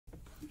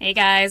Hey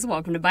guys,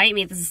 welcome to Bite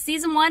Me. This is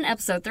Season 1,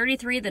 Episode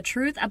 33, The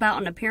Truth About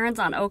an Appearance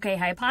on OK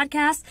High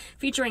Podcast,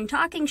 featuring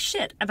talking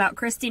shit about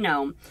Kristi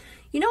Noem.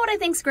 You know what I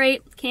think's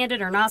great?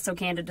 Candid or not so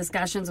candid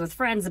discussions with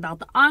friends about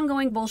the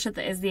ongoing bullshit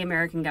that is the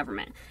American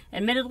government.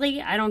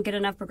 Admittedly, I don't get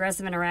enough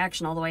progressive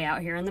interaction all the way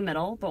out here in the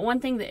middle, but one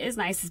thing that is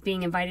nice is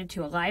being invited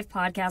to a live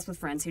podcast with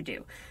friends who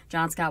do.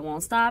 John Scott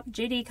Won't Stop,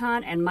 JD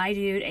Con, and my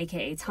dude,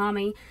 aka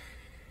Tommy,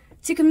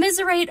 to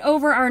commiserate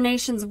over our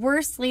nation's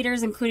worst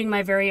leaders, including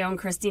my very own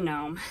Kristi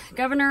Noem,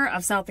 governor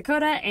of South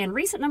Dakota and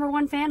recent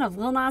 #1 fan of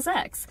Lil Nas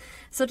X.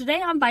 So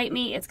today on Bite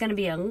Me, it's going to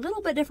be a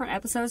little bit different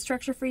episode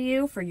structure for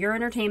you, for your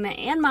entertainment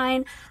and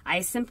mine.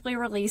 I simply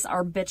release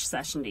our bitch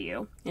session to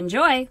you.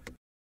 Enjoy!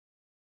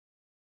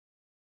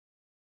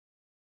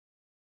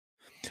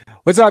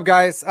 What's up,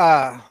 guys?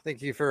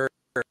 Thank you for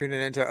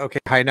tuning into OK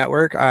High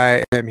Network.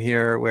 I am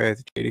here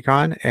with JD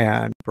Con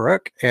and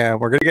Brooke,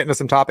 and we're going to get into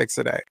some topics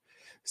today.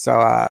 So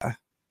let's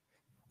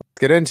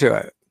get into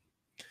it.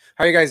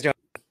 How are you guys doing?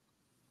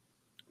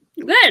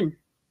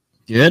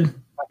 Good.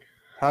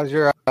 How's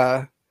your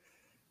how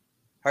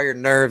are your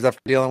nerves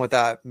after dealing with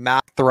that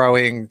math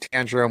throwing,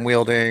 tantrum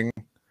wielding,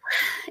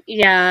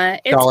 Yeah,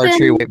 it's Dollar been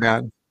Tree weight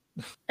man?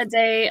 a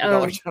day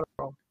Dollar of...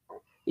 General.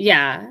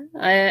 Yeah,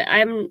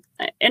 I'm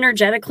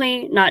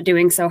energetically not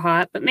doing so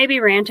hot, but maybe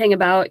ranting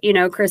about,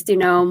 Kristi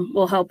Noem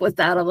will help with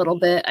that a little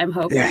bit, I'm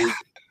hoping. Yeah.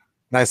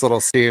 Nice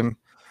little steam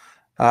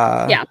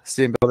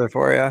builder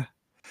for you.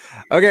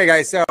 Okay,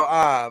 guys, so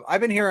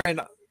I've been hearing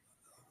a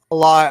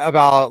lot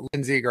about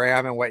Lindsey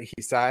Graham and what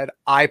he said.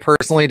 I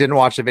personally didn't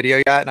watch the video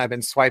yet, and I've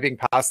been swiping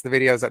past the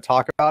videos that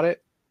talk about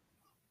it.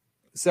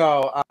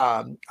 So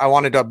I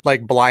wanted to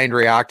blind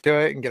react to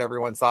it and get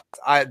everyone's thoughts.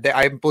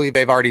 I believe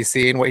they've already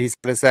seen what he's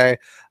going to say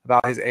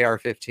about his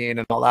AR-15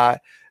 and all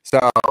that.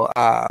 So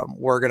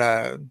we're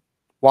gonna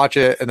watch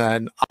it, and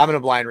then I'm gonna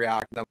blind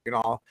react, and then we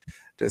can all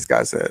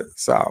discuss it.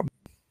 So.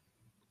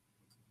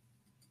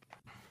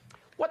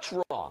 What's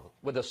wrong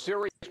with a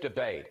serious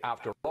debate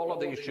after all of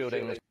these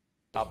shootings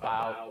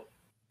about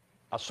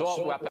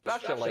assault weapons,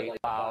 especially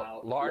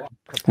about large...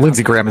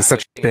 Lindsey Graham is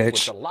such a bitch.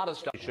 Which a lot of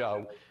studies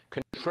show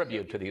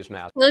contribute to these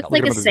mass... Looks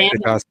like a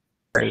sandwich.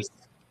 There's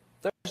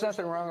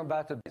nothing wrong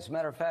about that. As a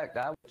matter of fact,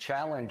 I would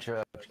challenge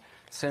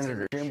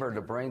Senator Schumer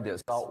to bring the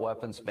assault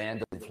weapons ban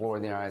to the floor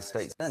of the United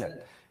States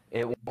Senate.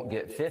 It won't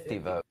get 50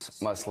 votes,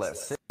 much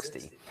less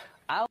 60.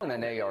 I own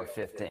an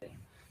AR-15.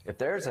 If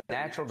there's a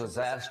natural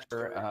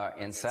disaster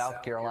in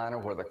South Carolina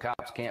where the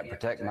cops can't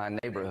protect my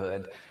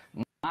neighborhood,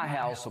 my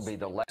house will be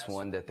the last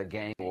one that the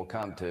gang will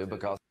come to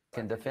because I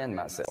can defend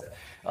myself.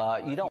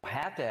 You don't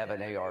have to have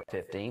an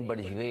AR-15,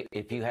 but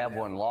if you have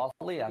one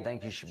lawfully, I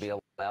think you should be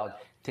allowed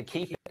to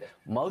keep it.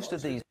 Most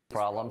of these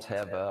problems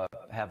have a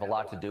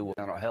lot to do with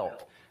mental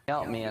health.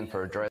 Count me in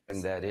for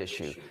addressing that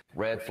issue.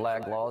 Red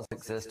flag laws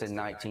exist in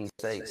 19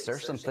 states.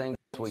 There's some things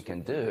we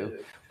can do,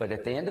 but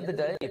at the end of the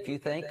day, if you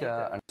think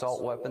an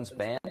assault weapons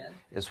ban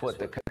is what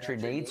the country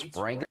needs,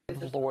 bring it to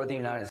the floor of the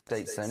United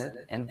States Senate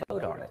and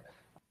vote on it.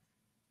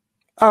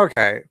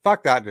 Okay,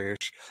 fuck that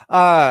douche.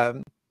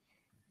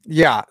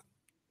 Yeah.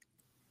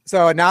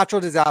 So a natural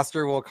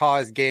disaster will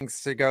cause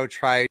gangs to go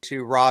try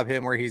to rob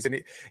him where he's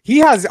in.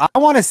 I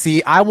want to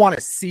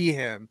see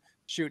him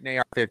shoot an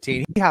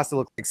AR-15. He has to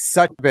look like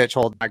such a bitch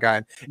holding that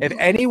gun. If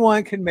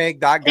anyone can make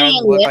that gun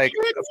look like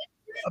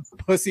a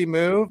pussy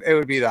move, it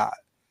would be that.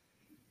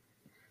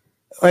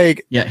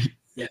 Yeah.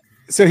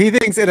 So he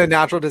thinks in a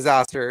natural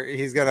disaster,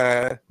 he's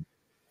going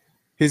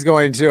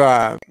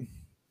to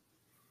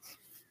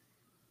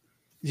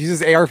use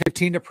his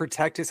AR-15 to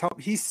protect his home.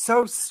 He's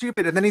so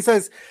stupid. And then he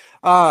says,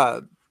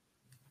 fuck,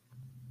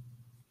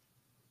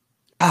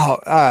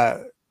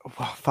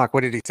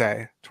 what did he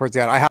say towards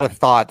the end? I had a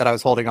thought that I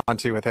was holding on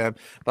to with him,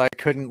 but I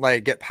couldn't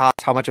get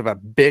past how much of a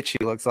bitch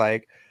he looks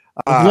like.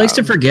 He likes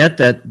to forget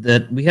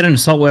that we had an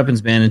assault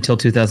weapons ban until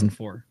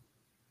 2004.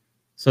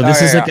 So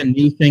this is a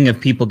new thing of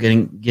people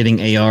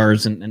getting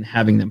ARs and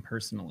having them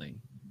personally.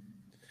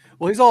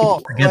 Well, he's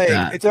all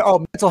it's a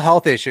mental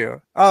health issue.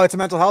 Oh, it's a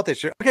mental health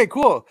issue. Okay,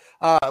 cool.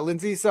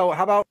 Lindsey, so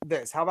how about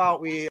this? How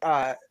about we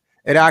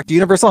enact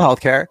universal health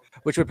care,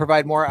 which would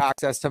provide more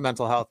access to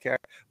mental health care,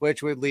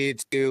 which would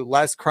lead to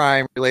less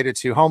crime related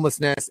to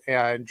homelessness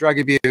and drug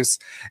abuse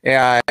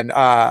and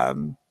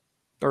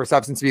or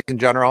substance abuse in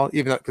general,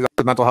 even though because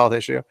that's a mental health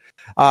issue,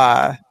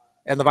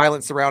 and the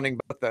violence surrounding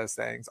both those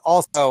things.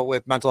 Also,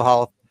 with mental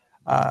health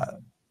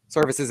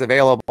services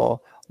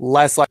available,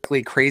 less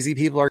likely crazy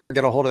people are going to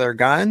get a hold of their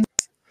guns,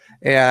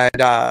 and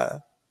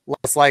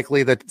less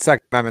likely the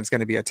Second Amendment is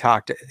going to be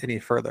attacked any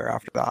further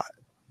after that.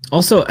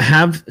 Also,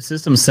 have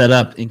systems set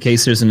up in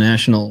case there's a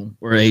national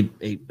or an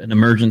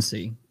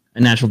emergency, a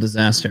natural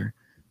disaster,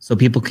 so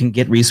people can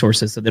get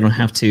resources so they don't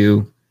have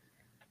to,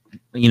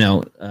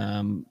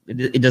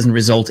 it doesn't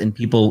result in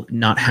people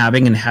not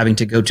having and having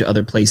to go to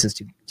other places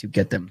to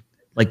get them.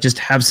 Just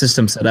have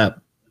systems set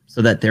up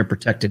so that they're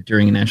protected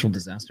during a natural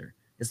disaster.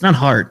 It's not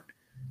hard.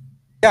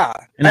 Yeah.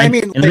 And I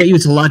bet you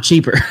it's a lot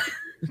cheaper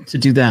to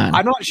do that.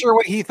 I'm not sure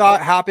what he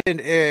thought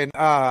happened in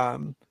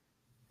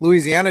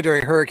Louisiana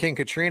during Hurricane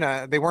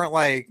Katrina. They weren't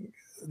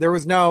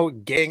no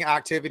gang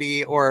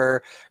activity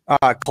or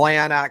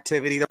clan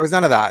activity. There was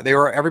none of that.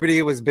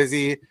 Everybody was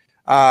busy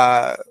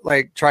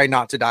like trying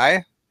not to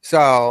die.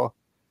 So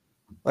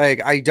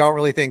like I don't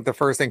really think the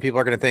first thing people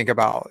are going to think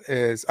about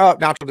is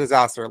natural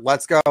disaster.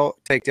 Let's go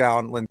take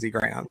down Lindsey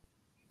Graham.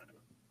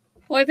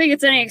 Well, I think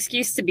it's any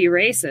excuse to be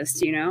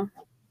racist, you know?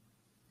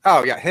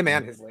 Oh yeah, him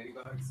and his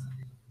ladybugs.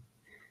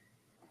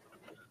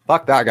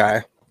 Fuck that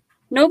guy.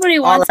 Nobody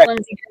wants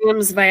Lindsey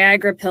Graham's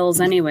Viagra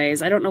pills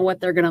anyways. I don't know what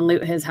they're going to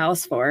loot his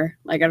house for.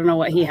 Like, I don't know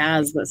what he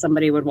has that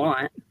somebody would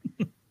want.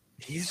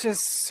 He's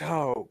just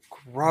so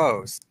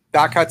gross.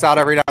 That cuts out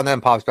every now and then,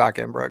 pops back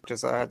in, Brooke.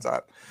 Just a heads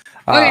up.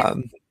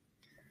 Okay.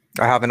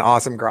 I have an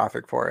awesome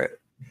graphic for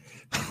it.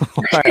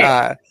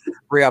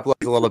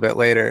 Re-uploads a little bit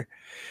later.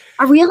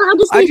 Are we allowed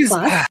to say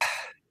fuck?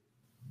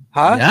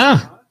 Huh?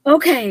 Yeah.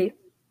 Okay.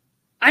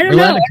 I don't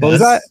know. What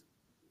was that?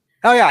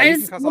 Oh yeah,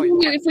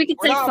 if we could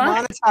say fuck. We're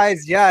not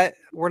monetized yet.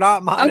 We're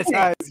not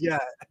monetized yet.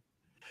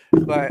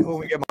 But when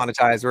we get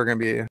monetized, we're gonna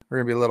be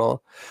a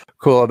little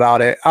cool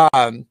about it.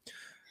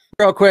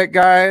 Real quick,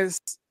 guys.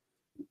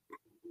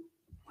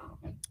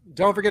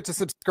 Don't forget to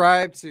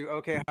subscribe to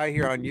OK High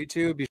here on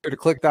YouTube. Be sure to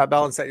click that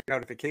bell and set your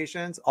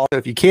notifications. Also,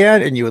 if you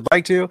can and you would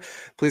like to,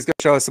 please go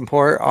show us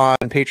support on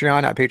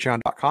Patreon at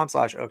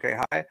patreon.com/OK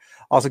High.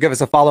 Also, give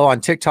us a follow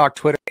on TikTok,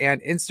 Twitter,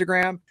 and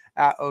Instagram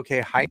at OK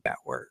High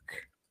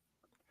Network.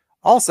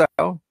 Also,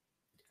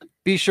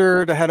 be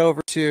sure to head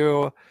over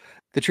to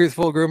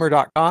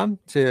thetruthfulgroomer.com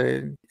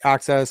to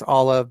access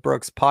all of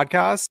Brooke's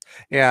podcasts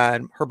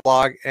and her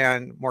blog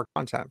and more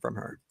content from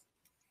her.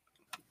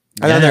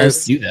 And then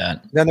there's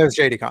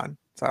JDCon,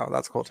 so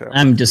that's cool too.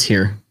 I'm just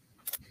here.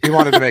 He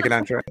wanted to make an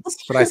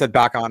entrance, but I said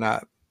back on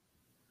up.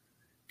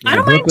 I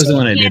don't mind. Was the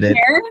one I did it.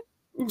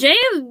 Jay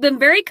has been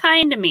very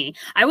kind to me.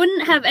 I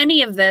wouldn't have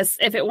any of this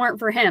if it weren't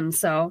for him,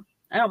 so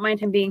I don't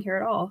mind him being here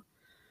at all.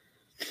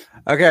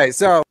 Okay,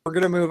 so we're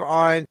going to move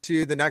on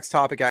to the next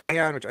topic at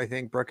hand, which I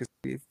think Brooke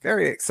is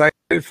very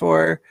excited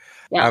for.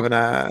 Yeah. I'm going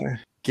to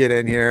get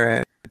in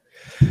here.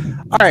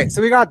 All right, so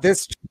we got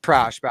this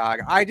trash bag.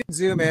 I did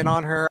zoom in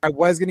on her. I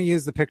was going to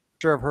use the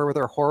picture of her with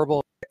her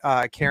horrible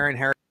Karen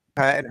haircut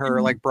and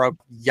her like broke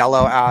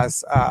yellow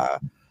ass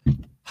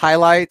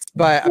highlights.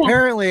 But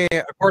apparently,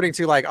 according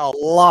to like a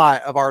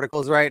lot of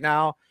articles right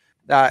now,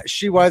 that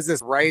she was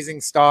this rising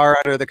star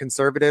under the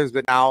conservatives,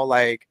 but now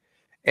like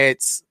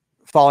it's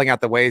falling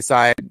at the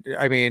wayside.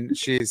 I mean,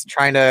 she's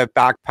trying to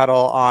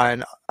backpedal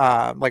on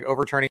like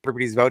overturning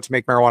everybody's vote to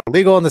make marijuana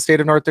legal in the state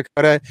of North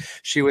Dakota.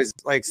 She was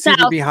like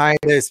super behind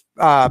this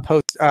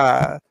post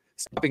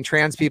stopping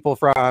trans people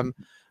from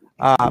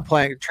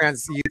playing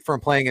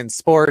in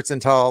sports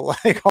until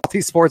like all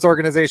these sports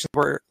organizations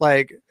were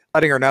like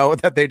letting her know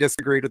that they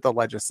disagreed with the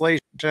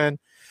legislation.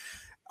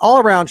 All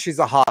around, she's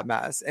a hot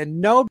mess,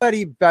 and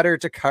nobody better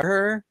to cut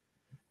her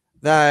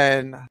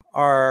than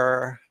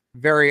our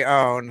very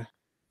own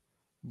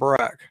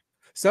Brooke.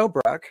 So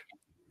Brooke.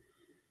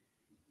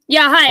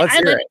 Yeah, hi. I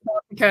live in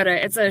North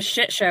Dakota. It's a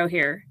shit show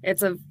here.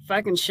 It's a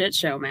fucking shit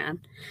show, man.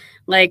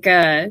 Like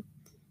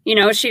you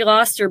know, she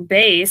lost her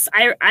base.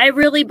 I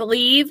really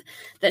believe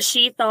that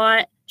she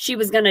thought she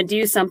was going to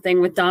do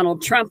something with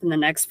Donald Trump in the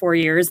next 4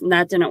 years, and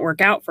that didn't work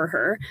out for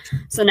her.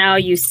 So now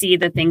you see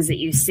the things that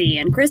you see.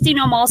 And Kristi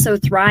Noem also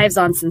thrives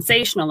on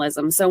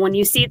sensationalism. So when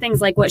you see things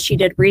like what she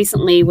did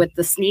recently with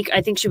the I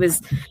think she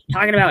was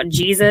talking about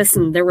Jesus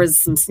and there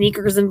was some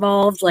sneakers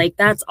involved. Like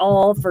that's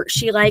all for,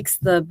 she likes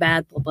the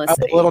bad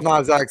publicity. Little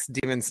Nas X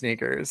demon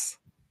sneakers.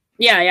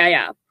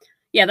 Yeah,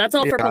 that's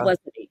all for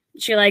publicity.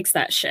 She likes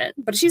that shit.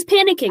 But she's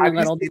panicking a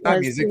little.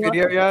 Have you seen that music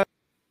video yet?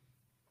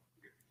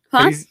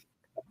 Huh?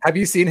 Have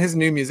you seen his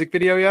new music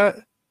video yet?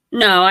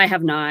 No, I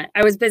have not.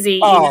 I was busy.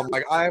 Oh,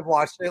 my! I've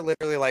watched it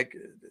literally like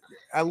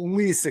at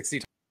least 60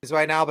 times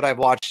right now, but I've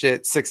watched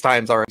it 6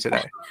 times already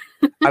today.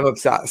 I'm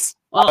obsessed.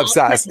 Well,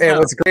 obsessed. And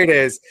what's great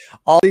is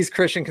all these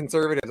Christian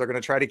conservatives are going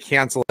to try to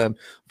cancel him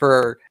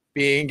for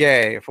being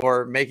gay,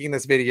 for making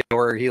this video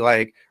where he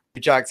like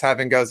rejects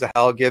heaven, goes to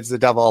hell, gives the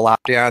devil a lap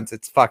dance.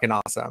 It's fucking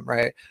awesome,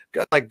 right?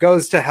 Like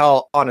goes to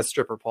hell on a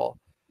stripper pole.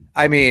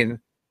 I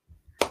mean,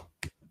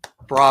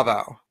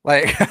 bravo.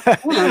 Like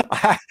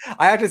I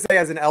have to say,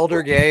 as an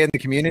elder gay in the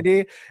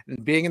community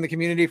and being in the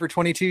community for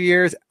 22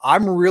 years,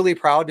 I'm really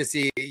proud to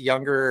see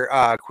younger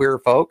queer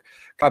folk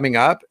coming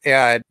up,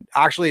 and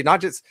actually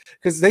not just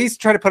because we used to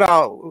try to put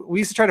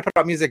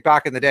out music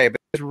back in the day,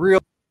 but it's real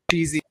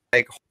cheesy,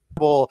 like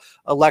horrible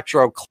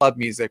electro club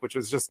music, which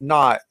was just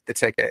not the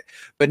ticket.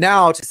 But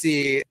now to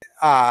see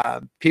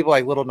people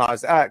like Little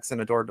Nas X and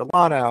Adore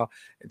Delano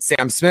and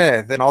Sam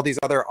Smith and all these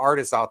other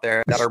artists out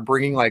there that are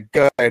bringing like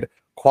good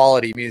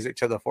quality music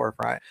to the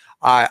forefront.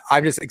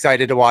 I'm just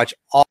excited to watch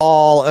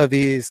all of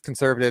these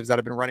conservatives that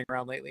have been running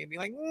around lately and be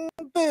like,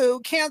 boo,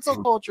 cancel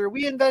culture.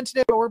 We invented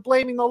it, but we're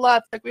blaming the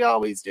left like we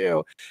always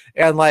do.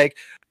 And like,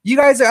 you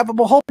guys have a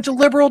whole bunch of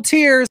liberal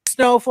tears,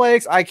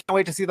 snowflakes. I can't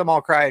wait to see them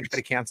all cry and try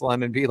to cancel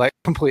them and be like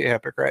complete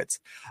hypocrites.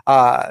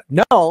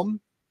 Noem,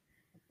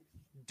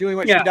 doing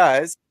what she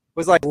does,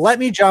 was like, let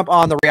me jump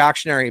on the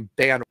reactionary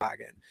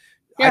bandwagon.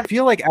 I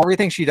feel like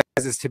everything she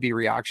does is to be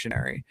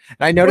reactionary. And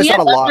I noticed that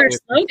a lot. That's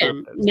their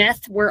slogan.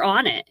 Meth, we're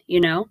on it.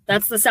 You know,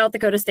 that's the South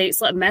Dakota State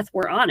meth,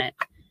 we're on it.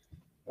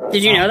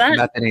 Did you know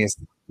that? Methanese.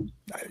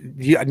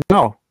 Yeah,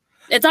 no.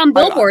 It's on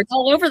billboards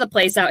all over the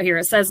place out here.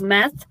 It says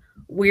meth,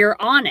 we're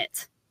on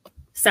it.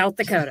 South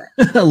Dakota.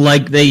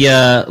 like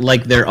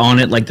they're on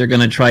it, like they're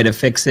gonna try to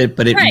fix it,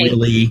 but it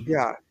really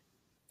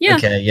Yeah.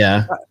 Okay,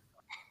 yeah.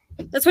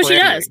 That's what she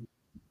does.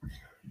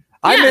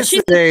 I miss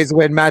the days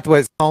when meth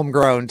was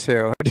homegrown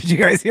too. Did you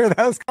guys hear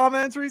those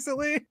comments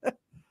recently?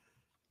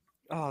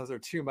 Oh, those are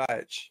too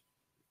much.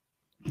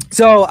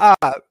 So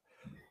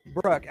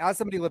Brooke, as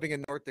somebody living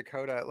in North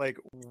Dakota, like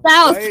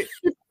South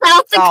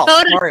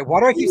Dakota. Sorry, why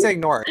do I keep saying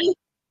North?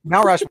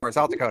 Mount Rushmore,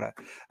 South Dakota.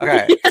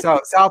 Okay, so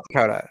South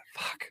Dakota.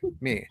 Fuck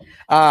me.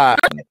 North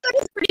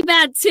Dakota's pretty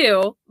bad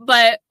too,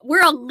 but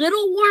we're a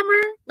little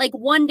warmer, like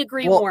 1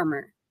 degree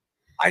warmer.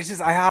 I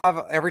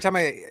have every time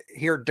I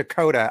hear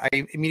Dakota,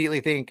 I immediately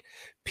think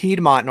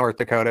Piedmont, North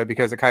Dakota,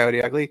 because of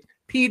Coyote Ugly.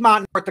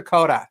 Piedmont, North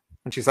Dakota.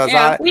 When she says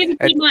that, we have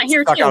Piedmont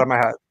here stuck too. Out of my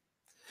head.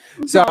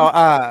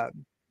 So,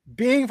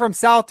 being from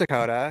South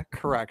Dakota,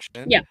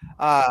 correction. Yeah.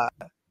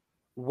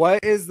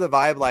 What is the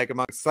vibe like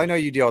amongst? I know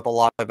you deal with a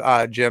lot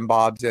of Jim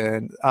Bobs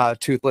and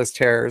toothless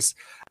terrors.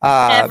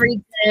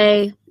 Every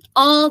day,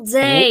 all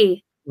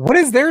day. What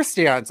is their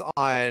stance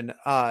on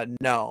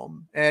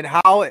Noem, and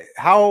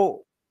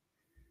how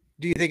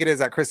do you think it is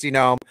that Kristi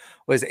Noem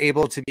was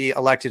able to be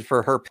elected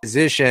for her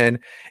position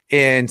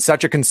in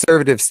such a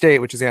conservative state,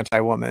 which is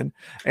anti-woman?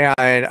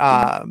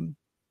 And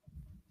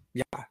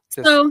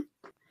so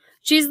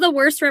she's the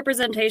worst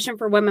representation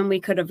for women we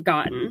could have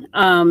gotten.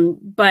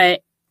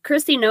 But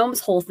Kristi Noem's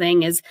whole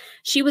thing is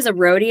she was a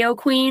rodeo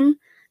queen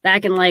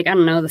back in, like, I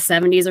don't know, the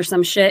 70s or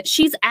some shit.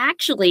 She's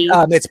actually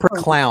it's per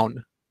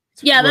clown.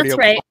 Yeah, that's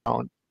right.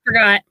 Clown.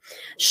 Forgot.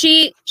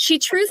 She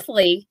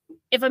truthfully,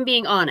 if I'm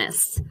being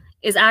honest,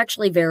 is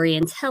actually very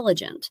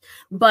intelligent,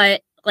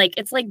 but like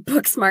it's like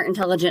book smart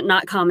intelligent,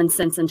 not common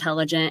sense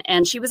intelligent.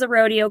 And she was a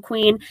rodeo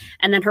queen,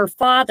 and then her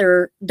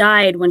father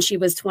died when she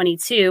was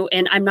 22,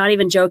 and I'm not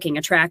even joking,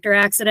 a tractor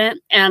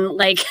accident. And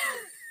like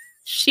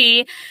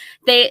she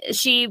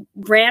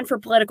ran for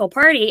political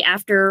party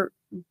after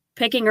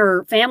picking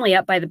her family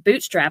up by the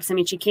bootstraps. I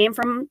mean, she came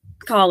from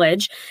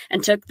college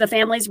and took the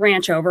family's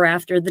ranch over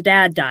after the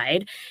dad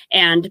died,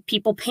 and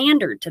people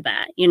pandered to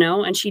that, you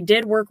know, and she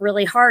did work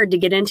really hard to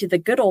get into the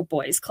good old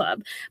boys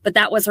club, but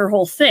that was her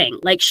whole thing.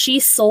 Like, she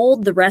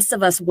sold the rest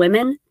of us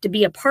women to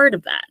be a part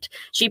of that.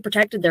 She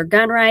protected their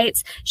gun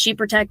rights. She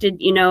protected,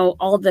 you know,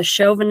 all the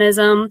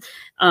chauvinism,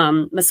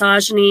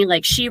 misogyny.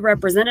 Like, she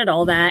represented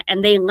all that,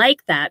 and they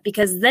liked that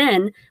because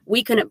then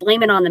we couldn't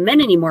blame it on the men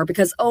anymore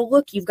because, oh,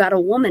 look, you've got a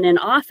woman in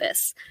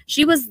office.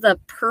 She was the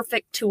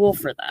perfect tool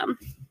for them.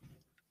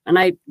 And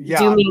I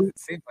do mean, it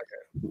seems like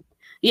it.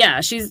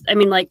 Yeah, she's, I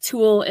mean, like,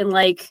 tool in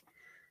like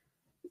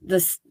the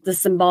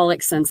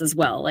symbolic sense as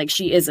well. Like,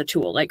 she is a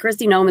tool. Like,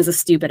 Kristi Noem is a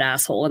stupid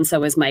asshole, and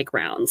so is Mike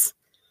Rounds.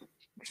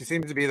 She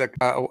seems to be a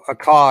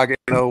cog in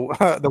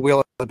the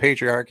wheel of the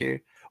patriarchy.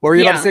 What were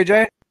you about to say,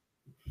 Jay?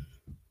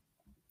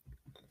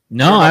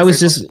 No, I was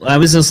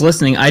just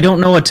listening. I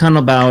don't know a ton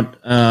about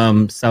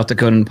South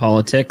Dakotan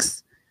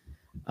politics.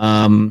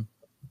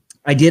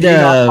 I did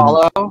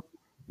follow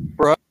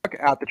Brooke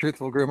at the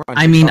Truthful Groomer.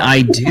 I mean,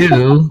 I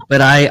do, but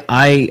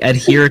I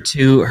adhere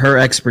to her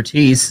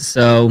expertise.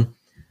 So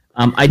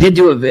I did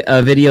do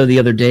a video the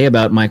other day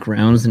about Mike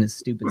Rounds and his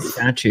stupid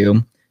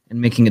statue and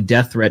making a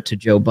death threat to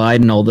Joe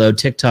Biden, although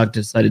TikTok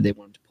decided they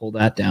wanted to pull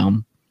that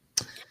down.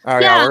 Oh,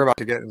 yeah, we're about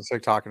to get into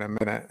TikTok in a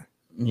minute.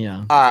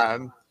 Yeah.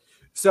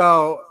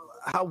 So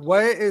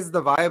what is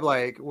the vibe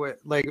like?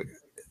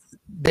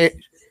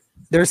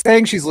 They're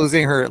saying she's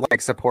losing her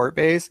like support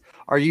base.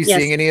 Are you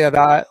seeing any of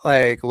that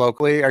like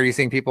locally? Are you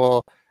seeing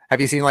people?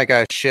 Have you seen like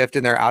a shift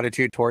in their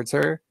attitude towards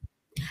her?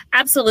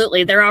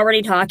 Absolutely. They're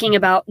already talking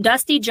about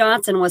Dusty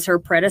Johnson was her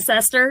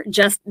predecessor.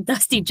 Just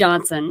Dusty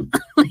Johnson,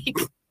 like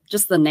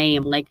just the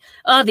name. Like,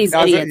 oh, these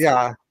idiots.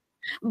 Yeah.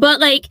 But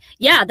like,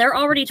 yeah, they're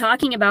already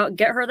talking about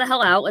get her the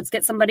hell out. Let's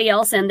get somebody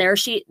else in there.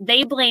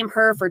 They blame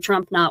her for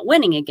Trump not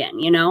winning again,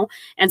 you know?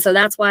 And so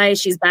that's why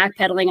she's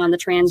backpedaling on the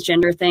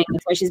transgender thing.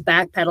 That's why she's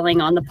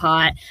backpedaling on the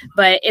pot,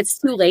 but it's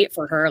too late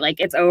for her. Like,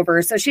 it's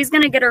over. So she's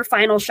going to get her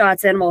final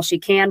shots in while she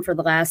can for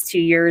the last 2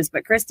 years.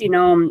 But Kristi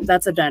Noem,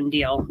 that's a done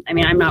deal. I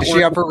mean, I'm not. Is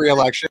she up for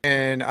re-election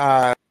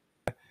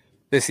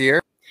this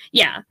year?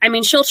 Yeah. I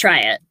mean, she'll try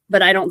it,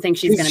 but I don't think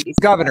she's going to be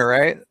governor,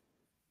 right?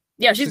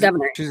 Yeah, she's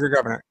governor. She's your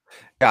governor.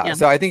 Yeah,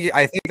 so I think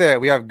that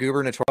we have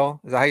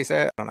gubernatorial. Is that how you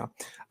say it? I don't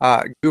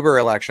know. Goober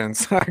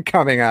elections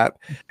coming up,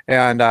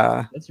 and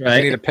that's right.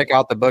 We need to pick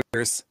out the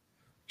boogers.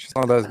 She's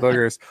one of those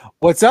boogers.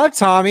 What's up,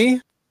 Tommy?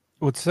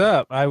 What's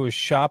up? I was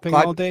shopping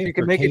all day. You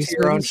can make it to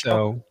your own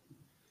show.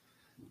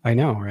 I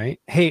know, right?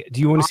 Hey, do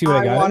you want to see what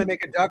I got? I want to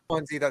make a duck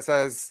onesie that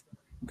says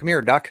 "Come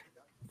here, duck,"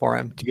 for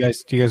him. Do you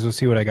guys want to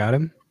see what I got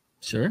him?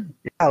 Sure.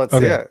 Yeah, let's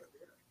see it.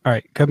 All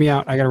right, cut me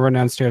out. I got to run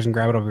downstairs and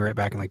grab it. I'll be right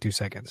back in like 2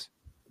 seconds.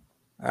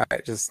 All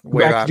right, just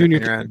wave out.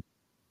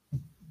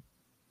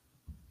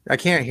 I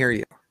can't hear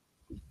you.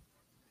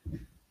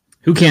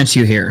 Who can't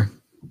you hear?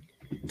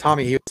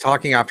 Tommy, he was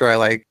talking after I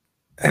like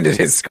ended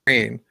his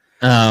screen.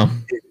 Oh.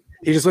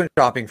 He just went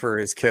shopping for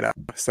his kiddo.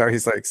 So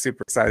he's like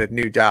super excited,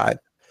 new dad.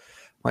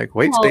 Like,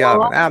 wait till you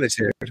have an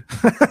attitude.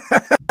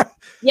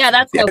 Yeah,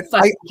 that's no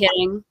fucking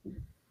kidding.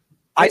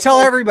 I tell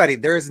everybody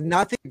there's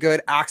nothing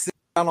good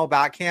accidental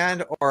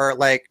backhand or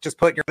like just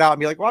putting your foot out and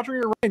be like, watch where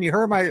you're running. You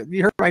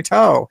hurt my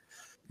toe.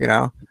 You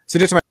know? So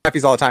just my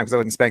nephews all the time because I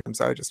wouldn't spank them,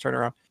 so I just turn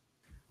around.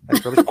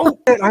 Like, oh,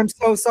 I'm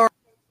so sorry.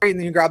 And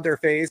then you grab their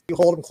face, you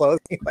hold them close,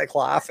 and you like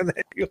laugh, and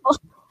then you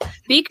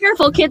be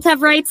careful. Kids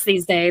have rights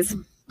these days.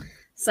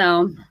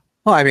 So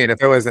well, I mean,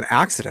 if it was an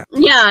accident.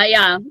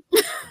 Yeah.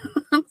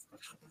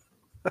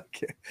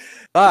 Okay.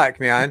 Fuck,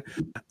 man.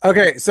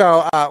 Okay,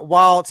 so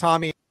while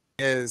Tommy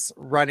is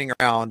running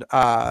around,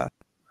 Mr.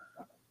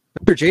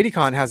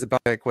 JDCon has a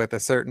bike with a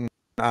certain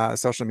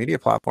social media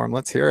platform.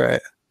 Let's hear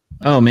it.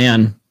 Oh,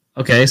 man.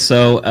 Okay,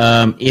 so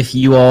if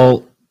you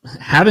all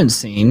haven't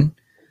seen,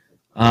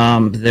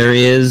 there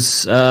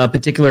is a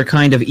particular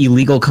kind of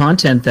illegal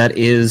content that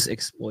is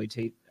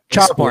exploitative.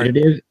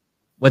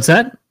 What's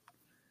that?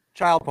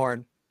 Child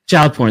porn.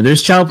 Child porn.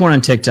 There's child porn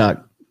on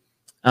TikTok.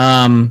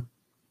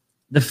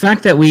 The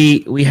fact that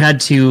we had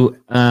to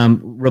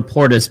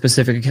report a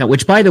specific account,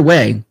 which, by the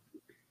way,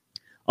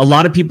 a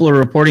lot of people are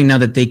reporting now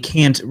that they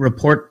can't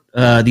report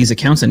these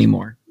accounts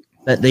anymore.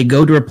 That they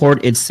go to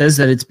report, it says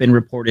that it's been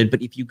reported,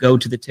 but if you go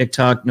to the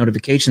TikTok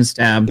notifications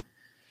tab,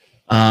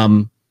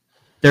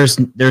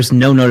 there's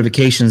no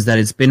notifications that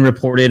it's been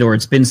reported or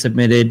it's been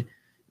submitted.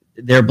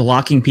 They're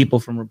blocking people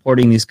from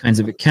reporting these kinds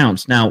of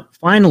accounts. Now,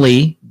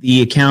 finally,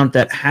 the account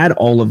that had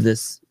all of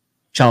this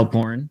child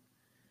porn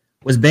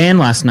was banned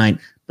last night,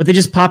 but they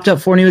just popped up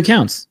 4 new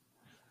accounts.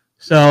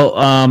 So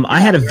I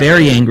had a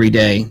very angry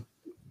day.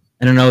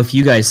 I don't know if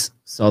you guys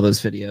saw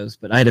those videos,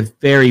 but I had a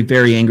very,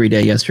 very angry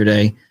day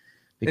yesterday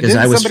because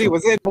somebody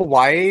was in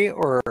Hawaii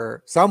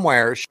or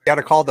somewhere. She had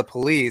to call the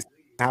police,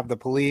 have the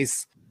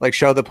police like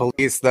show the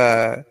police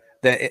the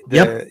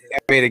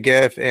animated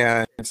GIF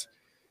and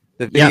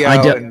the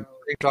video and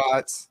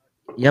screenshots.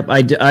 Yep,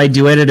 I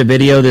duetted a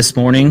video this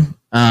morning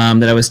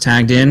that I was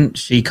tagged in.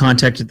 She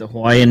contacted the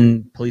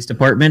Hawaiian Police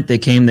Department. They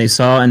came, they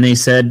saw, and they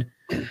said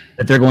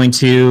that they're going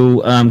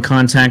to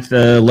contact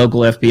the local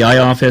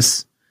FBI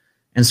office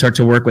and start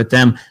to work with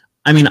them.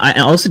 I mean, I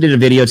also did a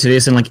video today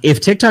saying, like, if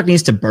TikTok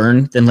needs to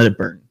burn, then let it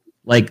burn.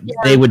 Like,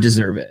 they would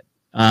deserve it.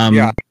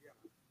 I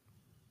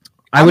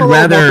would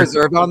rather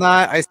reserved on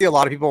that. I see a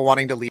lot of people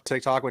wanting to leave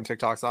TikTok when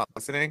TikTok's not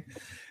listening.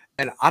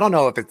 And I don't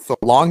know if it's the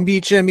Long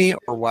Beach in me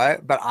or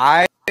what, but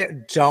I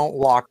don't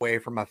walk away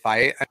from a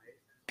fight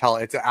until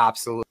it's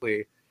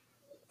absolutely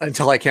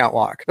until I can't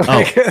walk.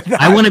 Like,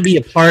 I want to be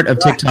a part of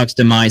TikTok's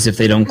demise if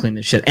they don't clean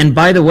this shit. And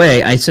by the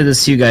way, I said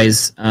this to you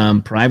guys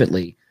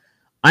privately.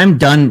 I'm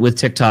done with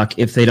TikTok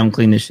if they don't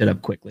clean this shit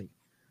up quickly.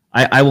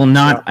 I will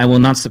not. I will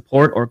not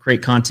support or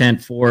create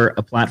content for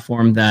a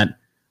platform that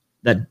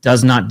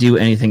does not do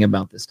anything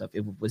about this stuff.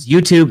 If it was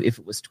YouTube, if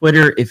it was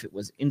Twitter, if it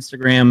was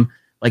Instagram,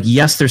 like,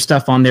 yes, there's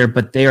stuff on there,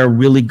 but they are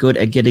really good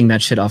at getting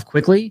that shit off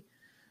quickly.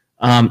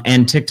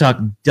 And TikTok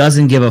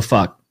doesn't give a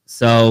fuck.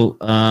 So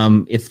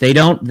if they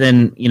don't,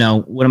 then, you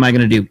know, what am I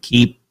going to do?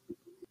 Keep,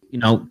 you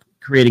know,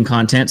 creating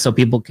content so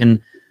people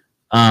can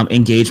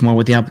engage more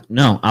with the app?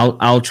 No,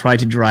 I'll try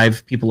to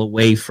drive people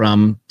away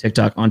from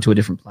TikTok onto a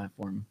different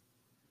platform.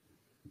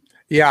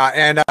 Yeah,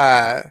 and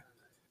I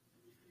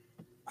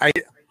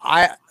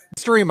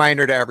just a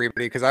reminder to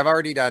everybody, because I've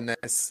already done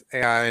this,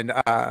 and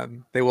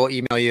they will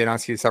email you and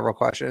ask you several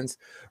questions.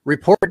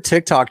 Report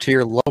TikTok to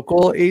your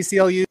local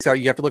ACLU. So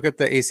you have to look at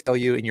the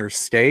ACLU in your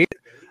state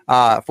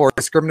for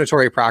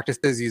discriminatory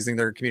practices using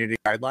their community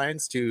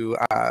guidelines to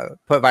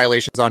put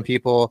violations on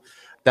people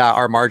that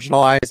are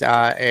marginalized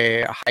at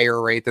a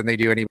higher rate than they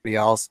do anybody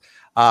else,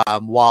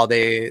 while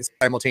they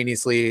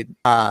simultaneously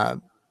not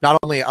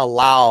only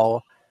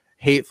allow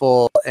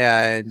hateful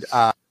and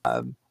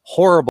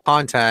horrible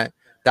content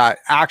that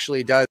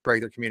actually does break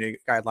their community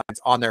guidelines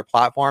on their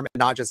platform, and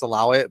not just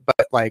allow it,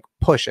 but like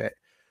push it.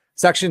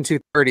 Section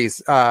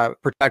 230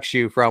 protects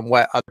you from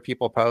what other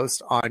people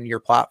post on your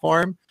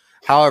platform.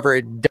 However,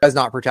 it does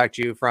not protect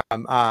you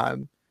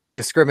from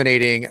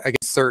discriminating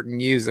against certain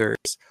users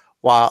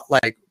while,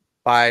 like,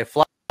 by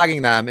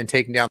flagging them and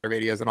taking down their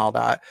videos and all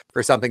that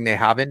for something they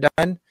haven't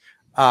done,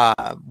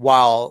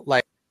 while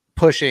like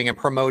pushing and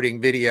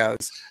promoting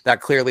videos that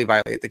clearly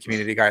violate the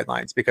community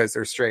guidelines because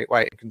they're straight,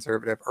 white, and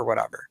conservative or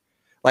whatever.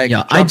 Like,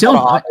 yeah, I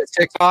don't.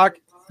 TikTok,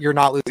 you're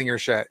not losing your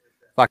shit.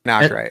 Fucking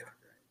act right.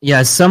 Yeah,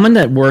 as someone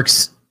that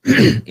works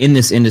in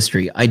this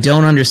industry, I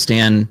don't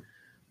understand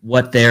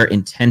what their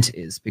intent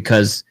is,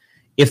 because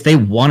if they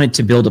wanted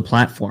to build a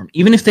platform,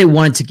 even if they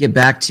wanted to get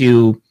back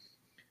to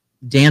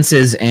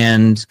dances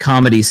and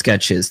comedy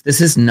sketches,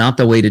 this is not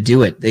the way to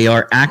do it. They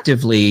are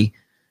actively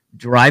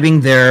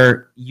driving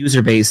their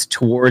user base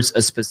towards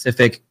a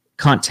specific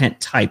content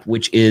type,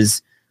 which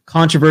is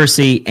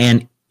controversy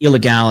and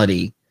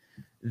illegality.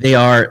 They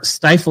are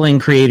stifling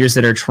creators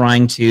that are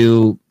trying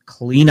to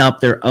clean up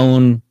their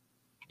own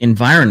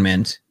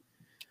environment.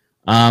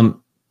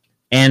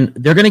 and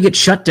they're going to get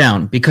shut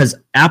down because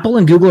Apple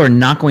and Google are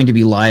not going to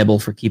be liable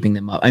for keeping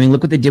them up. I mean,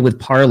 look what they did with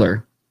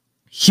Parler.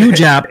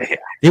 Huge app.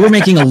 They were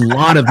making a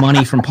lot of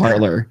money from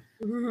Parler.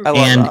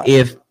 And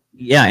if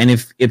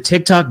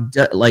TikTok,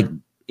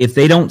 if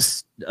they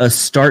don't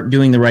start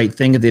doing the right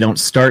thing, if they don't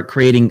start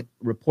creating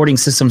reporting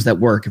systems that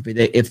work,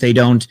 if they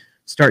don't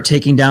start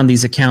taking down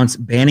these accounts,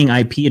 banning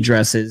IP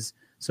addresses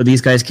so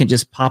these guys can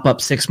just pop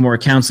up 6 more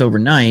accounts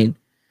overnight,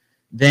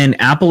 then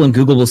Apple and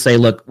Google will say,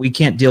 look, we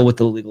can't deal with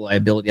the legal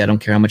liability. I don't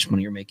care how much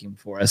money you're making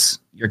for us.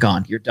 You're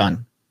gone. You're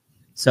done.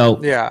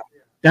 So yeah,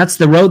 that's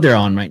the road they're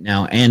on right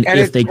now. And if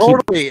it's they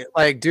totally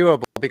like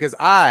doable because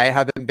I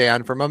have been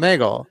banned from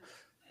Omegle.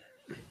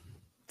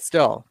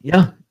 Still.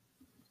 Yeah.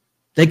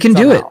 They can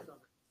do it.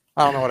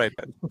 I don't know what I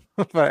did,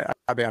 but I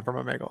got banned from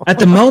Omegle. At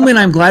the moment,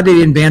 I'm glad they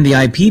didn't ban the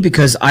IP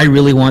because I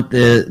really want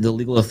the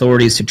legal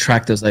authorities to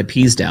track those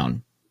IPs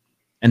down.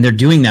 And they're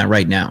doing that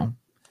right now.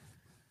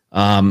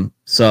 You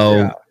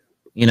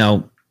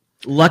know,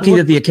 lucky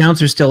that the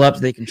accounts are still up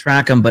so they can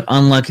track them, but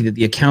unlucky that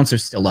the accounts are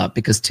still up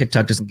because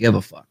TikTok doesn't give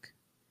a fuck.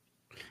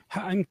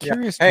 I'm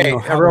curious. Hey,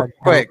 real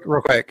quick.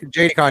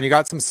 JD Con, you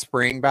got some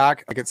spring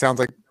back? Like it sounds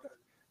like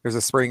there's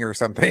a spring or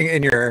something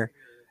in your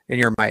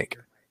mic.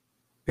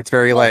 It's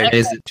very like.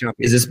 Is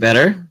this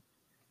better?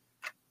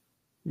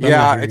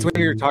 Yeah, it's when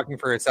you're talking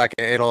for a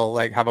second, it'll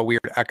like have a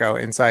weird echo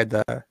inside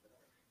the.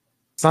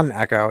 It's not an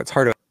echo. It's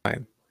hard to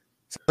explain.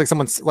 It's like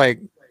someone's like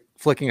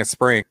flicking a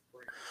spring.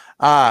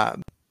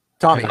 Tommy.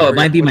 Oh, it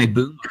might be my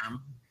boom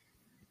arm.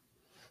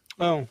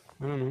 Oh,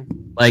 I don't know.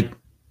 Like.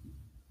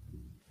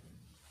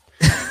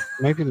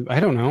 Maybe I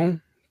don't know,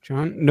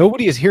 John.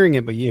 Nobody is hearing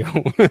it but you.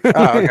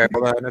 Oh, okay.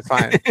 Well, then it's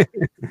fine.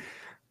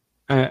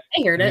 I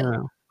heard it.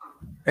 Yeah.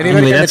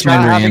 Anybody Anyway, that's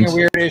not having a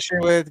weird issue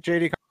with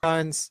JD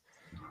Cons?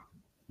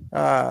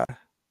 No,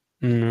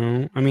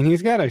 I mean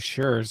he's got a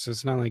Shure, so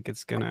it's not like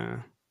it's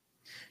gonna.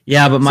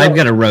 Yeah, but I've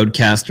got a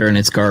Rodecaster and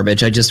it's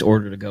garbage. I just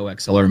ordered a Go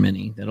XLR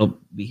Mini. That'll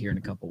be here in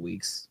a couple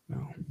weeks.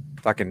 Oh.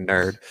 Fucking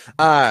nerd.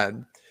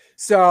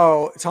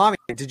 So Tommy,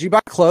 did you buy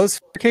clothes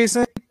for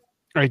Kaysen?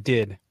 I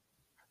did.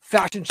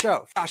 Fashion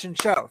show.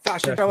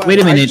 Wait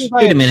a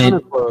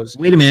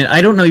minute.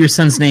 I don't know your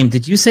son's name.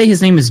 Did you say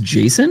his name is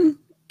Jason?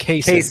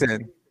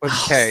 Kaysen. With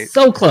K.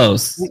 So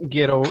close.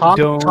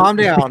 Calm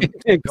down.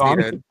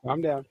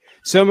 Calm down.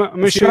 So I'm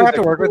gonna show you have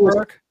to work with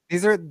Brooke.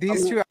 These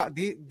two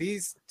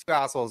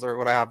assholes are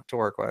what I have to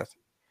work with.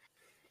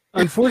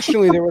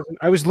 Unfortunately,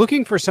 I was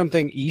looking for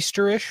something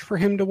Easterish for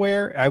him to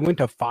wear. I went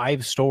to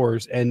 5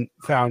 stores and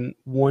found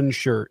one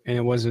shirt, and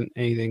it wasn't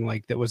anything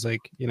like that was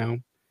like, you know,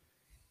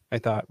 I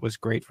thought was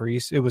great for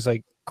Easter. It was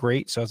like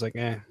great, so I was like,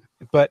 eh.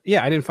 But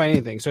yeah, I didn't find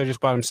anything, so I just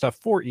bought him stuff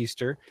for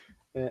Easter.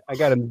 I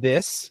got him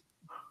this.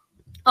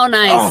 Oh,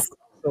 nice.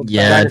 Oh,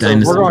 yeah,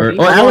 dinosaur.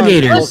 Oh,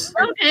 alligators.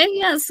 Okay,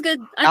 yeah, it's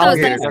good.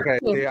 Alligators. Okay,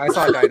 yeah, I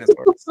saw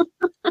dinosaurs.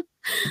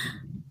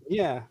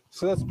 Yeah,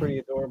 so that's pretty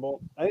adorable.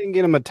 I didn't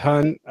get him a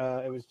ton.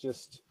 It was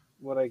just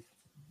what I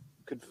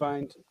could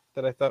find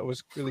that I thought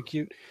was really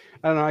cute.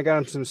 I don't know. I got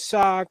him some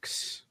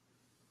socks.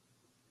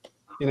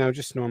 You know,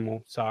 just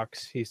normal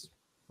socks. He's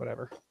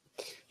whatever.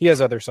 He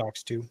has other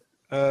socks too.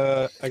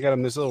 I got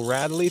him this little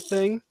Radley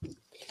thing.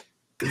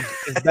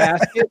 His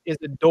basket is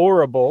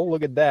adorable.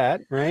 Look at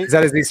that, right? Is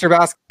that his Easter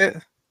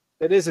basket?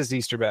 It is his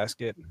Easter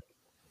basket.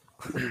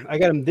 I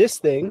got him this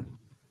thing.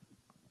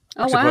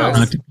 Oh, wow.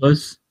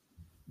 Octopus.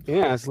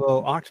 Yeah, it's a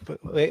little octopus.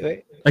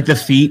 Wait. Like the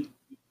feet.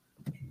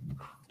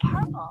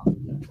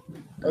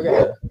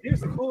 Okay, here's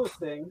the coolest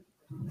thing.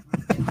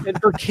 And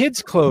for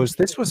kids' clothes,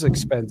 this was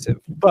expensive,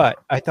 but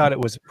I thought it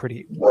was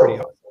pretty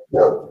awesome.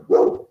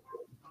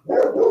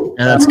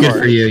 Yeah, that's good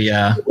for you,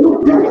 yeah.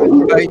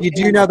 But you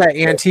do know that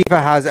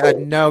Antifa has a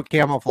no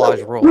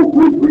camouflage rule.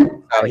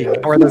 So you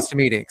can wear those to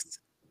meetings.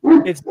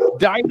 It's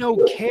Dino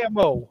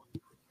Camo.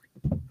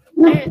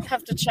 I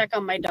have to check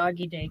on my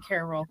doggy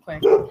daycare real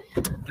quick. So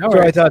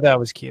I thought that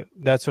was cute.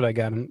 That's what I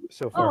got him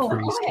so far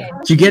for Easter. Okay.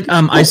 Did you get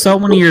I saw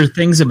one of your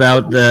things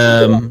about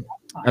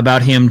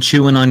about him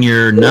chewing on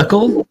your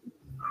knuckle.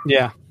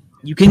 Yeah.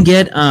 You can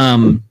get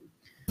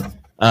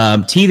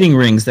teething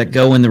rings that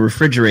go in the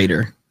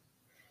refrigerator.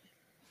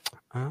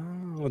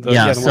 Oh,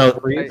 yeah, so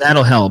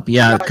that'll help.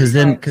 Yeah, because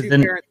then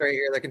parents right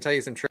here that can tell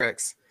you some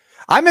tricks.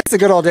 I miss the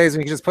good old days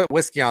when you can just put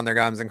whiskey on their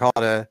gums and call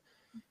it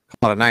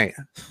a night.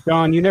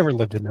 John, you never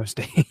lived in those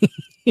days.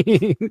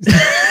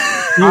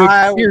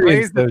 I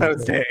raised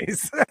those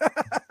days.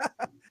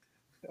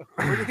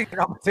 What do you think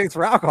compensates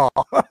for alcohol?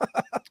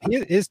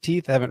 His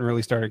teeth haven't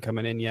really started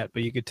coming in yet,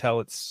 but you could tell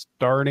it's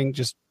starting,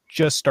 just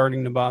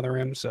starting to bother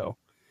him. So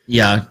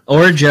yeah,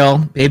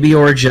 Orajel, baby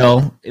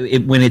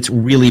Orajel, when it's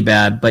really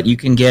bad. But you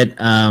can get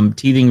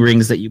teething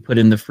rings that you put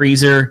in the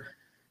freezer,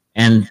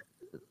 and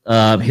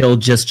he'll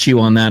just chew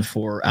on that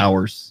for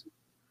hours.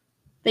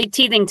 They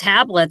teething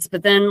tablets,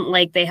 but then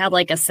like they had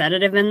like a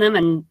sedative in them,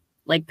 and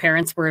like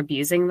parents were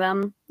abusing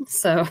them.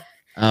 So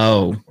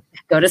go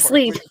to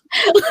sleep.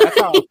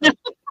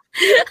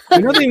 I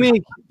know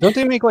don't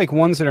they make like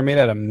ones that are made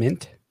out of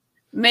mint?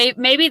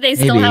 Maybe they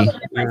still have a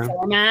different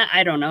format.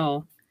 I don't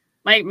know.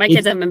 My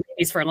kids have been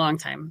babies for a long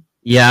time.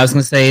 Yeah, I was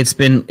gonna say it's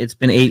been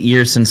 8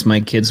 years since my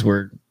kids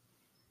were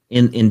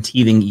in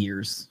teething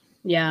years.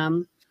 Yeah.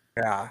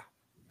 Yeah.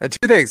 The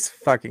toothaches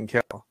fucking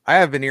kill. I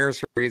have veneers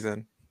for a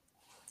reason.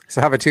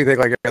 So I have a toothache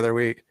like every other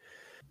week.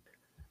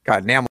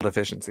 Got enamel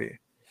deficiency.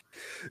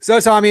 So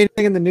Tommy,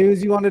 anything in the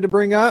news you wanted to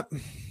bring up?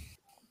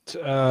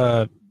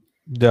 No,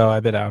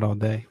 I've been out all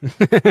day.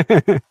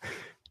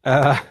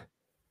 I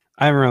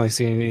haven't really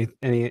seen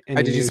any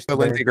Did you see what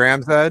Lindsey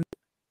Graham said?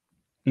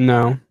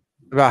 No.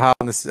 About how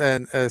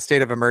in a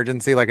state of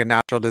emergency, like a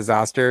natural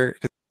disaster,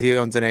 he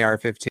owns an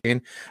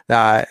AR-15,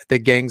 that the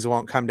gangs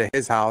won't come to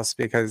his house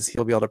because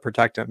he'll be able to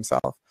protect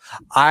himself.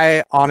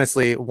 I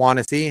honestly want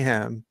to see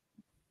him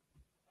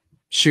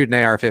shoot an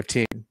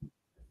AR-15.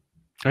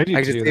 I do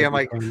I too. just see him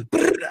like,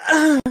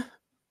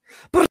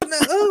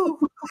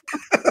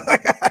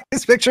 I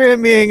just picture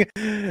him being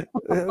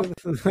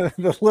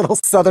the little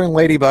southern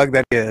ladybug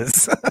that he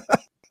is.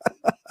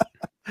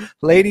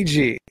 Lady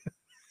G.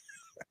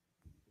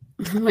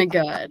 Oh my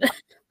God.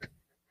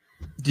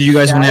 Do you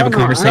guys want to have a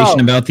conversation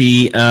about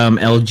the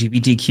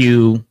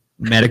LGBTQ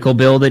medical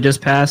bill that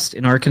just passed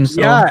in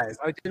Arkansas? Yes,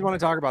 I did want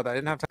to talk about that. I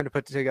didn't have time to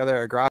put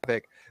together a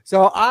graphic.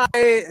 So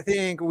I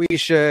think we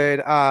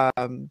should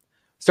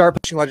start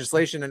pushing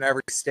legislation in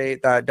every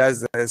state that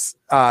does this,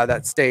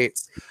 that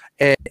states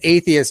an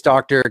atheist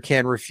doctor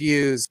can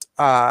refuse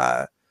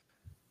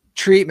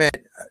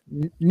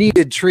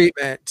needed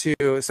treatment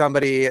to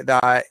somebody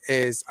that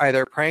is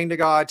either praying to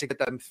God to get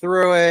them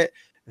through it,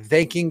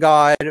 thanking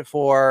God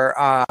for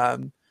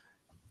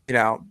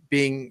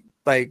being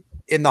like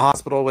in the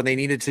hospital when they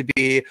needed to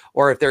be,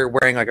 or if they're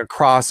wearing like a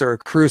cross or a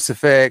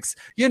crucifix,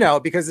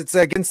 because it's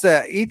against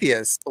the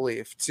atheist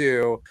belief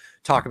to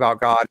talk about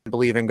God and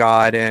believe in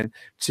God and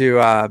to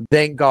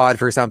thank God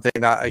for something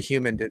that a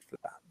human did for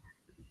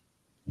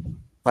them,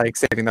 like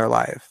saving their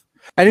life.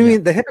 I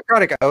mean, the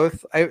Hippocratic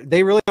Oath,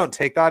 they really don't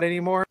take that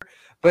anymore,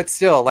 but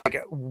still,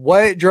 like,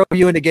 what drove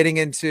you into getting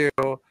into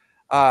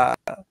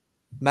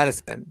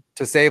medicine?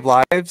 To save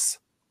lives?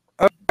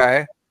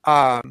 Okay.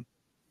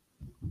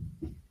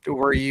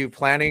 Were you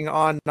planning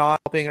on not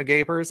helping a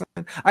gay person?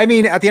 I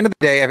mean, at the end of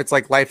the day, if it's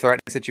like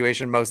life-threatening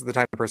situation, most of the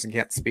time the person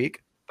can't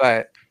speak.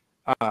 But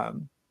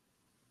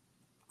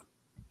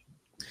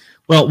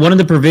well, one of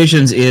the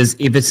provisions is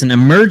if it's an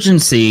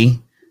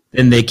emergency,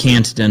 then they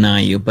can't deny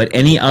you. But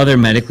any other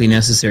medically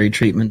necessary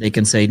treatment, they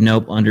can say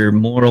nope under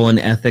moral and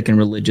ethic and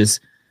religious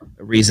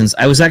reasons.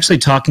 I was actually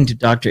talking to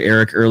Dr.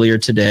 Eric earlier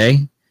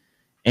today,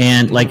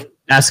 and like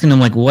asking him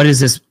like, what is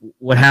this?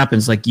 What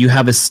happens? Like, you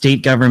have a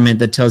state government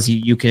that tells you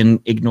you can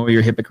ignore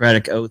your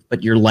Hippocratic Oath,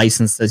 but your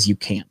license says you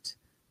can't.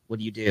 What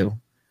do you do?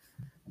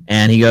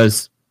 And he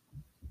goes,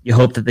 you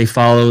hope that they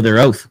follow their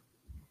oath.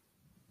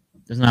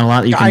 There's not a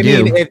lot that you can do.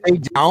 I mean, if they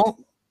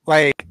don't,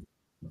 like,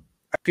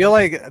 I feel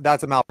like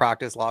that's a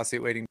malpractice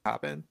lawsuit waiting to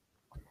happen.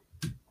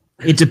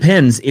 It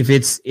depends. If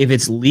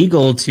it's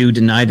legal to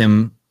deny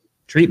them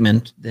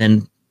treatment,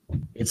 then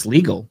it's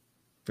legal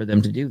for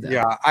them to do that.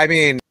 Yeah, I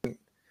mean,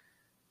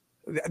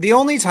 the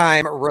only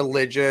time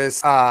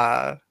religious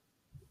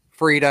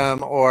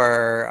freedom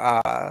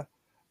or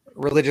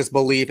religious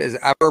belief is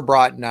ever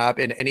brought up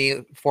in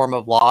any form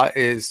of law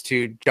is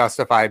to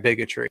justify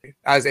bigotry,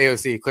 as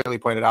AOC clearly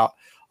pointed out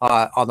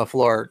on the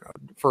floor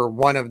for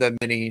one of the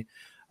many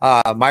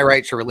my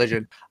right to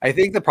religion. I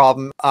think the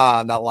problem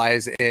that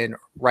lies in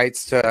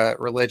rights to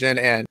religion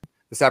and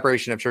the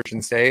separation of church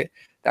and state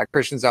that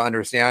Christians don't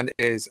understand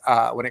is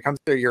when it comes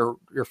to your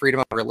freedom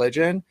of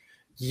religion,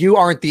 you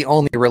aren't the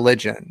only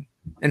religion.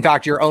 In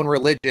fact, your own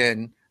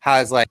religion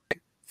has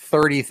like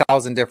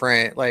 30,000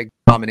 different like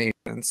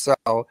denominations. So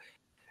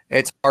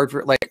it's hard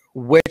for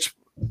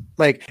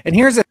and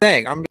here's the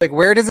thing. I'm like,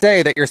 where does it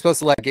say that you're supposed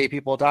to let gay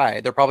people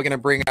die? They're probably going to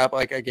bring up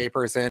like a gay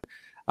person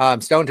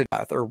stoned to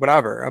death or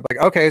whatever. I'm like,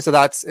 okay, so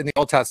that's in the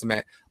Old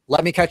Testament.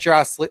 Let me catch your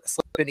ass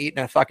slipping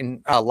eating a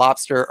fucking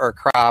lobster or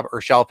crab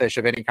or shellfish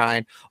of any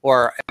kind.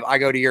 Or if I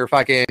go to your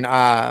fucking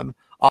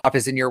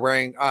office and you're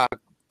wearing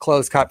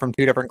clothes cut from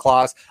 2 different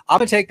cloths, I'm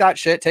gonna take that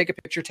shit, take a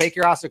picture, take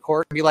your ass to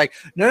court and be like,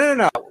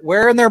 no.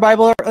 Where in their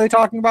Bible are they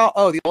talking about?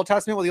 Oh, the Old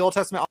Testament. Well, the Old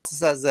Testament also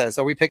says this.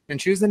 Are we picking and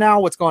choosing now?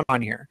 What's going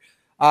on here?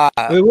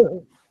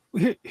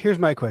 Here's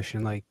my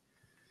question. Like,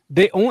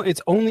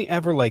 it's only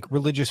ever like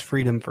religious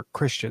freedom for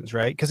Christians,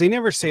 right? Because they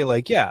never say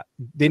like,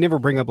 they never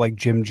bring up like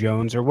Jim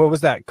Jones or what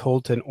was that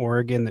cult in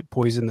Oregon that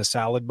poisoned the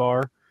salad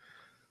bar?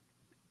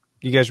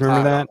 You guys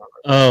remember that?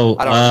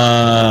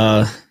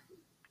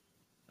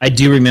 I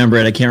do remember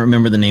it. I can't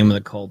remember the name of the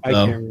cult, though.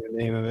 I can't remember the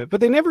name of it.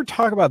 But they never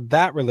talk about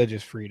that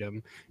religious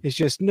freedom. It's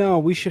just, no,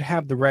 we should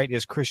have the right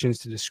as Christians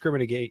to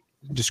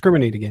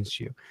discriminate against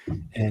you.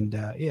 And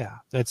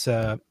that's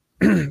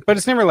but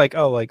it's never like,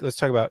 oh, like let's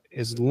talk about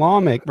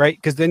Islamic, right?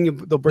 Because then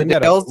they'll bring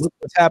that up. Look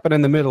what's happened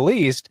in the Middle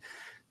East.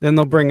 Then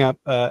they'll bring up,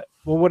 well,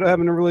 what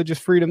happened to religious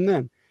freedom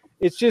then?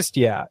 It's just,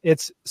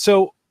 it's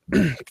so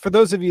for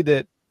those of you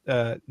that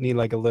need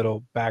like a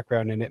little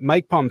background in it,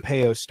 Mike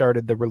Pompeo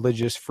started the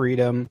religious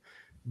freedom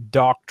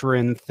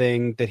doctrine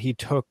thing that he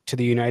took to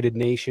the United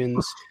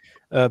Nations.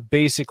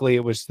 Basically,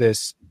 it was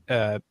this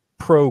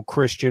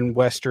pro-Christian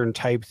Western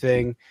type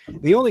thing.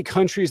 The only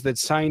countries that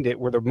signed it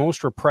were the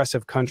most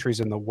repressive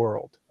countries in the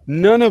world.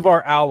 None of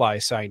our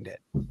allies signed it.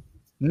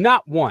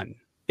 Not one.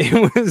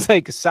 It was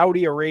like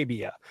Saudi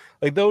Arabia.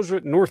 Like those were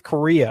North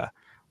Korea.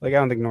 Like I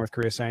don't think North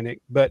Korea signed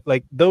it, but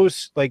like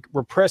those like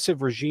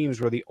repressive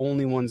regimes were the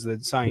only ones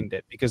that signed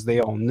it because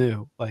they all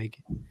knew. Like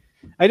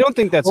I don't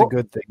think that's a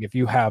good thing if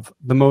you have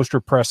the most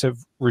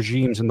repressive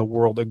regimes in the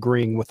world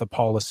agreeing with the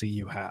policy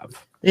you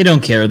have. They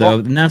don't care though,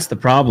 and that's the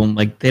problem.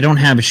 Like they don't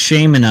have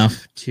shame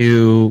enough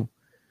to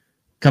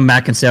come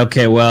back and say,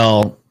 okay,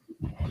 well,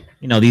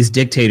 you know, these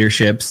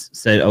dictatorships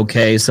said,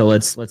 okay, so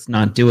let's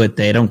not do it.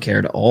 They don't care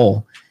at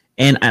all.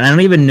 And I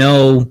don't even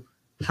know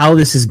how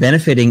this is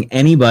benefiting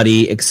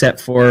anybody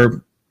except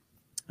for,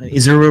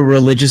 is there a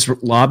religious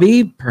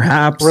lobby?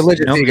 Perhaps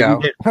religious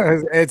ego.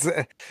 It's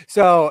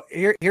so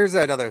here's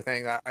another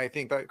thing that I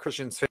think that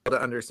Christians fail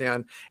to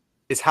understand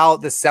is how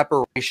the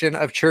separation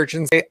of church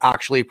and state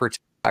actually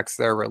protects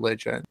their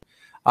religion.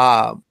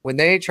 When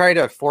they try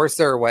to force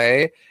their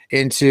way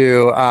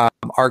into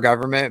our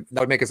government,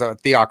 that would make us a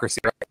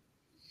theocracy, right?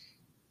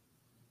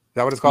 Is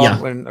that what it's called? Yeah.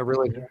 When a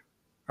religion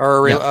or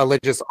a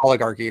religious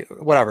oligarchy,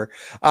 whatever.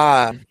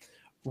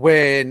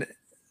 When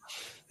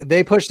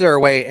they push their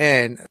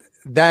way in,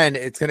 then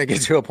it's going to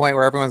get to a point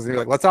where everyone's going to be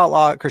like, let's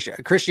outlaw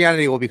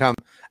Christianity will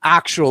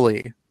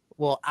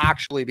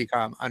actually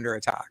become under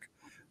attack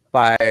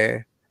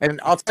by,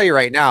 and I'll tell you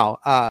right now,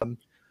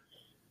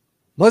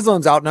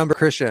 Muslims outnumber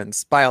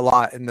Christians by a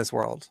lot in this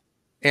world.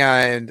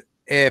 And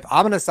if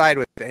I'm going to side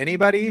with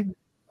anybody,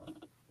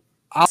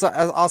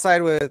 I'll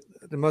side with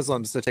the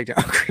Muslims to take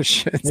down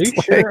Christians. Are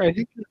you sure? I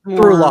think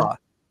through law.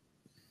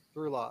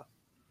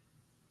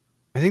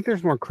 I think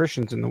there's more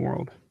Christians in the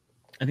world.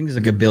 I think there's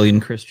like a billion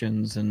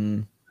Christians,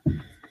 and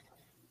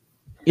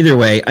either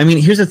way, I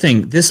mean, here's the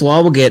thing: this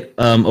law will get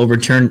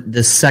overturned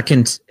the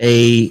second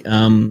a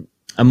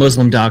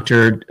Muslim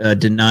doctor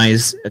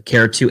denies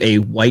care to a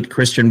white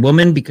Christian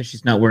woman because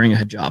she's not wearing a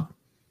hijab.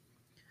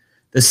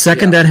 The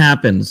second that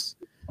happens,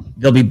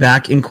 they'll be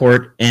back in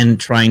court and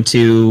trying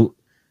to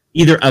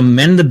either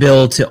amend the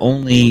bill to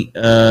only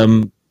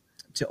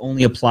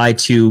apply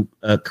to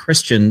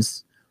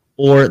Christians,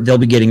 or they'll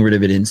be getting rid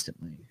of it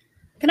instantly.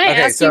 Can I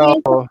ask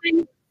you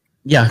something?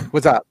 Yeah.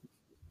 What's up?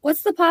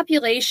 What's the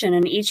population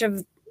in each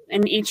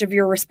of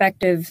your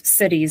respective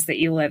cities that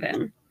you live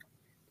in?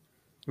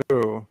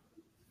 Ooh.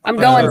 I'm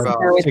going about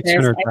somewhere with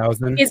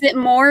 600,000. this. Is it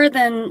more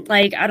than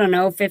like, I don't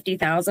know,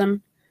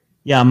 50,000?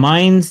 Yeah,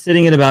 mine's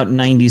sitting at about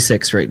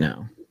 96 right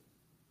now.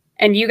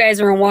 And you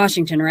guys are in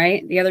Washington,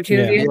 right? The other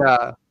two of you?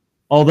 Yeah.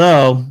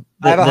 Although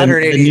I have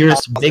the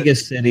nearest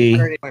biggest city.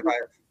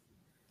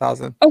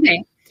 185,000.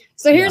 Okay.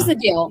 So here's the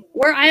deal.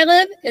 Where I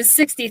live is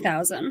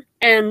 60,000.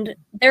 And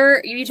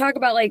you talk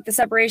about like the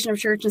separation of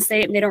church and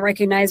state, and they don't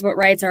recognize what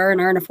rights are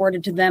and aren't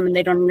afforded to them, and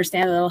they don't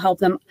understand that it'll help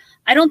them.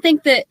 I don't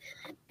think that,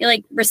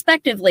 like,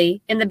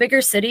 respectively, in the bigger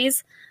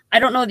cities, I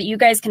don't know that you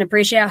guys can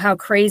appreciate how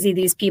crazy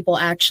these people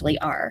actually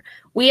are.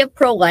 We have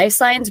pro-life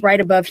signs right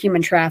above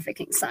human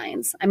trafficking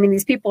signs. I mean,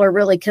 these people are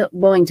really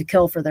willing to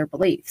kill for their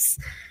beliefs,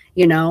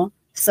 you know?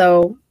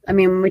 So, I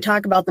mean, when we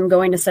talk about them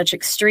going to such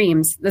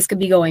extremes, this could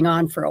be going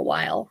on for a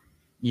while.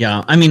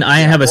 Yeah, I mean, I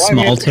have a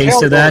small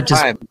taste of that.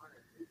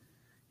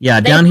 Yeah,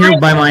 down here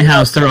by my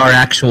house, there are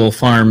actual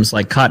farms,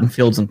 like cotton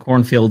fields and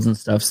cornfields and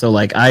stuff. So,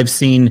 like, I've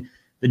seen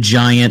the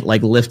giant,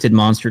 like, lifted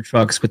monster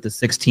trucks with the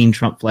 16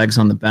 Trump flags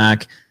on the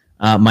back.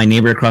 My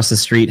neighbor across the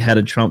street had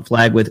a Trump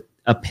flag with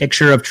a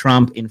picture of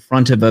Trump in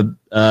front of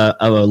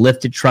a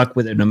lifted truck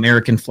with an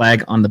American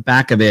flag on the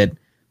back of it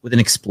with an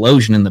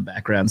explosion in the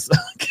background. So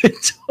I can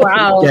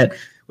totally get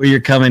where you're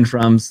coming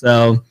from.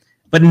 So,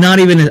 but not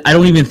even, I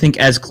don't even think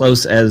as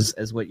close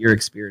as what you're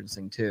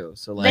experiencing too.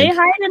 So like, they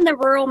hide in the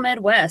rural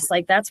Midwest.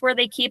 Like that's where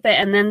they keep it.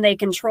 And then they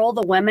control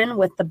the women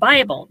with the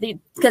Bible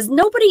because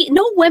no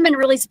women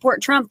really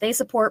support Trump. They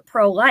support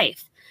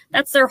pro-life.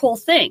 That's their whole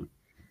thing.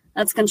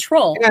 That's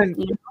control. And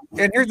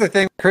here's the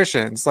thing,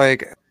 Christians,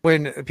 like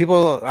when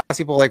people ask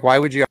people like, why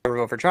would you ever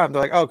vote for Trump?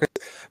 They're like, oh, because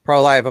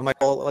pro-life. I'm like,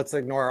 well, let's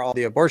ignore all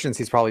the abortions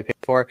he's probably paid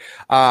for.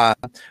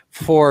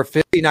 For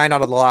 59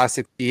 out of the last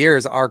 60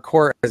 years, our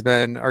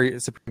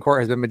Supreme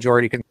Court has been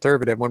majority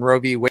conservative. When Roe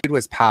v. Wade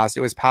was passed,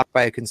 it was passed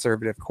by a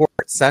conservative court.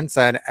 Since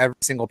then, every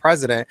single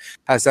president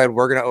has said,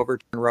 we're going to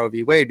overturn Roe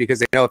v. Wade because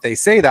they know if they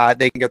say that,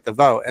 they can get the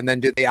vote. And then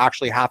do they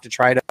actually have to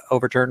try to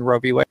overturn Roe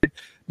v. Wade?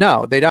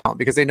 No, they don't,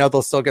 because they know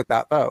they'll still get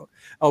that vote.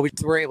 Oh, we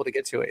just weren't able to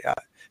get to it yet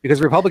because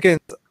Republicans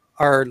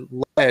are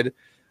led.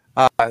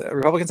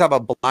 Republicans have a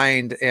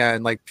blind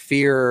and like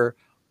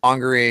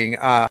fear-mongering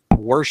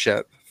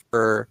worship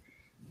for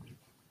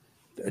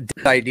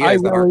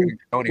ideas that aren't going to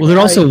go anywhere. Well, they're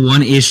also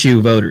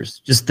one-issue voters.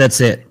 Just that's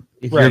it.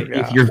 If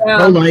you're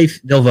pro-life,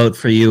 they'll vote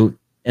for you,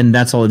 and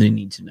that's all they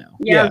need to know.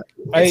 Yeah,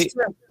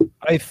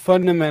 I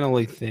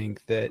fundamentally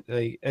think that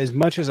as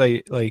much as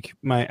I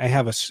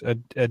have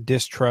a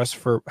distrust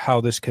for how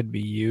this could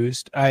be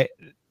used.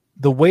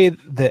 The way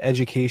the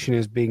education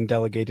is being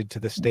delegated to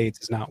the states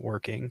is not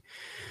working.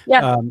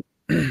 Yeah.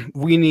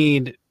 We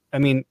need,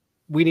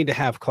 we need to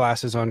have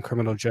classes on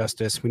criminal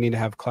justice. We need to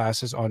have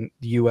classes on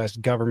the U.S.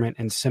 government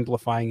and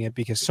simplifying it,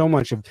 because so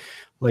much of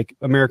like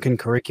American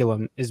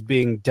curriculum is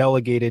being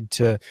delegated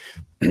to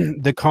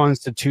the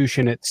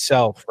Constitution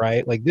itself,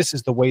 right? Like, this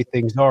is the way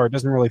things are. It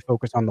doesn't really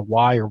focus on the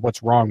why or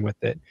what's wrong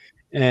with it.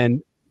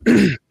 And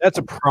that's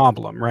a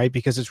problem, right?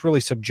 Because it's really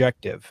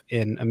subjective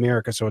in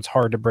America. So it's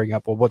hard to bring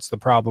up, well, what's the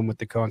problem with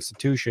the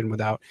Constitution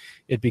without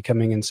it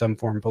becoming in some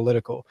form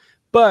political.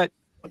 But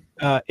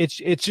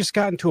it's just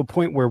gotten to a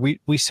point where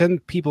we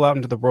send people out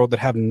into the world that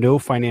have no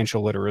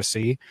financial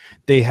literacy.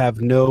 They have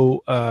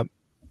no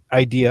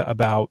idea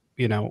about,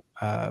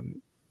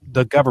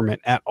 the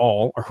government at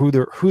all, or who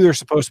they're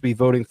supposed to be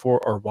voting for,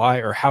 or why,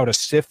 or how to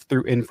sift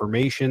through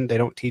information. They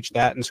don't teach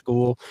that in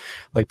school.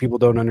 Like, people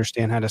don't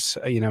understand how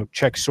to,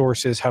 check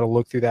sources, how to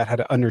look through that, how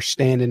to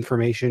understand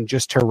information,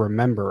 just to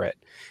remember it.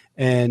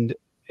 And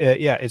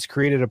it's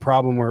created a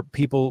problem where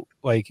people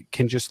like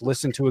can just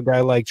listen to a guy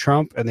like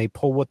Trump and they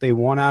pull what they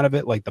want out of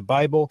it, like the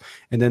Bible.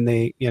 And then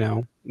they,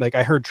 like,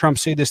 I heard Trump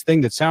say this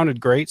thing that sounded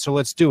great, so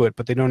let's do it.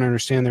 But they don't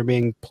understand they're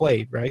being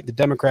played, right? The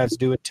Democrats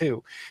do it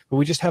too. But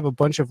we just have a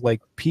bunch of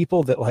like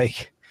people that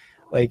like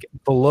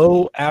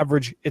below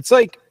average. It's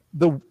like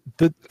the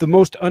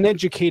most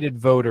uneducated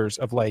voters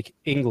of like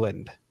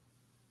England,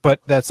 but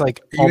that's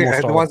like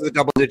almost the ones with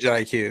double-digit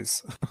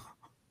IQs.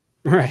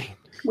 Right.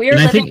 We are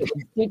living in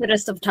the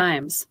stupidest of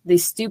times. The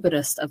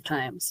stupidest of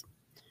times.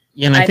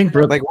 Yeah, and I think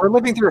like we're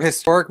living through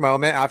historic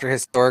moment after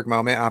historic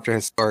moment after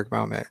historic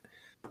moment.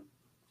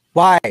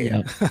 Why?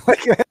 Yeah.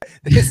 Like,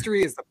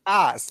 history is the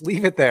past.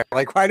 Leave it there.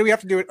 Like, why do we have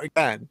to do it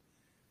again?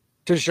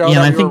 To show that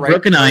I think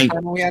Brooke and I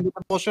we ended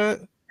the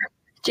bullshit.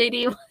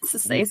 JD wants to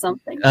say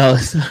something. Oh,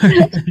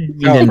 sorry.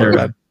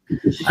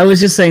 I was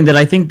just saying that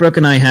I think Brooke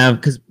and I have,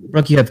 because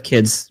Brooke, you have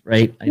kids,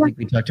 right? I think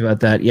we talked about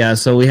that. Yeah,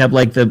 so we have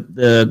like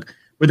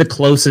we're the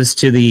closest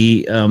to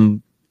the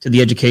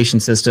education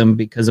system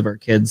because of our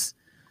kids.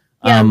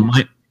 Yeah.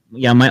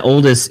 My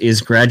oldest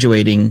is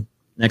graduating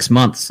next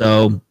month,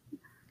 so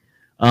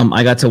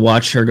I got to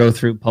watch her go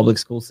through public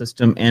school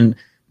system, and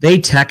they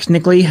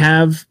technically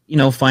have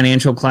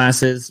financial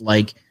classes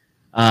like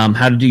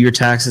how to do your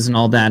taxes and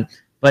all that.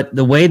 But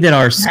the way that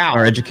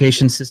our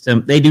education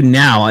system, they do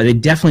now, they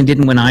definitely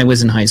didn't when I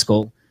was in high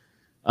school.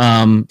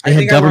 They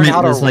had government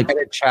was like write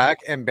a check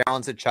and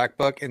balance a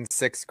checkbook in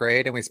 6th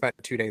grade, and we spent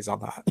 2 days on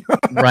that.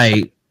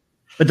 Right.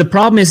 But the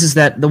problem is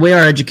that the way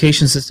our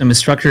education system is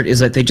structured is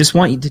that they just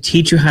want you to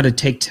teach you how to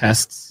take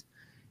tests.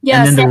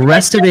 Yes. And then the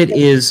rest of it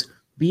is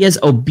be as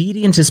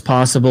obedient as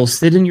possible,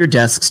 sit in your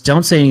desks,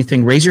 don't say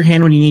anything, raise your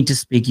hand when you need to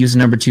speak, use a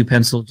number 2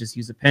 pencil, just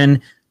use a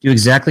pen, do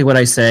exactly what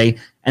I say.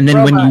 And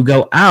then when you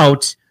go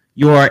out,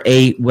 you are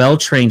a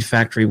well-trained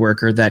factory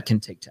worker that can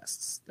take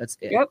tests. That's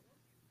it. Yep.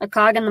 A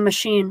cog in the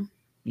machine.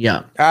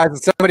 Yeah.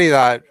 As somebody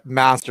that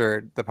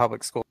mastered the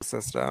public school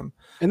system.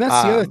 And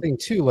that's the other thing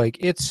too. Like,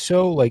 it's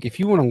so like, if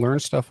you want to learn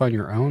stuff on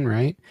your own,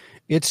 right?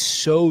 It's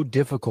so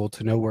difficult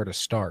to know where to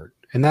start.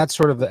 And that's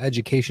sort of the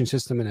education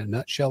system in a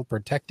nutshell,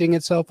 protecting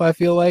itself. I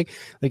feel like,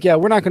 yeah,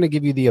 we're not going to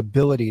give you the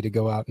ability to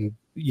go out and,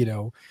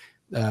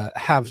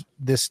 have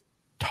this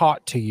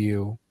taught to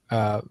you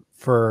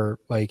for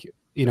like,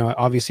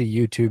 obviously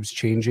YouTube's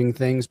changing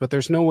things, but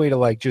there's no way to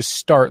like just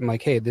start and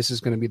like, hey, this is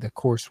going to be the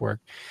coursework.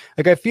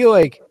 Like, I feel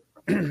like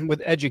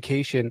with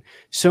education,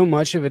 so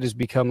much of it has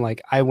become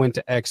like, I went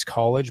to X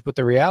college, but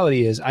the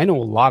reality is I know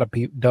a lot of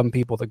dumb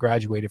people that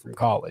graduated from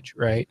college,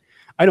 right?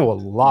 I know a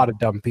lot of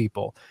dumb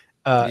people.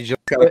 You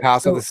just got to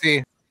pass with the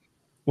C.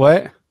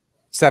 What?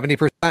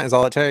 70% is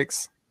all it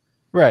takes.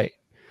 Right.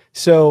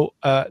 So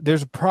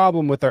there's a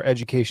problem with our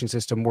education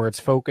system where it's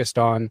focused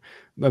on,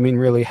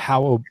 really,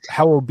 how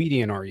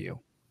obedient are you?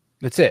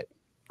 That's it.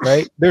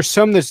 Right. There's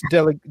some that's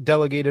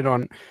delegated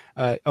on,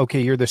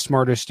 okay, you're the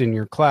smartest in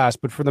your class.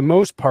 But for the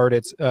most part,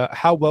 it's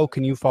how well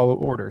can you follow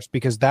orders?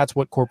 Because that's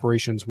what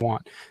corporations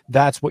want.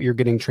 That's what you're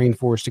getting trained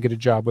for, is to get a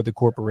job with a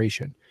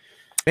corporation.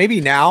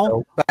 Maybe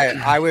now, but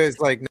I was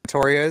like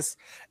notorious.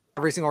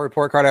 Every single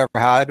report card I ever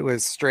had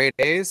was straight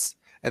A's.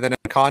 And then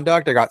in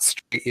conduct, I got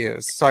straight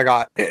U's. So I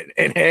got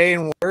an A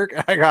in work,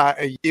 and I got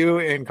a U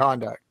in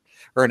conduct,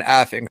 or an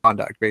F in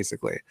conduct,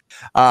 basically.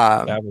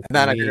 And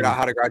then I figured out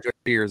how to graduate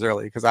 2 years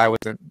early because I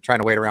wasn't trying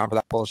to wait around for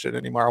that bullshit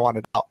anymore. I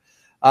wanted out.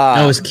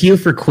 No, it was Q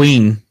for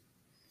Queen.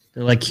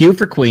 They're like, Q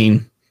for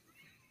Queen.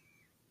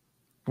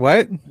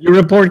 What? Your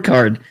report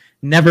card.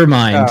 Never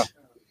mind.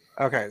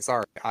 Okay,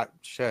 sorry.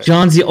 Shit.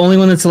 John's the only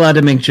one that's allowed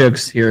to make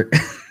jokes here.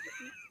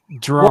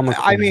 Drama. Well,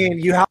 I mean,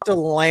 you have to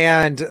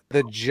land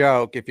the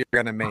joke if you're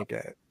gonna make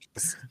it.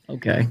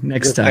 Okay,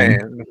 next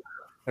time.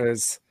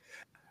 There's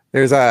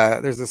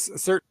a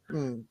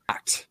certain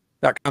act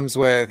that comes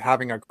with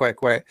having a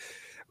quick wit.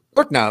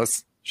 Brooke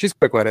knows she's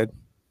quick-witted.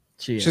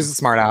 She's a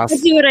smart ass. I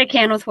do what I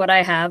can with what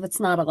I have. It's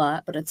not a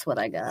lot, but it's what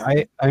I got.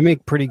 I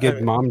make pretty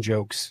good mom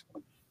jokes.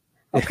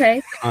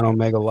 Okay. On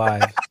Omega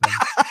Live.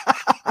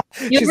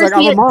 So. She's like,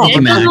 I'm a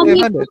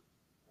mom.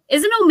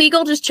 Isn't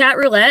Omegle just chat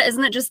roulette?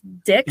 Isn't it just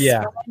dicks?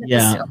 Yeah.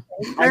 Yeah.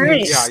 All right.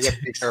 Yeah, you have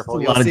to be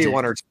careful. You'll see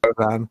one or two of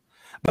them.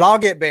 But I'll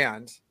get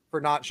banned for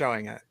not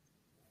showing it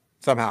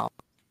somehow.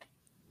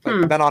 Like,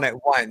 I've been on it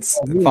once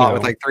and fought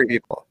with like 3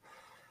 people.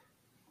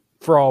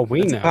 For all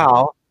we know.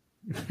 Now,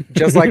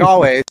 just like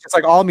always, just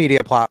like all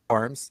media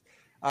platforms,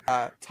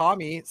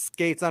 Tommy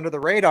skates under the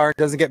radar and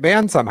doesn't get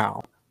banned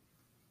somehow.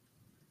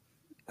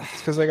 It's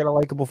because I got a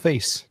likable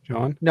face,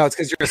 John. No, it's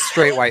because you're a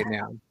straight white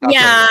man. That's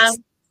Yeah.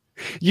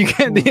 You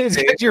get it's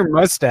because your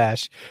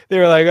mustache. They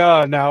were like,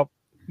 oh no,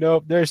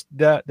 there's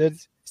that.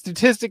 That's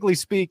statistically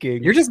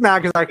speaking. You're just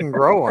mad because I can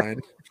grow one.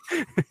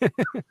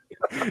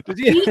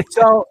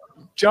 So,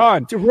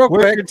 John, real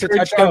where's quick your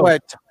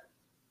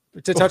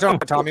to touch on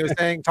what Tommy was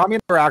saying. Tommy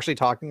and I were actually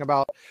talking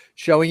about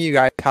showing you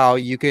guys how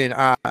you can.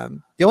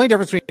 The only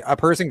difference between a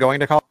person going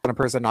to college and a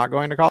person not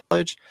going to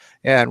college,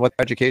 and what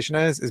education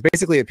is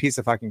basically a piece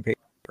of fucking paper.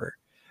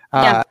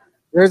 Yeah.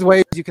 There's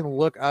ways you can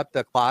look up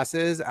the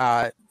classes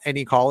at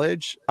any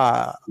college.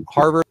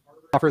 Harvard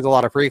offers a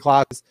lot of free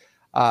classes.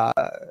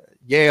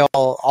 Yale,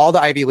 all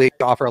the Ivy League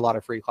offer a lot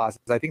of free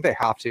classes. I think they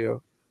have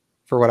to,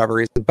 for whatever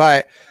reason.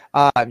 But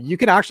you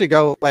can actually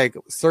go like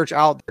search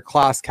out their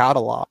class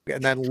catalog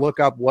and then look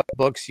up what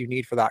books you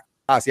need for that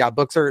class. Yeah,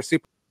 books are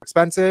super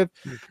expensive.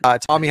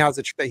 Tommy has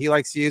a trick that he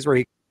likes to use where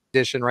he can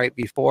edition right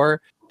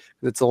before.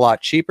 It's a lot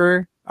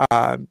cheaper.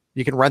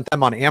 You can rent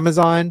them on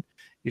Amazon.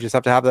 You just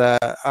have to have the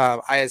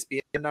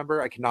ISBN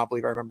number. I cannot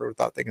believe I remember what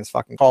that thing is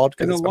fucking called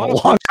because it's been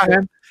a long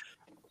time.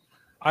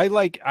 I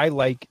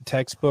like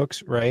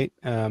textbooks, right?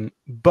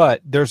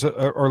 But there's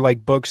or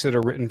like books that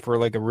are written for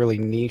like a really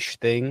niche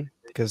thing,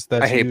 because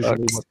that's usually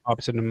books. What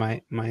pops into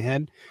my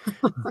head.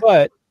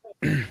 But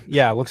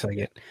yeah, it looks like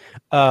it.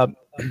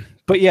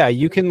 But yeah,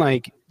 you can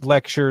like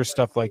lecture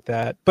stuff like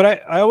that. But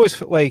I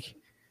always like,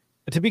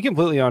 to be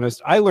completely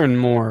honest, I learned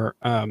more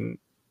on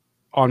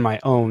my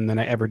own than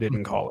I ever did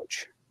in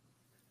college.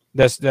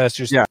 That's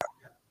just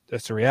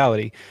that's the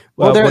reality.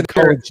 Well, what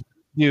college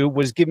do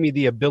was give me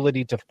the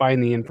ability to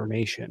find the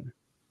information.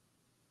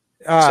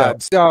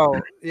 So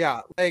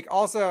yeah, like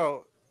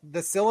also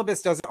the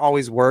syllabus doesn't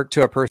always work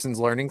to a person's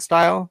learning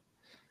style.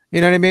 You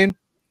know what I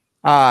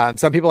mean?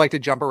 Some people like to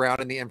jump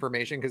around in the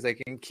information because they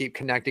can keep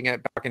connecting it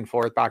back and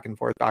forth,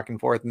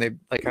 and they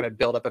like kind of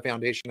build up a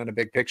foundation and a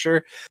big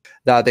picture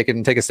that they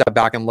can take a step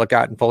back and look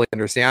at and fully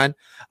understand.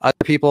 Other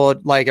people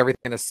like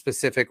everything in a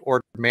specific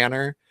ordered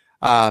manner.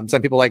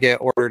 Some people like it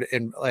ordered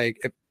in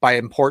like by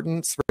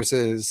importance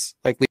versus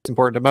like least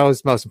important to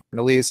most important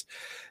to least.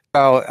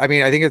 So I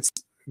mean, I think it's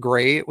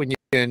great when you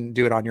can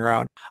do it on your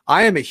own.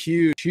 I am a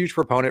huge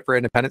proponent for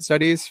independent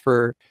studies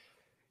for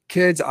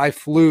kids. I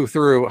flew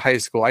through high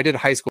school. I did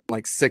high school in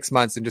like 6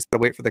 months and just had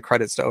to wait for the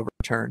credits to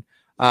overturn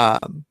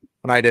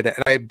when I did it.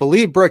 And I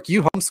believe, Brooke,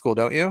 you homeschool,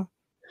 don't you?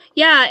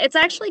 Yeah, it's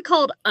actually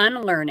called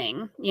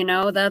unlearning. You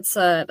know, that's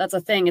a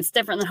thing. It's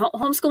different than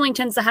homeschooling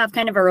tends to have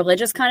kind of a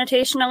religious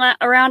connotation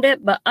around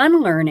it, but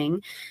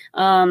unlearning,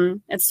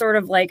 it's sort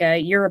of like a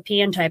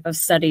European type of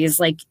studies.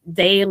 Like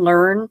they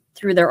learn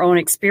through their own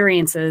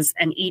experiences,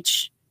 and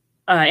each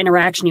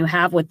interaction you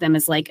have with them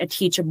is like a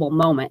teachable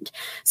moment.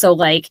 So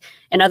like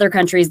in other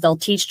countries, they'll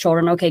teach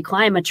children, okay,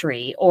 climb a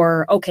tree,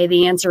 or okay,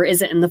 the answer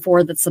isn't in the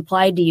 4 that's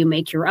supplied. Do you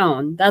make your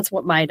own? That's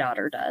what my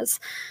daughter does.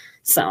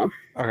 So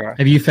okay.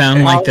 Have you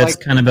found like that's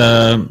kind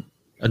of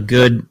a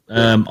good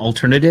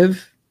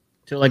alternative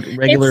to like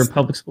regular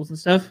public schools and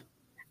stuff?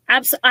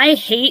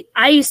 Absolutely.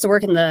 I used to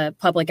work in the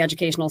public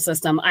educational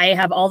system. I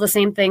have all the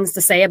same things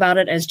to say about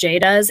it as Jay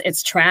does.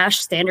 It's trash.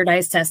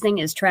 Standardized testing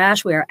is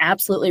trash. We are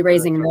absolutely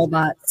raising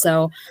robots.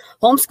 So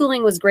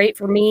homeschooling was great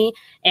for me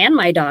and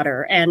my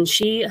daughter. And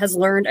she has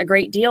learned a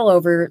great deal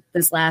over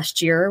this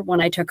last year when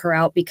I took her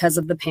out because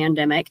of the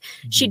pandemic.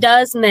 She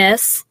does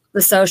miss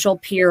the social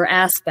peer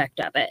aspect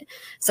of it.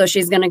 So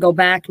she's going to go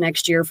back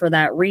next year for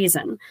that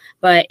reason.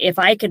 But if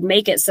I could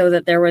make it so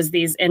that there was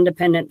these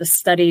independent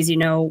studies, you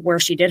know, where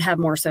she did have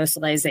more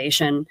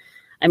socialization,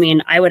 I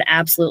mean, I would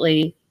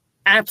absolutely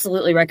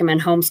recommend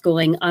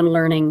homeschooling,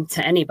 unlearning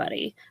to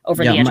anybody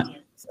over the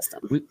education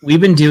system. We've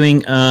been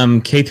doing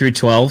K through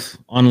 12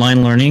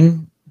 online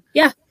learning.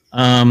 Yeah.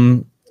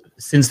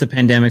 Since the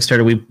pandemic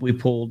started, we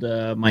pulled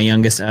my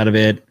youngest out of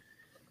it.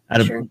 Out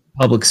of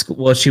public school.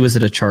 Well, she was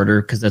at a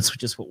charter because that's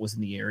just what was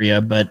in the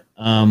area. But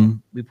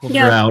we pulled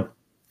her out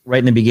right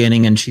in the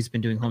beginning, and she's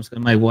been doing homeschooling.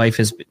 My wife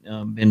has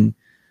been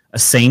a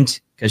saint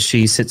because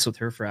she sits with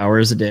her for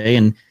hours a day,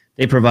 and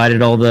they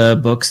provided all the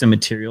books and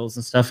materials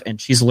and stuff.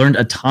 And she's learned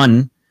a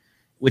ton,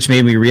 which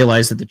made me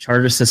realize that the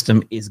charter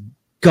system is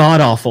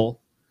god awful.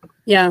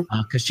 Yeah,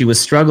 because she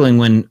was struggling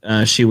when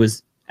she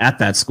was at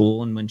that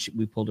school, and when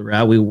we pulled her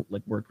out, we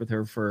like worked with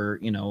her for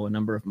a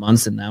number of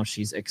months, and now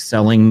she's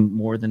excelling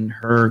more than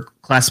her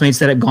classmates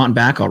that had gone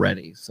back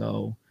already.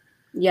 So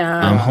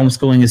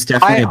homeschooling is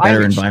definitely a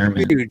better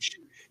environment.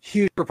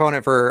 Huge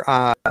proponent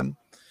for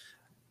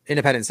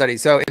independent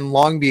studies. So in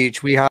Long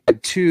Beach, we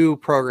had 2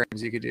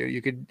 programs you could do.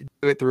 You could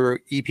do it through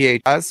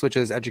EPHS, which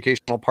is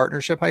Educational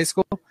Partnership High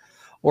School,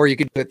 or you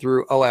could do it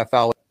through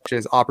OFL, which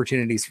is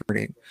Opportunities for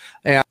Learning.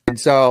 And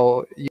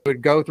so you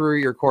would go through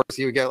your course.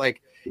 You would get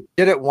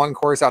it 1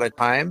 course at a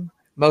time.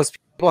 Most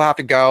people have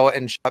to go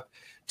and show up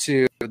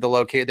to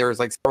the there's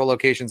like several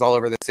locations all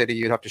over the city.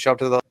 You'd have to show up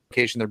to the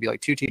location. There'd be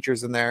like 2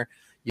 teachers in there.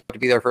 You have to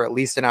be there for at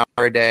least an hour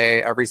a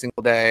day, every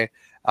single day.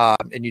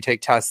 And you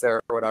take tests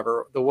there or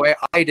whatever. The way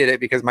I did it,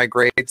 because my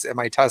grades and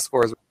my test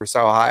scores were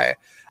so high,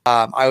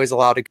 I was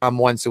allowed to come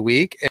once a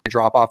week and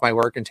drop off my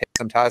work and take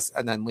some tests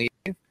and then leave.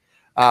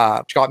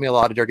 Which got me a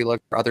lot of dirty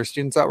looks for other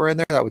students that were in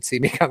there that would see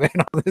me come in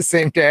on the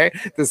same day,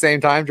 at the same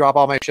time, drop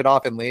all my shit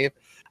off and leave.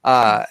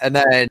 And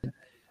then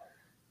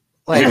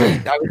like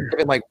I was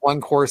given like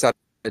one course at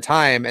a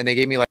time, and they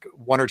gave me like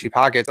 1 or 2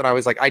 pockets, and I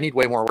was like, I need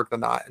way more work than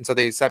that. And so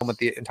they sent me with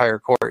the entire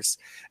course.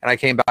 And I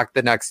came back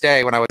the next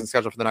day when I wasn't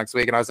scheduled for the next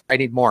week, and I was like, I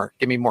need more.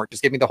 Give me more.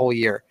 Just give me the whole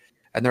year.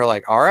 And they're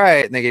like, all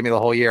right. And they gave me the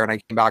whole year. And I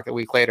came back a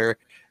week later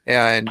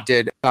and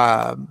did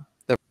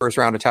the first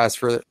round of tests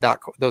for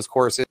those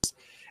courses.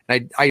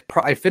 And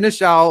I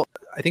finished out,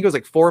 I think it was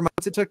like 4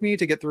 months it took me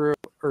to get through,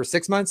 or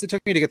 6 months it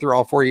took me to get through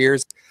all 4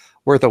 years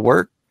worth of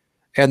work.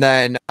 And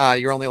then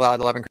you're only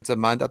allowed 11 credits a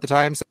month at the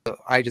time. So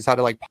I just had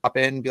to like pop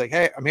in and be like,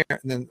 hey, I'm here,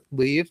 and then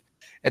leave.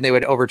 And they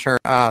would overturn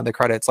the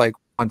credits like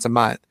once a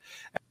month.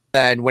 And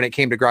then when it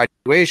came to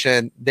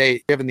graduation,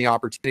 they given the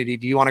opportunity,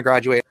 do you want to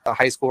graduate at the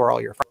high school where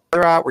all your friends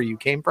are at, where you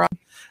came from?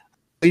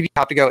 You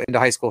have to go into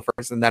high school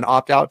first and then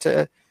opt out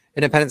to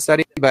independent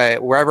study.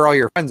 But wherever all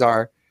your friends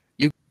are,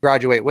 you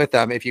graduate with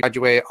them if you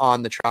graduate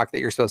on the track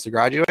that you're supposed to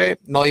graduate.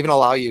 And they'll even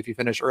allow you, if you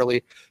finish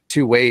early,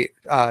 to wait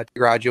to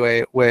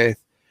graduate with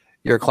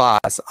your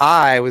class.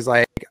 I was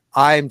like,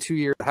 I'm 2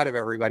 years ahead of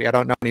everybody. I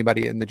don't know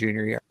anybody in the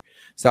junior year.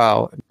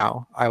 So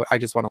no, I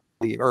just want to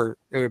leave. Or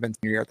it would have been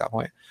senior year at that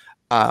point.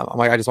 I'm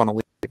like, I just want to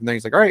leave. And then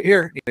he's like, all right,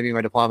 here, give me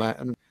my diploma.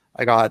 And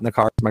I got in the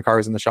car. My car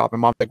was in the shop.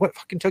 And mom's like, what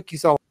fucking took you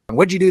so long?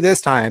 What'd you do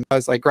this time? I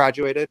was like,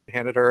 graduated,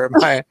 handed her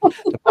my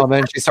diploma,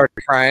 and she started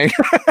crying.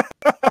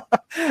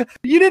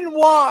 You didn't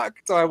walk.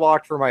 So I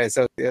walked for my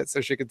associate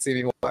so she could see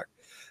me walk.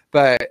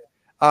 But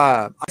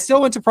I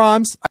still went to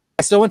proms.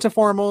 I still went to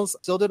formals.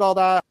 Still did all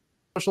that.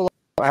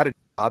 I had a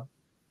job.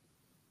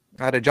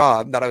 I had a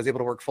job that I was able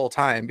to work full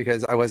time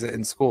because I wasn't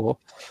in school.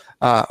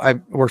 I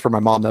worked for my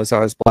mom though, so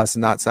I was blessed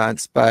in that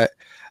sense. But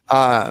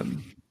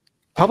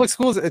public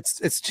schools,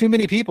 it's too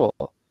many people.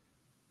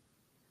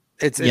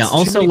 It's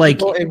also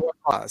like in one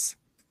class.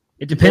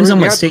 It depends on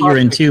what state you're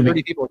in too.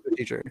 30 people to a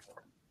teacher.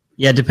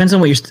 Yeah, it depends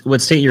on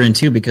what state you're in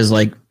too, because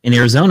like in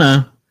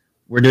Arizona,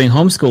 we're doing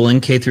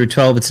homeschooling K through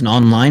 12. It's an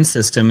online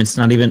system. It's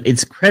not even,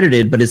 it's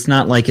accredited, but it's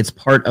not like it's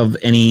part of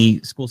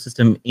any school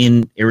system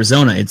in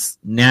Arizona. It's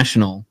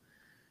national.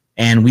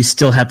 And we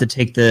still have to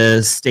take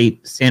the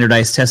state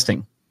standardized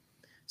testing.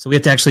 So we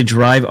have to actually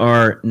drive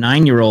our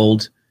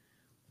 9-year-old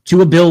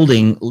to a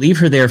building, leave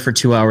her there for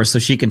 2 hours so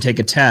she can take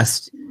a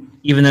test,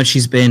 even though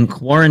she's been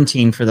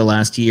quarantined for the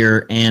last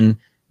year and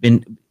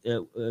been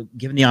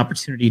given the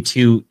opportunity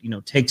to,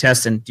 take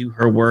tests and do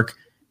her work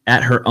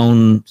at her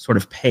own sort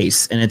of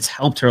pace. And it's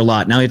helped her a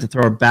lot. Now you have to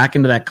throw her back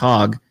into that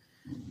cog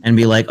and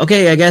be like,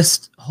 okay, I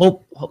guess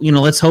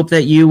let's hope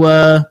that you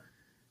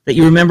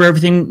remember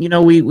everything,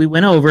 we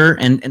went over,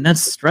 and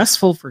that's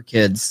stressful for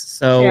kids.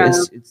 So yeah.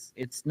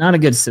 It's not a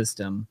good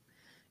system.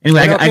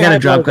 Anyway, I got to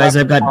drop, guys.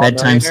 I've got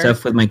bedtime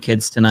stuff with my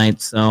kids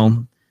tonight,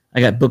 so I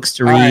got books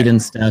to read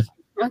and stuff.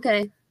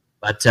 Okay.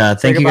 But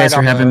thank you guys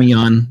for having me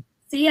on.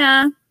 See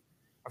ya.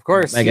 Of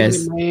course. Bye,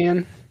 guys.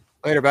 Man.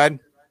 Later, bud.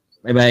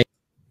 Bye-bye.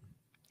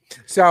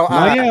 So,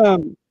 I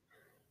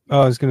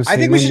was going to say, I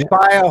think we should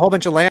buy a whole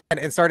bunch of land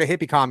and start a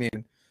hippie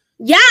commune.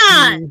 Yeah.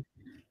 I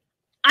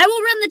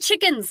will run the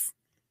chickens.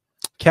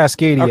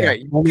 Cascadia. Okay,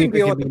 you can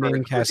deal with the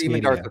name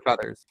Cascadia. With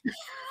feathers.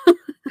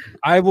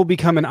 I will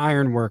become an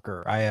iron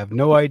worker. I have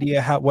no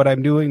idea what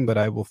I'm doing, but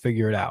I will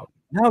figure it out.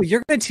 No,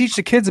 you're going to teach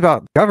the kids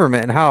about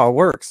government and how it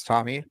works,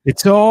 Tommy.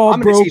 It's all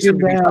broken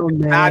down,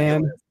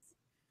 man.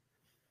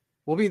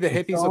 We'll be the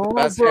hippies with the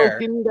best hair.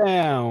 Broken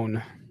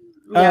down.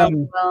 Yeah,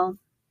 well.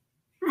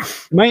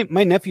 My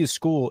nephew's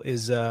school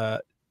is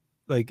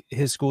like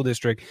his school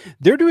district.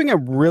 They're doing a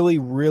really,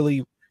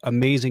 really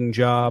amazing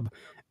job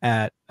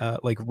at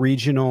like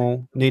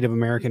regional Native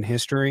American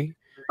history.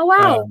 Oh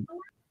wow.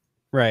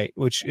 Right,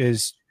 which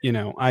is,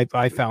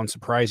 I found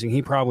surprising.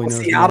 He probably knows.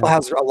 Seattle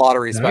has a lot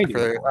of respect for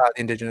the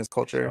indigenous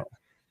culture.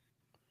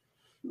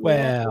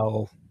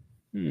 Well,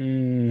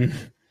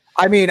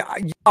 I mean,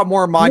 you got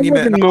more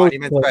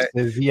monuments, but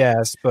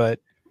yes, but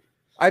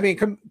I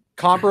mean,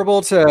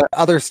 comparable to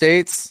other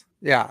states,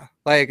 yeah.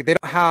 Like they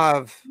don't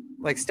have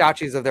like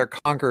statues of their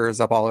conquerors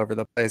up all over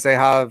the place. They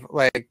have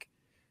like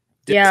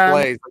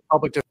displays, like,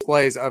 public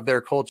displays of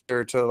their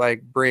culture to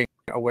like bring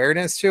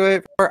awareness to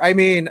it. Or I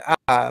mean,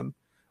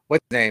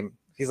 what's his name?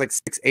 He's like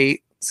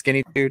 6'8",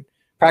 skinny dude.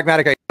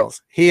 Pragmatic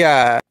Ideals. He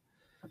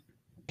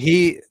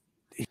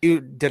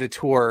did a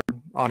tour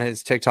on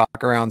his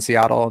TikTok around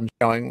Seattle and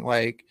showing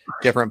like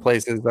different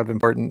places of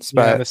importance.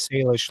 But the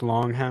Salish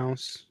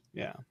Longhouse.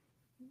 Yeah.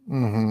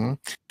 Mm-hmm.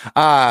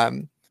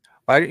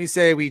 Why don't you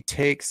say we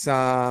take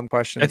some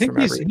questions? I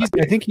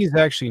think he's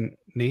actually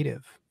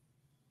native.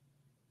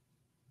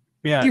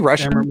 Yeah, is he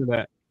Russian? I remember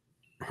that.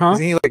 Huh?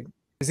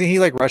 Isn't he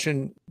like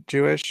Russian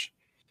Jewish?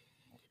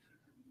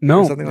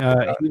 No,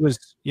 he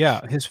was.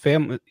 Yeah, his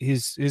family.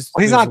 He's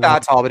not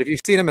that tall, but if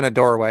you've seen him in a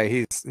doorway,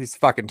 he's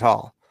fucking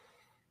tall.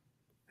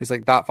 He's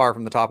like that far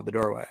from the top of the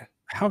doorway.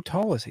 How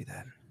tall is he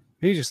then?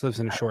 He just lives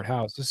in a short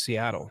house. This is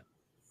Seattle.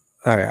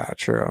 Oh yeah,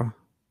 true.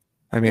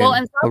 I mean, well,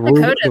 in South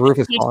Dakota, the roof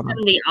they is teach falling.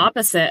 them the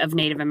opposite of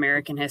Native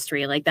American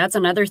history. Like that's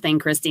another thing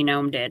Kristi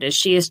Noem did, is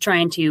she is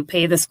trying to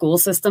pay the school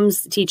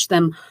systems to teach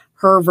them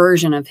her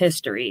version of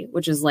history,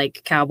 which is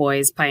like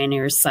cowboys,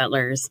 pioneers,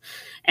 settlers,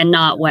 and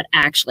not what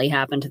actually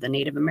happened to the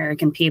Native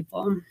American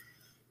people.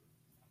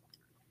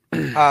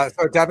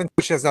 So Devin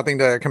Touche has nothing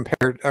to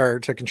compare or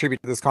to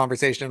contribute to this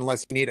conversation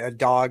unless you need a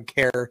dog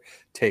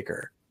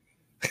caretaker.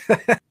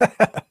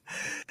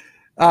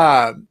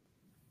 Can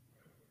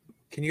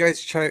you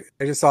guys check?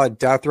 I just saw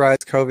death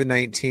threats,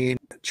 COVID-19,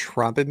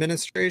 Trump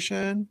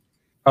administration.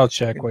 I'll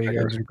check while you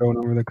guys are going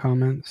over the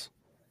comments.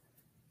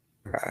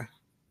 Okay.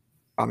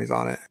 Tommy's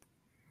on it.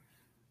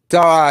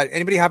 So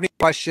anybody have any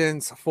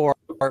questions for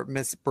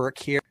Miss Brooke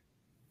here?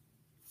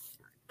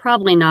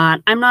 Probably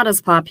not. I'm not as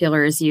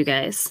popular as you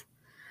guys.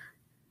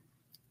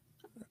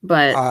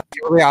 But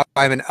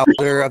I'm an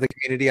elder of the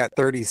community at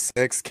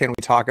 36. Can we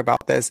talk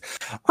about this?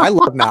 I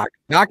love Mac.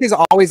 Mac is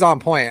always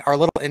on point, our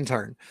little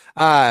intern.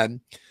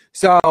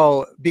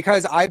 So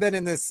because I've been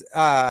in this,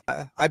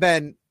 I've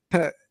been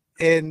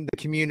in the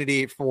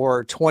community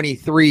for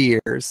 23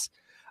 years.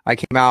 I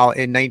came out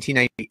in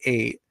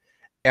 1998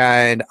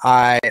 and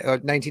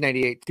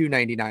 1998 to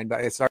 99, but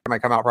I started my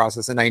come out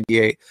process in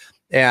 98.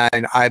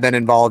 And I've been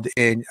involved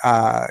in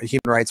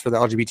human rights for the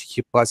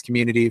LGBTQ plus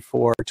community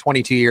for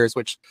 22 years,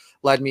 which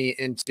led me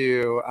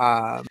into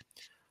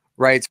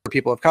rights for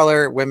people of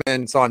color,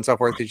 women, so on and so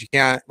forth. Because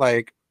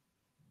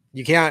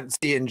you can't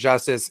see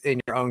injustice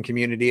in your own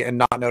community and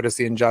not notice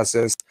the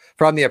injustice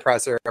from the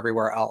oppressor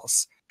everywhere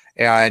else.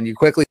 And you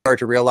quickly start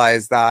to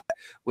realize that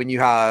when you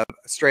have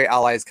straight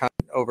allies come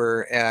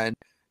over and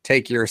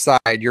take your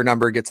side, your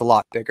number gets a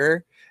lot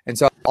bigger. And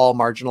so all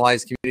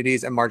marginalized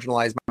communities and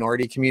marginalized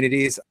minority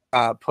communities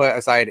put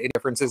aside any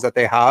differences that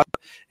they have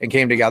and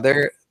came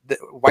together. The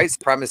white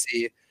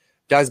supremacy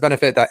does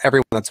benefit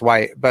everyone that's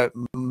white, but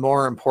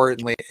more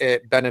importantly,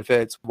 it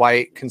benefits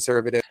white,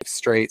 conservative,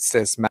 straight,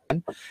 cis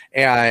men.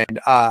 And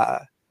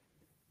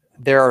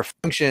there are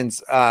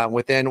functions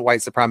within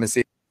white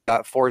supremacy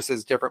that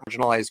forces different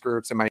marginalized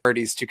groups and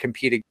minorities to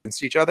compete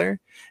against each other.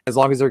 As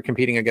long as they're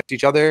competing against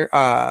each other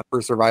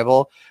for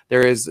survival,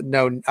 there is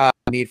no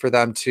need for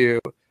them to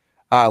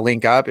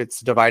link up. It's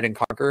divide and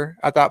conquer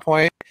at that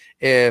point.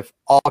 If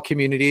all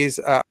communities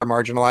are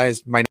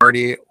marginalized,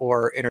 minority,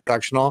 or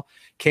intersectional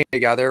came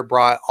together,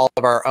 brought all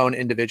of our own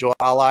individual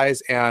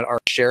allies and our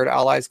shared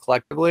allies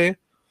collectively,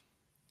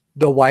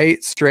 the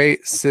white,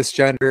 straight,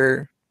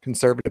 cisgender,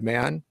 conservative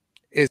man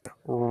is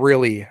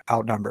really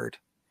outnumbered.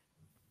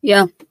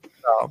 Yeah.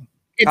 So,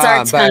 it's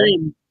our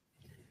time.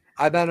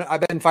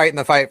 I've been fighting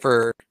the fight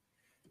for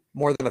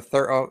more than a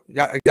third. Oh,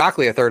 yeah,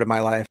 exactly a third of my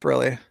life,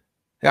 really.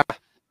 Yeah.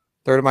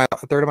 Third of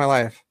my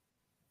life.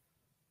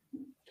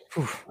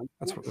 Whew,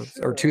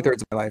 or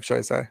 2/3 of my life, should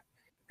I say?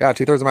 Yeah,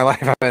 2/3 of my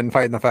life I've been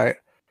fighting the fight.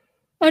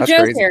 Oh,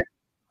 Joe's here.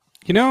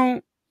 You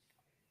know,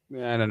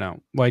 I don't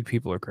know. White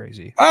people are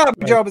crazy. Oh,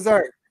 Joe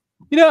Bizarre.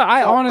 You know,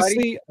 I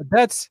honestly,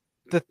 that's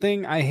the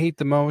thing I hate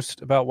the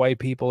most about white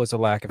people is a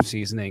lack of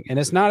seasoning, and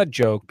it's not a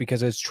joke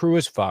because it's true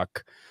as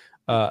fuck.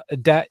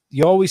 That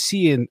you always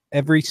see in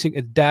every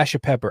single dash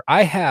of pepper.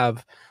 I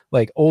have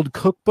like old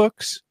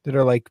cookbooks that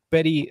are like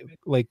Betty,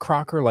 like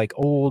Crocker, like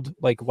old,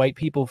 like white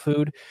people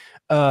food.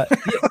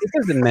 It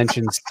doesn't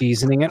mention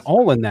seasoning at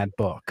all in that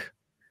book.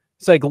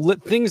 It's like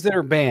things that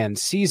are banned: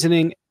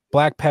 seasoning,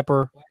 black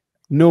pepper,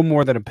 no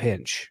more than a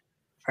pinch.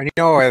 And you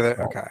know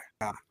whether okay,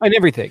 yeah. And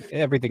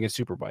everything is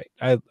super white.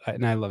 I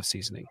love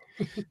seasoning.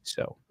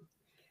 So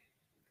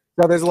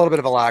there's a little bit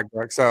of a lag,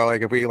 Brooke. So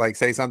like if we like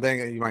say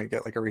something, you might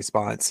get like a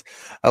response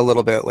a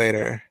little bit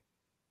later.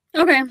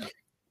 Okay.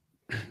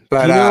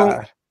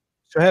 But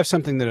so I have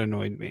something that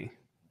annoyed me.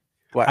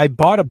 What? I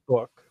bought a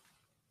book.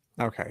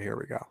 Okay, here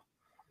we go.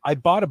 I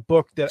bought a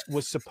book that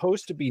was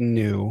supposed to be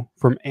new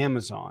from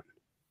Amazon.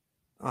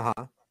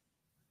 Uh-huh.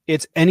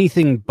 It's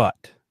anything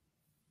but.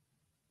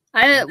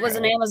 I was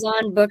an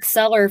Amazon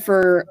bookseller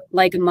for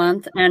like a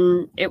month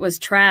and it was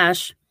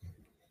trash.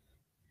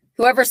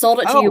 Whoever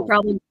sold it to you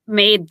probably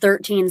made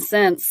 13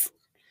 cents.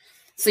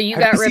 So you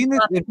got ripped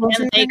off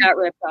and they got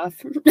ripped off.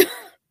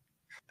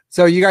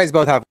 So you guys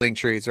both have link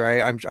trees,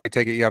 right? I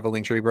take it you have a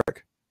link tree,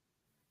 Brooke?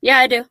 Yeah,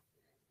 I do.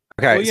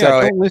 Okay, well,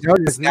 yeah, so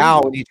notice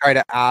now when you try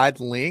to add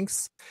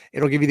links,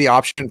 it'll give you the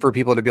option for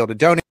people to be able to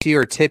donate to you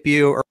or tip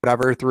you or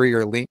whatever through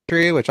your link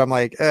tree, which I'm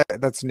like,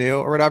 that's new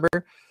or whatever.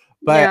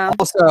 But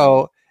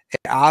also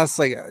it asks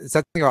like it's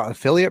something about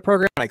affiliate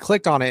program. And I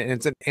clicked on it and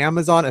it's an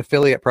Amazon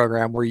affiliate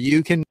program where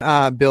you can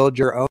build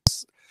your own.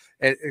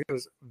 It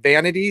was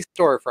vanity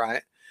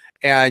storefront.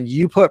 And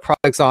you put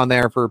products on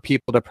there for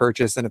people to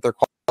purchase. And if they're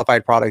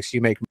qualified products,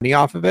 you make money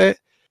off of it.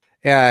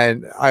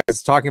 And I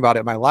was talking about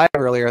it in my live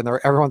earlier, and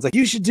everyone's like,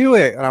 you should do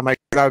it. And I'm like,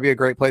 that would be a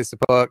great place to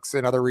put books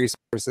and other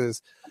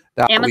resources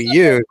that Amazon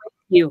we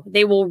use.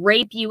 They will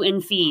rape you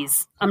in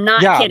fees. I'm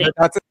not kidding.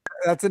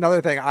 That's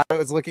another thing. I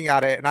was looking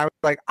at it and I was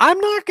like, I'm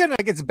not going to,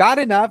 like, it's bad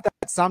enough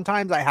that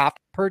sometimes I have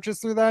to purchase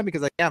through them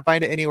because I can't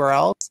find it anywhere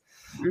else,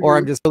 or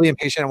I'm just really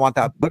impatient and want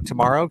that book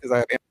tomorrow because I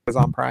have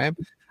Amazon Prime.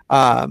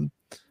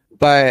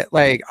 But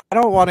like, I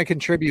don't want to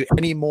contribute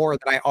any more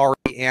than I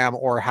already am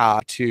or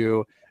have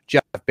to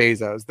Jeff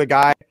Bezos, the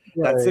guy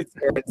that sits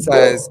there and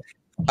says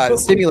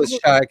stimulus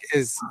check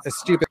is a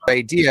stupid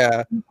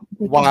idea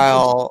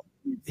while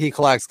he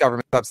collects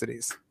government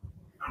subsidies.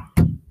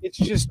 It's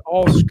just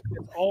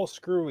all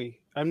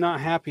screwy. I'm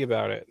not happy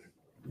about it.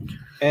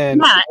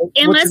 And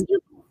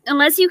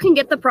unless you can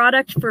get the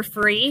product for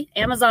free,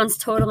 Amazon's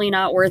totally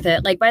not worth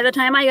it. Like by the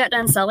time I got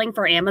done selling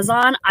for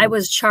Amazon, I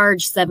was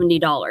charged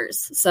 $70.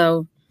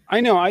 So I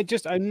know.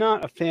 I'm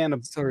not a fan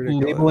of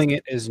labeling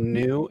it as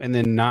new and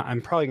then not. I'm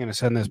probably going to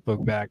send this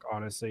book back,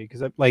 honestly,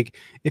 because like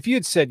if you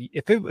had said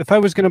if I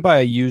was going to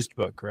buy a used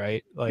book,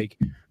 right? Like,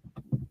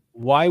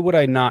 why would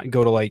I not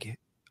go to like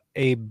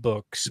Abe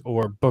Books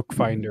or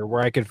Bookfinder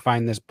where I could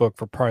find this book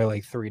for probably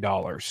like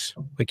 $3?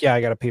 Like, yeah, I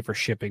got to pay for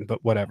shipping,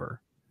 but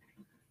whatever.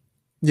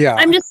 Yeah,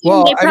 I'm just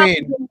saying they probably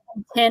didn't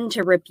intend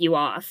to rip you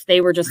off. They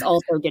were just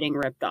also getting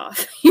ripped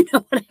off. You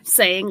know what I'm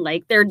saying?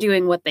 Like they're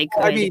doing what they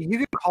could. I mean, you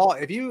can call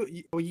if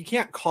you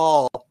can't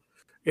call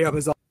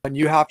Amazon.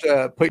 You have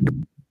to put your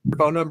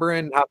phone number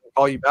in and have them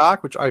call you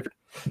back,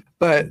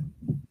 but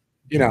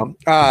you know,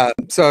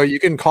 so you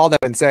can call them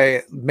and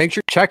say, make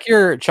sure check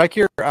your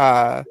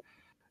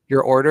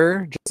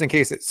order just in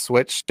case it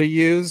switched to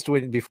used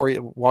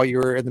while you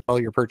were in the middle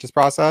of your purchase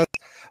process.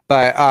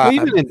 But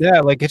even in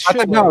that, like it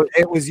should no,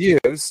 it was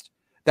used.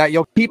 That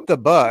you'll keep the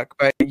book,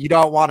 but you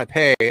don't want to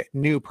pay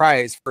new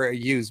price for a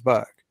used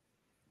book.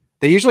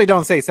 They usually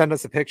don't say send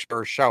us a picture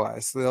or show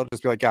us. They'll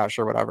just be like, yeah,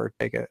 sure, whatever,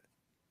 take it.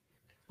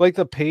 Like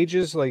the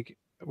pages, like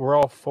we're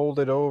all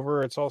folded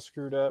over. It's all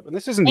screwed up, and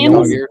this isn't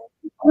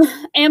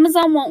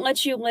Amazon won't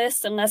let you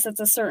list unless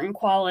it's a certain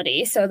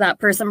quality. So that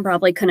person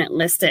probably couldn't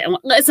list it. And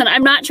listen,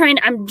 I'm not trying.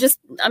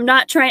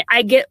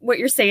 I get what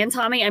you're saying,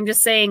 Tommy. I'm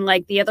just saying,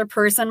 like, the other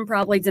person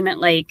probably didn't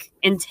like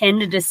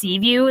intend to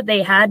deceive you.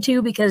 They had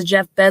to because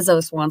Jeff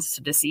Bezos wants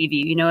to deceive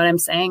you. You know what I'm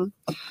saying?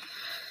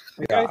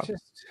 Yeah.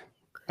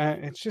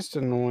 It's just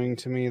annoying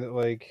to me that,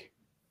 like,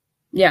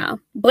 yeah,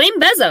 blame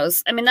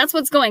Bezos. I mean, that's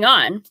what's going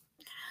on.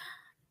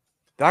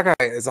 That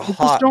guy is a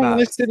hot mess.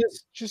 List it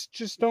as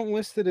just don't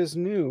list it as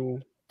new.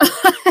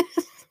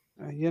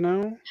 You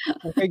know,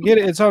 like, I get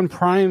it. It's on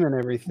Prime and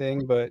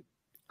everything, but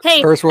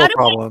hey, first world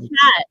problem.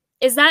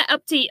 Is that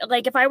up to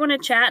like if I want to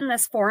chat in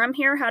this forum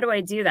here? How do I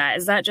do that?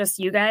 Is that just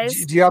you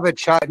guys? Do you have a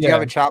chat? Do you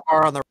have a chat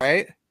bar on the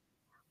right?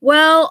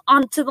 Well,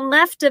 on to the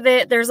left of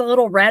it, there's a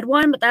little red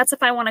one, but that's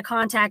if I want to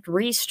contact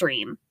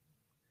Restream.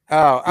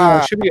 Oh,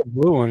 it should be a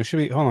blue one. It should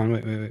be. Hold on,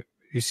 wait.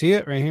 You see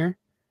it right here?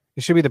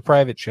 It should be the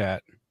private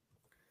chat.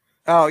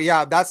 Oh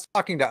yeah, that's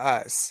talking to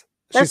us.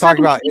 She's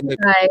talking about in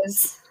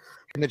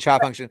the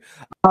chat function.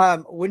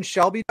 When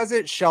Shelby does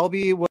it,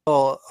 Shelby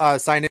will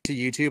sign into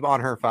YouTube on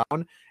her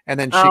phone, and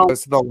then she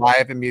goes to the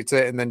live and mutes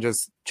it, and then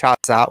just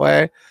chats that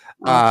way.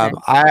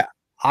 Okay.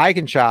 I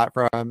can chat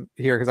from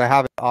here because I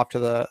have it off to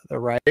the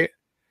right.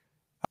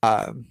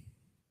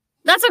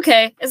 That's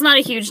okay. It's not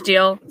a huge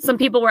deal. Some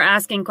people were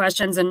asking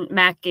questions, and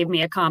Mac gave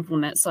me a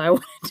compliment, so I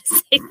wanted to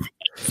say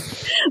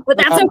thanks. But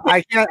that's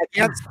okay. I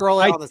can't scroll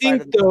out on the side. I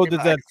think though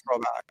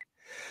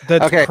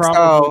that's okay,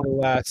 probably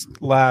the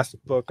last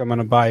book I'm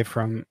gonna buy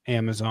from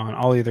Amazon.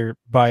 I'll either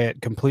buy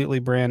it completely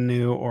brand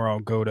new or I'll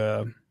go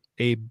to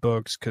Abe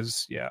Books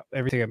because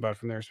everything I bought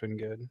from there has been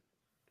good.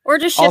 Or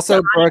just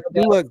also, Brooke,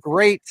 you look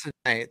great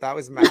tonight. That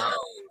was Mac.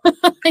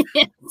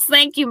 Yes,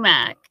 thank you,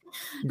 Mac.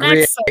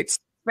 Great. That's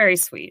very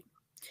sweet.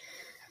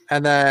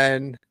 And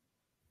then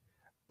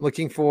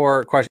looking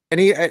for questions.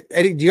 Do you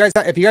guys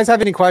if you guys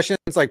have any questions,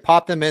 like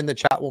pop them in the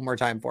chat one more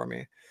time for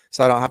me,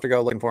 so I don't have to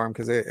go looking for them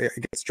because it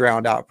gets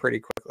drowned out pretty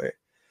quickly.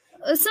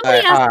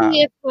 Somebody asked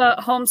me if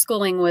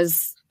homeschooling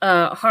was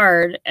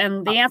hard,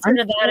 and the answer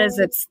to that is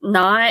it's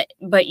not,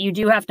 but you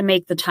do have to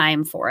make the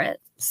time for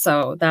it.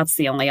 So that's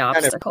the only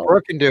obstacle. And if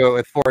Brooke can do it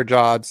with 4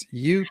 jobs,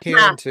 you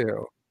can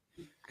too.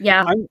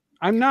 Yeah.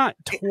 I'm not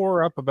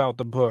tore up about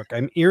the book.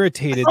 I'm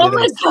irritated. Oh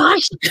my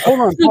gosh! Hold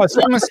on, pause.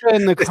 Someone said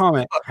in the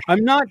comment,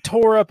 I'm not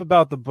tore up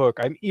about the book.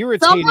 I'm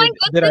irritated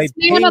that I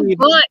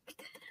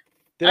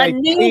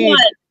paid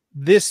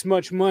this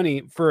much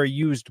money for a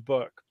used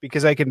book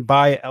because I can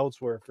buy it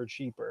elsewhere for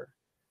cheaper.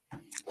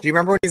 Do you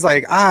remember when he's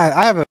like,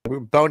 I have a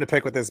bone to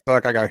pick with this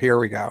book? I go, here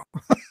we go.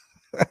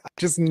 I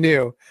just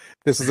knew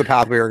this was the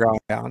path we were going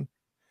down.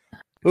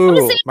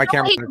 Ooh, my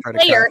camera's gonna try to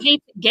player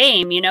hate the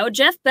game, you know.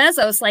 Jeff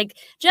Bezos,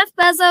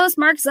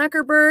 Mark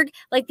Zuckerberg,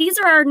 like these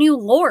are our new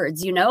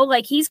lords, you know.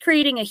 Like he's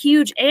creating a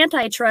huge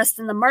antitrust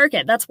in the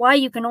market. That's why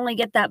you can only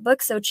get that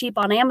book so cheap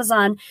on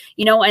Amazon,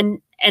 you know, and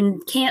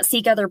can't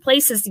seek other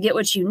places to get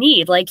what you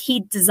need. Like he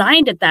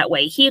designed it that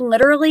way. He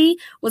literally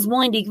was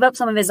willing to give up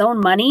some of his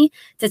own money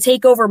to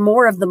take over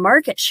more of the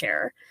market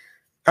share.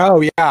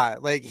 Oh yeah,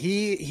 like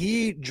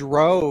he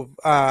drove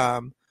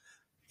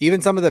even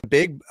some of the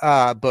big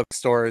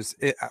bookstores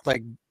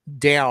like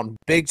down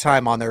big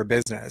time on their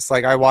business.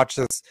 Like I watched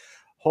this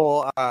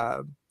whole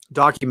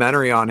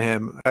documentary on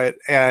him,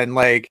 and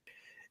like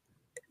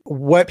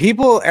what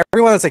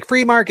everyone that's like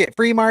free market,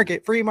 free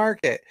market, free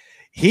market.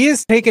 He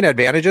is taking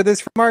advantage of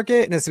this free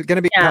market, and it's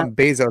going to become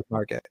Bezos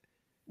market.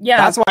 Yeah,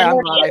 that's why I'm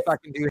glad I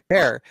fucking do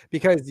hair,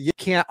 because you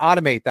can't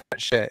automate that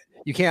shit.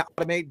 You can't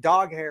automate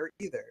dog hair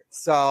either.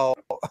 So,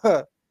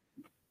 I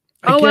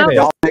get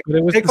it. But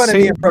it was the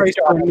same price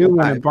for a new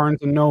one at Barnes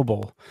and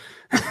Noble.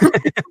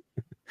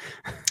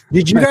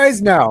 Did you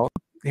guys know?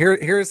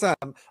 Here's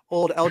some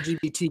old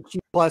LGBTQ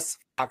plus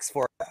facts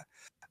for you.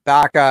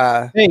 Back,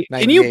 hey,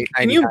 can you?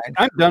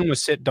 I'm done with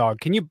Sit Dog.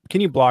 Can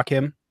you block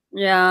him?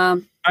 Yeah,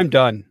 I'm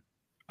done.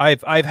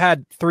 I've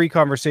had 3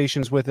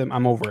 conversations with him.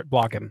 I'm over it.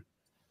 Block him.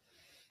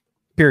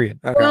 Period.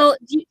 Okay. Well,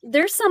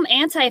 there's some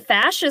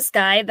anti-fascist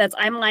guy that's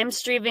I'm live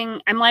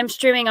streaming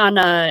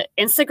on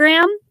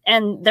Instagram,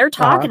 and they're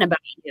talking about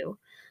you.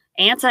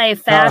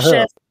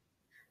 Anti-fascist.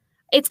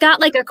 It's got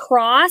like a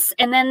cross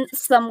and then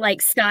some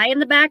like sky in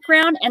the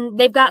background, and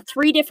they've got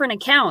 3 different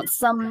accounts.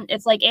 Some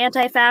it's like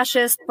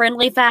anti-fascist,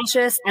 friendly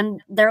fascist,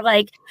 and they're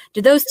like,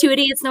 do those 2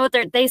 idiots know what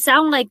they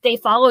sound like? They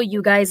follow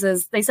you guys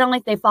they sound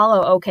like they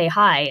follow OK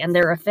Hi, and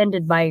they're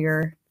offended by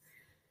your.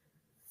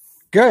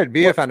 Good,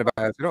 be offended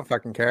by us. We don't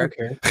fucking care.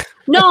 Okay.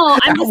 No,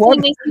 I'm just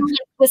saying they seem like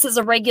this is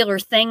a regular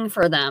thing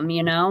for them,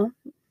 you know.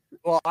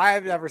 Well,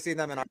 I've never seen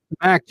them in our.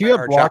 Mac, do you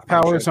have block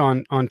powers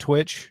on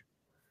Twitch?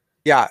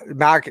 Yeah,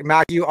 Mac,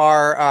 you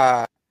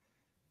are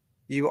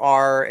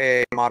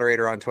a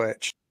moderator on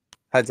Twitch.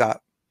 Heads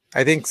up.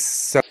 I think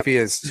Sophie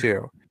is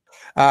too.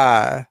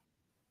 So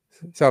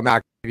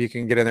Mac, if you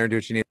can get in there and do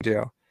what you need to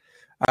do.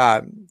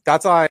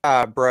 That's on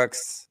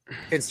Brooke's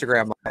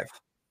Instagram live.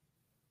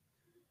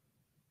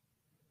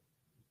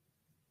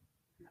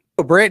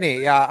 Oh,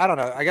 Brittany, yeah, I don't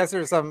know. I guess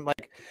there's some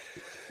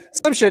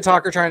shit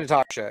talker trying to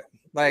talk shit.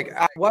 Like,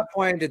 at what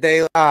point did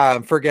they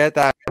forget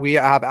that we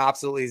have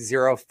absolutely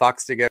zero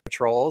fucks to give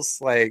trolls?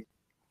 Like,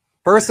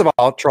 first of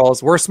all,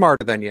 trolls, we're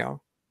smarter than you.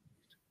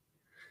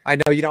 I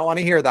know you don't want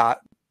to hear that,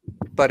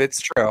 but it's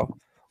true.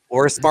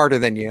 We're smarter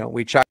than you.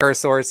 We check our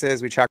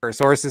sources. We check our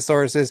sources.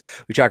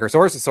 We check our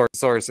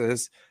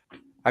sources.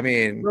 I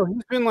mean, bro,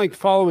 he's been like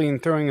following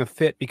and throwing a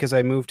fit because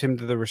I moved him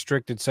to the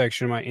restricted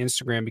section of my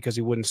Instagram because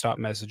he wouldn't stop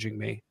messaging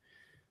me.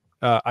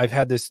 I've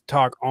had this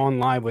talk on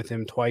live with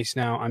him twice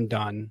now. I'm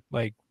done.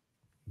 Like,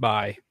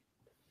 bye.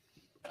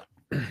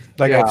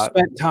 Like, yeah. I've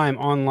spent time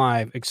on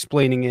live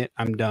explaining it.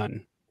 I'm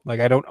done. Like,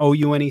 I don't owe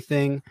you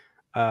anything.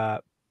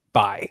 Bye.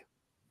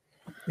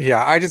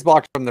 Yeah, I just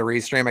blocked from the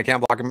restream. I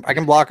can't block him. I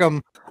can block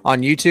them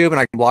on YouTube and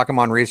I can block them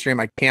on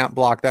restream. I can't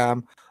block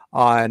them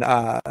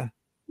on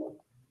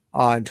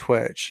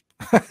Twitch.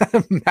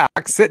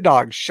 Max, sit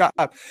dog, shut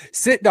up.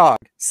 Sit dog,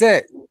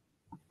 sit.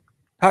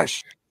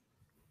 Hush.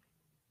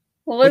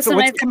 Well, listen,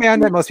 what's the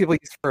command that most people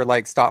use for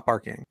like stop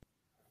barking?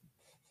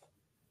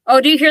 Oh,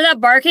 do you hear that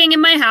barking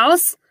in my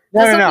house?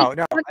 No.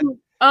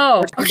 Oh,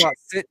 we're talking about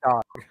sit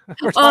dog.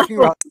 We're talking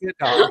about sit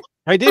dog.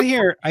 I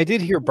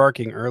did hear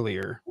barking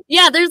earlier.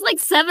 Yeah, there's like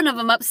 7 of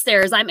them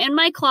upstairs. I'm in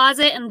my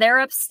closet and they're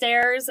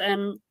upstairs,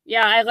 and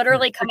yeah, I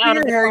literally come out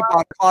of the Harry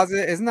Potter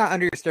closet. Isn't that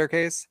under your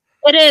staircase?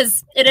 It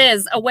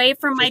is away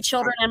from my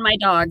children and my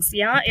dogs.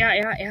 Yeah.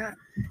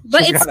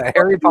 But She's it's got a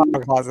Harry Potter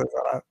closet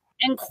set up.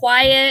 And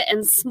quiet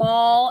and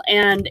small,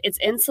 and it's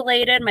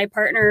insulated. My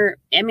partner,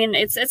 I mean,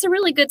 it's a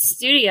really good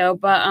studio.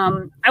 But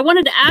I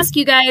wanted to ask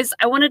you guys.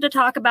 I wanted to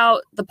talk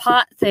about the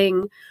pot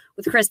thing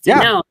with Kristi.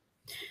 Yeah. No,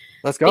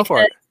 let's go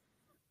for it.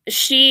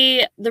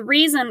 The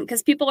reason,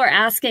 because people are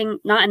asking,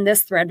 not in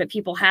this thread, but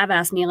people have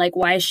asked me, like,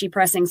 why is she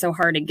pressing so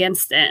hard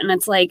against it? And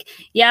it's like,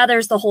 yeah,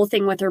 there's the whole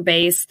thing with her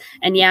base,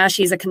 and yeah,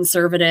 she's a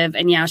conservative,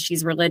 and yeah,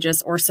 she's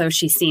religious, or so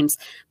she seems.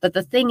 But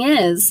the thing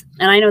is,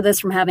 and I know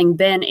this from having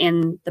been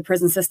in the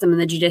prison system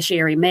and the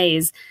judiciary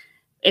maze,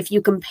 if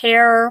you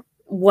compare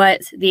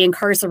what the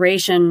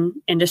incarceration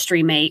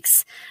industry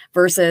makes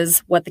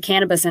versus what the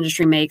cannabis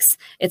industry makes,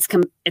 it's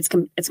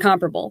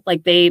comparable.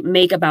 Like, they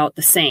make about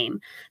the same.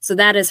 So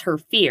that is her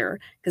fear,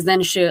 because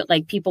then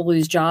people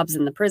lose jobs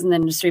in the prison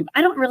industry. But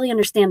I don't really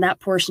understand that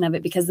portion of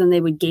it, because then they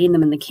would gain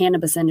them in the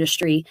cannabis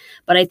industry.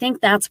 But I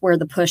think that's where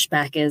the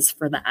pushback is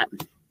for that.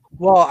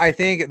 Well, I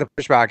think the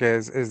pushback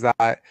is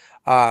that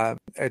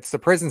it's the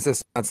prison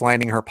system that's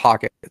lining her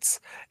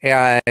pockets,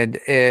 and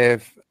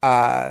if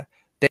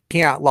they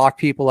can't lock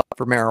people up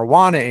for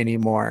marijuana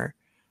anymore,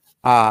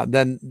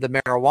 then the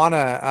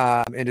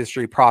marijuana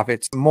industry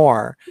profits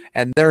more,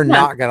 and they're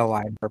not going to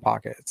line their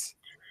pockets.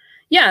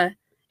 Yeah,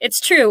 it's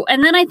true.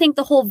 And then I think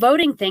the whole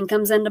voting thing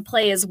comes into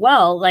play as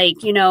well.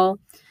 Like, you know,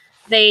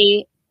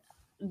 they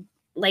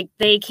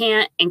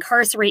can't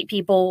incarcerate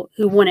people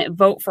who wouldn't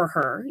vote for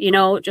her, you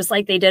know, just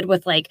like they did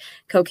with like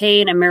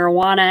cocaine and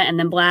marijuana, and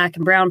then black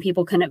and brown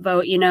people couldn't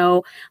vote, you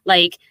know,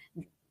 like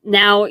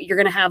now you're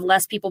going to have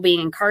less people being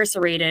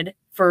incarcerated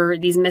for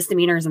these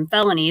misdemeanors and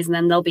felonies, and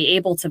then they'll be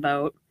able to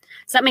vote.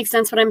 Does that make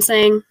sense what I'm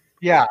saying?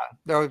 Yeah,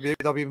 there'll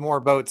be more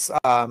votes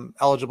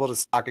eligible to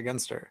stack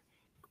against her.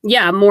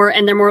 Yeah, more,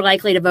 and they're more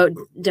likely to vote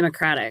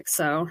Democratic.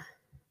 So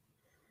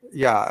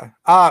yeah,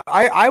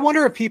 I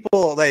wonder if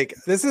people, like,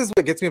 this is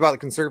what gets me about the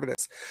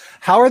conservatives.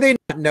 How are they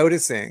not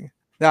noticing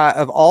that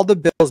of all the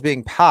bills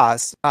being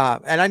passed,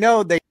 and I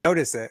know they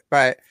notice it,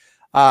 but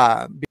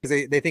because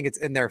they think it's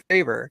in their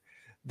favor,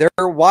 they're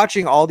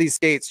watching all these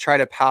states try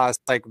to pass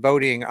like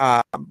voting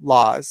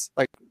laws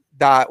like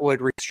that would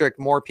restrict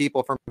more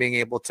people from being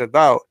able to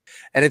vote.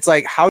 And it's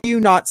like, how do you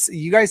not,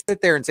 you guys sit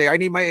there and say, I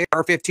need my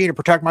AR-15 to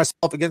protect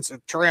myself against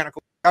a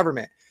tyrannical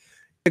government.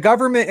 The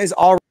government is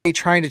already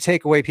trying to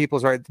take away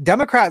people's rights.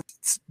 Democratic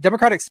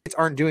states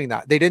aren't doing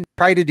that. They didn't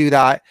try to do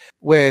that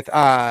with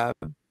it.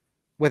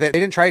 They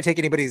didn't try to take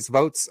anybody's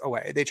votes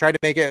away. They tried to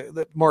make it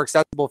more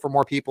accessible for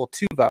more people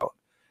to vote.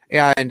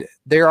 And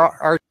they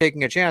are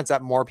taking a chance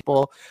that more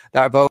people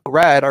that vote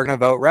red are going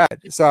to vote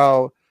red.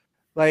 So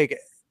like,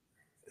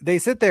 they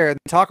sit there and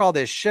talk all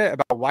this shit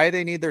about why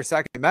they need their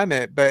Second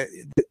Amendment, but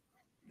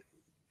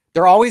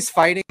they're always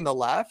fighting the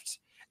left.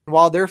 And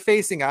while they're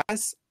facing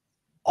us,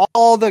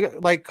 all the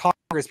like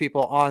Congress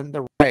people on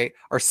the right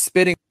are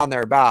spitting on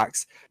their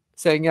backs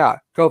saying, yeah,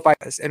 go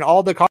fight us. And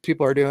all the Congress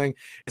people are doing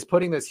is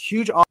putting this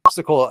huge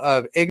obstacle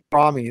of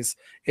ignoramies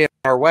in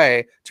our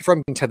way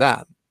from to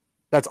them.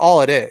 That's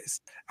all it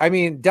is. I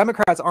mean,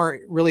 Democrats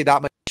aren't really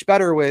that much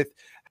better with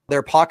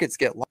their pockets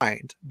get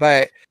lined,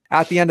 but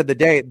at the end of the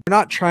day, they're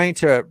not trying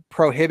to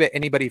prohibit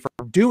anybody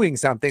from doing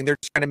something. They're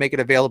trying to make it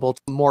available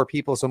to more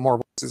people so more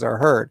voices are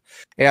heard.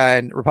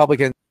 And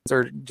Republicans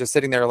are just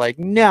sitting there like,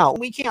 no,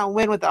 we can't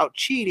win without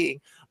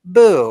cheating.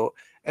 Boo.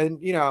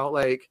 And you know,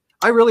 like,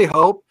 I really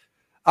hope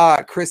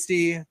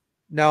Kristi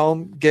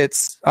Noem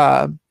gets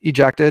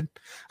ejected.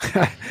 Take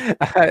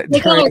a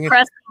little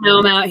Kristi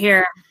Noem out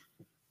here.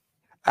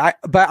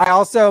 But I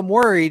also am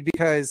worried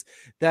because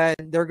then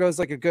there goes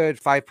like a good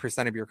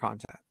 5% of your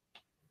content.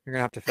 You're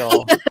gonna have to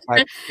fill. You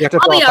have to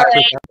fill a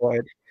 5%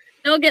 void.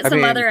 They'll get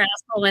some other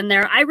asshole in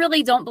there. I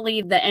really don't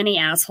believe that any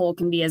asshole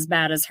can be as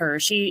bad as her.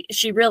 She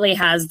really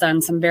has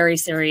done some very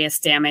serious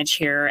damage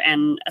here,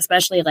 and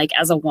especially like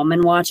as a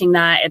woman watching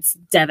that, it's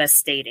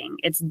devastating.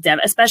 It's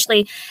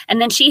especially, and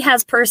then she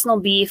has personal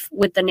beef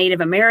with the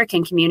Native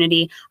American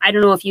community. I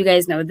don't know if you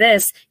guys know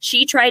this.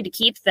 She tried to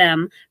keep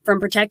them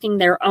from protecting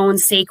their own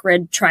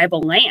sacred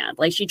tribal land.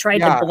 Like she tried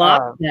to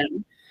block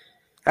them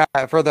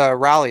for the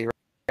rally,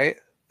 right?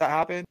 That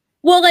happened.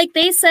 Well, like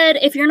they said,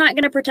 if you're not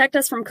going to protect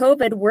us from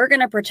COVID, we're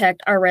going to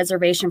protect our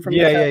reservation from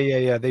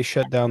COVID. Yeah. They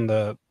shut down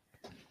the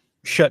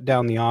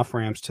off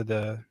ramps to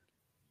the.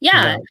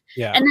 Yeah.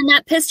 And then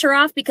that pissed her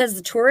off because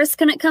the tourists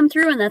couldn't come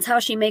through, and that's how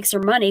she makes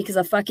her money, because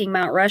of fucking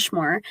Mount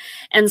Rushmore.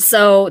 And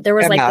so there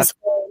was like this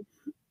whole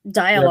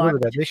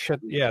dialogue.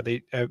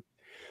 I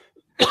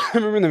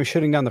remember them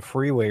shutting down the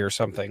freeway or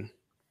something.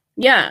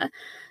 Yeah.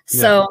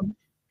 So.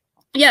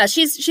 Yeah,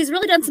 she's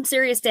really done some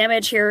serious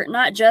damage here,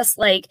 not just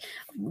like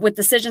with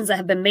decisions that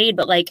have been made,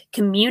 but like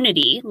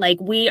community.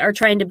 Like we are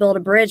trying to build a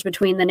bridge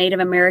between the Native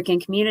American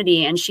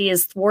community, and she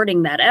is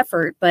thwarting that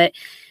effort. But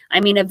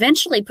I mean,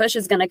 eventually push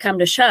is going to come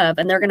to shove,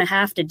 and they're going to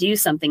have to do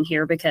something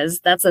here,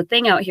 because that's the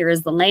thing out here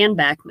is the land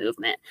back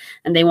movement,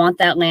 and they want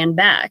that land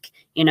back,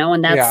 you know,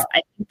 and that's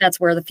I think that's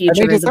where the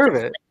future is. They deserve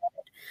it.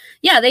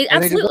 Yeah, they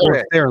absolutely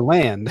it's their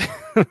land.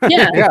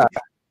 Yeah.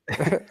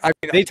 I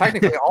mean,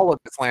 technically all of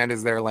this land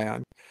is their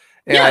land.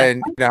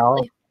 And you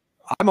know,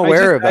 I'm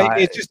aware of that.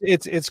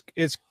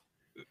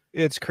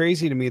 It's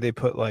crazy to me. They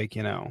put like,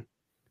 you know,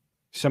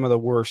 some of the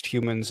worst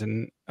humans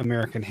in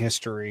American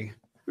history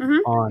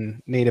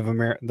on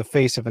the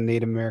face of a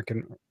Native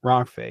American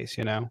rock face,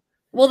 you know.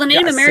 Well, the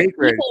Native American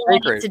people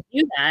wanted to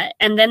do that,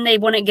 and then they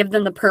wouldn't give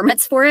them the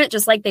permits for it,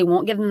 just like they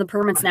won't give them the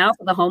permits now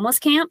for the homeless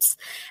camps.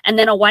 And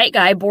then a white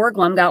guy,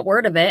 Borglum, got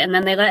word of it, and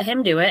then they let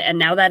him do it, and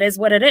now that is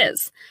what it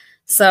is.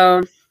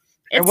 So.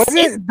 It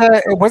wasn't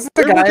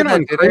the guy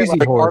that did Crazy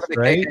Horse,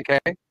 right?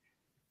 KKK?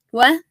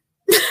 What?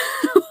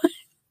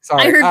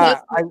 Sorry, I heard both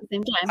at the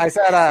same time. I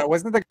said,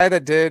 wasn't the guy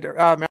that did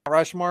Mount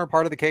Rushmore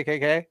part of the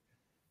KKK?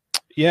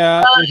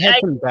 Yeah, it had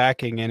some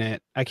backing in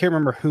it. I can't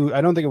remember who. I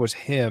don't think it was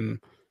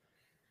him.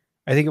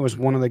 I think it was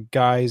one of the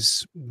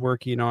guys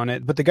working on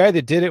it. But the guy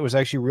that did it was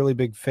actually really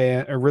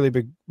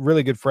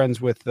good friends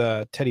with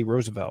Teddy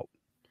Roosevelt.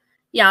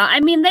 Yeah, I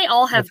mean, they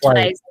all have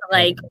ties to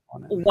like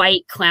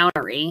white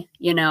clownery,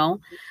 you know.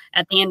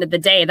 At the end of the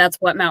day, that's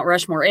what Mount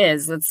Rushmore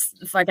is. It's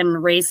fucking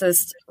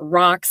racist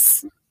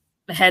rocks,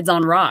 heads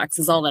on rocks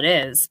is all it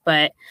is.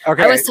 But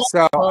okay,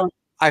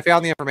 I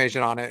found the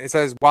information on it. It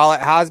says, while it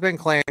has been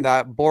claimed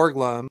that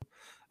Borglum,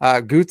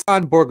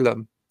 Gutzon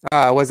Borglum,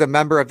 was a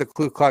member of the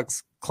Ku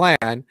Klux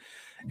Klan,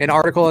 an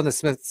article in the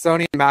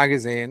Smithsonian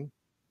Magazine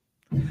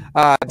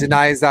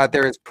denies that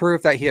there is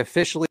proof that he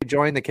officially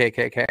joined the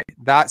KKK.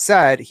 That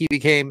said, he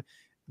became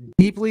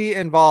deeply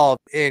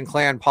involved in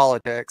Klan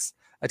politics,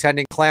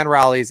 attending Klan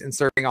rallies and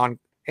serving on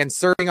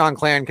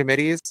Klan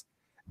committees.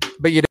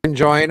 But you didn't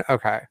join?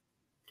 Okay.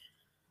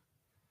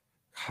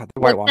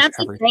 God, that's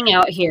a thing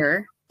out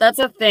here. That's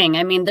a thing.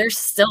 I mean, there's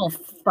still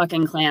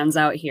fucking clans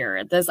out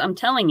here. I'm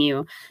telling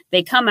you,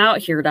 they come out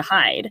here to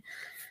hide.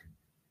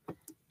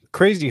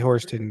 Crazy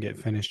Horse didn't get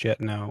finished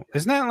yet. No,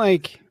 isn't that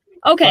like?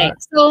 Okay,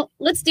 so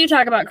let's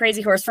talk about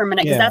Crazy Horse for a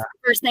minute, because that's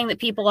first thing that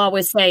people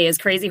always say is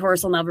Crazy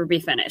Horse will never be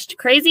finished.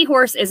 Crazy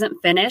Horse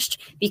isn't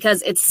finished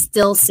because it's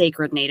still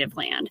sacred native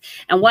land.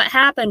 And what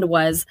happened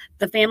was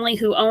the family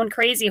who owned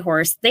Crazy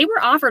Horse, they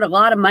were offered a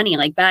lot of money,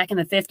 like back in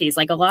the 50s,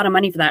 like a lot of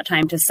money for that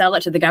time to sell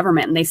it to the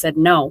government. And they said,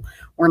 no,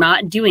 we're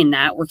not doing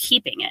that. We're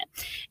keeping it.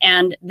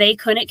 And they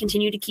couldn't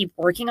continue to keep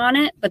working on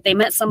it, but they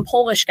met some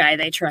Polish guy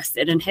they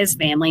trusted and his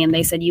family. And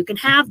they said, you can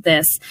have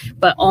this,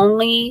 but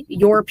only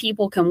your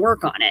people can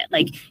work on it.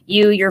 Like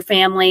you, your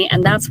family.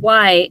 And that's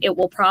why it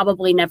will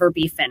probably never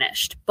be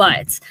finished,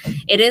 but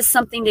it is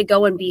something to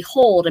go and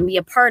behold and be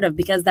a part of,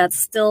 because that's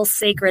still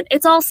sacred.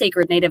 It's all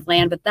sacred native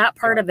land, but that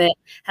part of it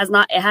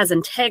has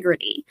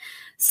integrity.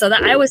 So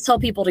that I always tell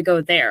people to go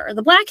there.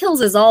 The Black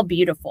Hills is all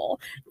beautiful.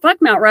 Fuck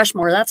Mount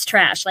Rushmore, that's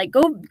trash. Like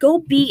go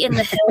be in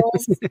the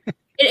hills.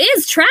 It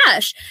is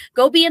trash.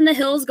 Go be in the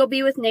hills, go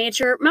be with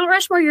nature. Mount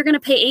Rushmore, you're gonna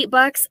pay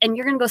 $8 and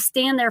you're gonna go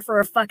stand there for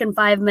a fucking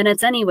 5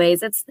 minutes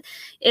anyways.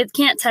 It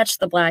can't touch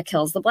the Black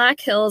Hills. The Black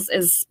Hills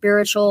is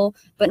spiritual,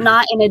 but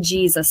not in a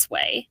Jesus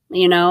way.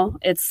 You know,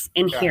 it's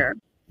in here.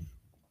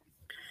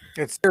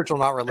 It's spiritual,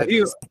 not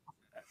religious.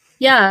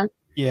 Yeah.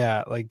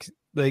 Yeah, like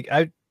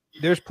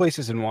there's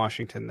places in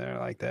Washington that are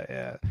like that.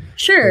 Yeah.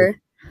 Sure.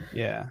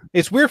 Yeah,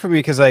 it's weird for me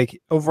because like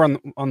over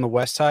on the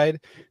west side,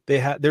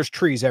 there's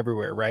trees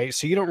everywhere, right?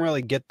 So you don't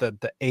really get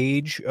the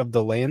age of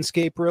the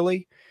landscape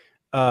really.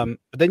 But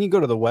then you go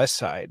to the west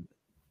side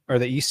or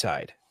the east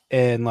side,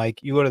 and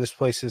like you go to this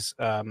places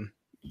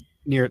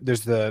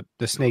there's the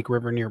Snake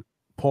River near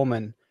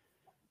Pullman,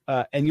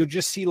 and you'll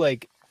just see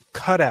like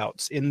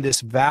cutouts in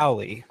this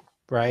valley,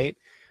 right?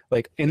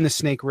 Like in the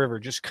Snake River,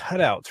 just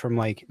cutouts from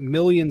like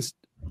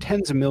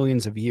tens of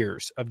millions of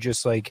years of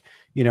just like,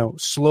 you know,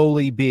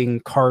 slowly being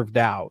carved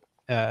out.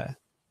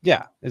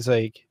 Yeah, it's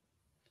like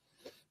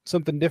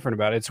something different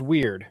about it. It's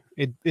weird.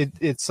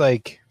 It's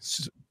like,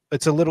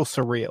 it's a little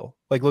surreal,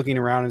 like looking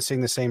around and seeing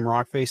the same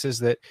rock faces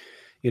that,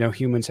 you know,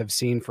 humans have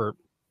seen for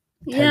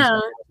tens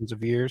of thousands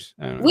of years.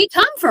 We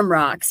come from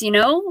rocks, you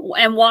know,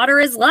 and water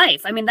is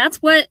life. I mean, that's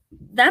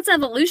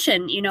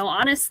evolution, you know,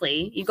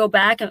 honestly. You go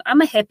back, and I'm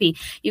a hippie.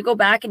 You go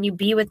back and you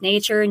be with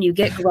nature and you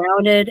get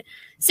grounded.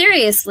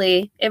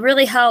 Seriously, it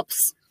really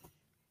helps.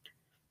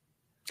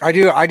 I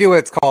do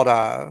what's called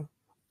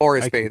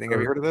forest bathing.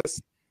 Have you heard of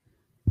this?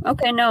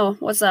 Okay, no.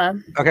 What's up?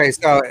 Okay,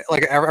 so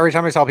like every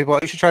time I tell people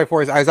you should try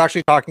forest, I was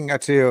actually talking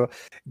to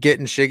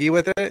Getting Shiggy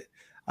with it in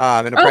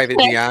a private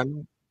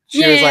DM.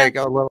 She was like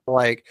a little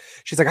like,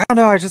 she's like, I don't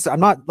know, I'm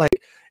not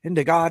like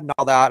into God and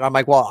all that. And I'm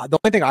like, well, the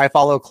only thing I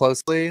follow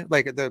closely,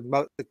 like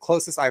the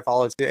closest I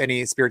follow to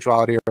any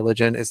spirituality or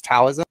religion is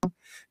Taoism,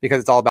 because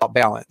it's all about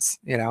balance,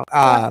 you know.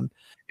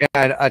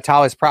 And a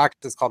Taoist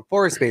practice is called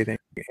forest bathing,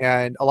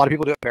 and a lot of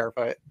people do it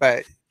barefoot,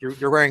 but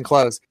you're wearing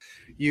clothes.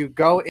 You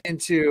go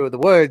into the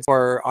woods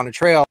or on a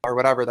trail or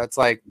whatever that's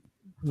like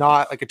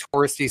not like a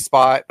touristy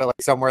spot, but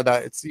like somewhere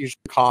that it's usually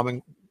calm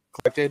and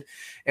collected.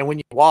 And when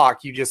you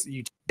walk, you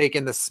take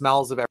in the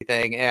smells of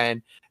everything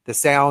and the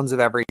sounds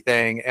of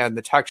everything and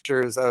the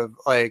textures of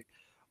like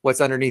what's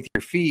underneath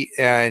your feet,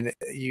 and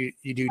you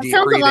do deep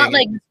sounds breathing. A lot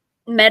like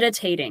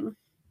meditating.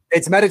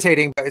 It's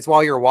meditating, but it's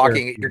while you're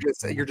walking.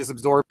 You're just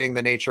absorbing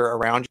the nature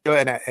around you,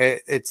 and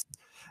it's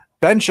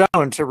been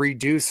shown to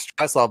reduce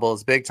stress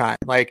levels big time.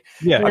 Like,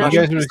 yeah, I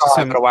you guys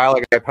saw it a while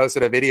ago. I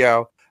posted a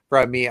video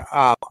from me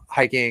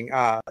hiking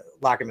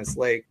Lacamas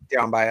Lake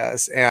down by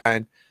us,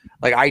 and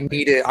like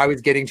I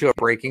was getting to a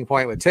breaking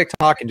point with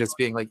TikTok and just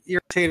being like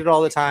irritated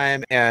all the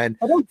time and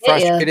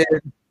frustrated.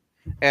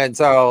 And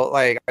so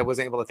like I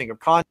wasn't able to think of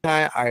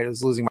content. I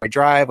was losing my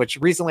drive, which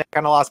recently I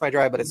kind of lost my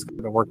drive, but it's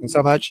been working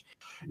so much.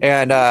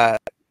 And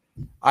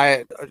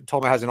I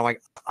told my husband, I'm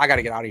like, I got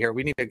to get out of here.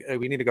 We need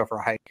to go for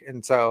a hike.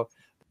 And so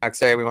the next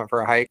day we went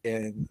for a hike,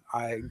 and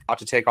I got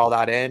to take all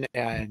that in,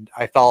 and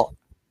I felt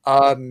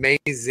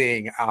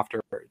amazing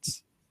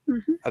afterwards.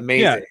 Mm-hmm.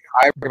 Amazing. Yeah.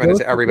 I recommend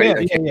it to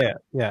everybody.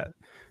 Yeah.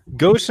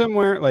 Go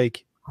somewhere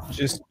like,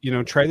 just, you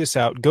know, try this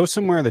out. Go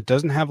somewhere that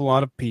doesn't have a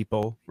lot of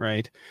people,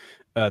 right?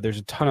 There's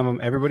a ton of them.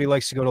 Everybody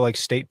likes to go to like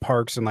state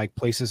parks and like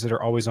places that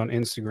are always on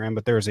Instagram,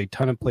 but there's a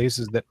ton of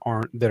places that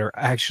are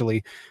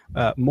actually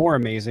more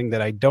amazing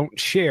that I don't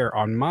share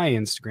on my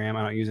Instagram.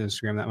 I don't use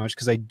Instagram that much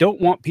because I don't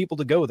want people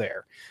to go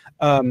there.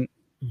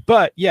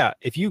 But yeah,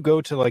 if you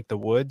go to like the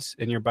woods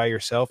and you're by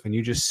yourself and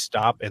you just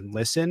stop and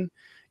listen,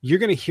 you're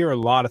going to hear a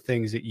lot of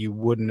things that you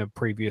wouldn't have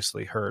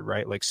previously heard,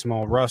 right? Like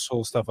small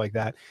rustles, stuff like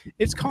that.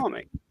 It's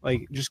calming.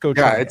 Like just go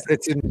try it.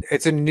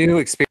 It's a new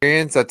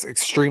experience that's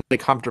extremely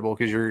comfortable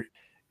because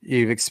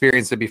you've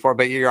experienced it before,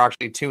 but you're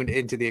actually tuned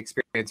into the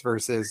experience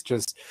versus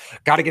just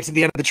got to get to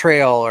the end of the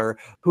trail, or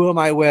who am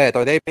I with?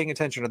 Are they paying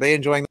attention? Are they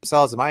enjoying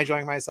themselves? Am I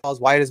enjoying myself?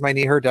 Why does my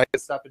knee hurt? Did I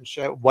get stuff and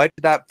shit? What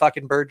did that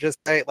fucking bird just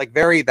say? Like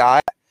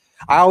that.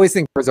 I always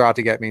think birds are out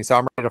to get me, so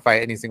I'm ready to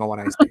fight any single one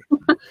I see.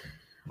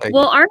 Like,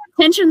 well, our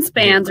attention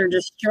spans are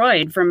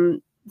destroyed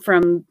from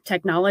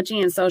technology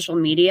and social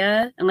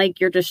media, and like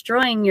you're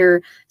destroying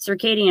your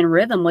circadian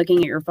rhythm looking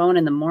at your phone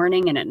in the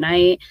morning and at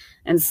night.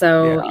 And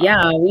so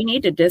yeah, we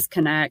need to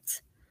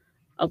disconnect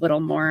a little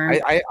more.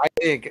 I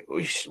think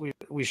we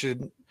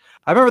should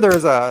I remember there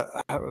was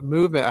a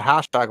movement, a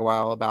hashtag a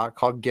while back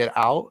called Get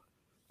Out.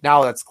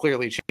 Now that's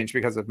clearly changed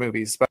because of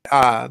movies, but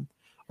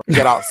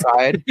Get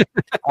Outside.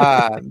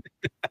 And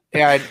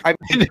I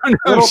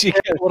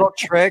little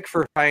trick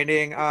for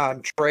finding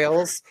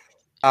trails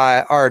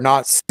are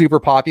not super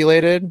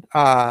populated.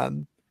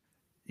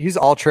 Use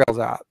All Trails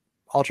app.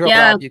 All Trails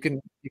app. You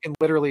can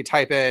literally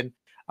type in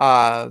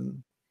not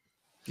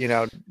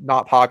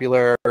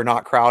popular or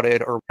not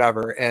crowded or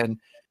whatever, and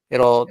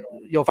you'll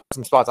find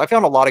some spots. I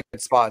found a lot of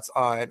good spots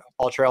on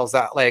All Trails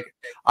that like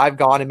I've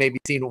gone and maybe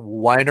seen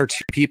one or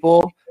two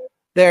people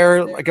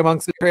there like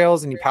amongst the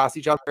trails, and you pass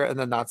each other, and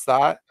then that's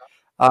that.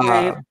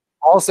 Right.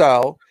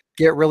 Also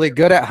get really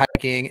good at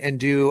hiking and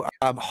do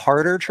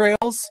harder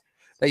trails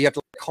that you have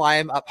to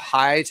climb up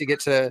high to get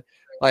to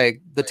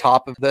like the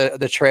top of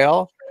the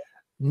trail.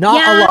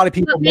 Not a lot of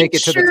people make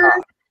it to the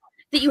top.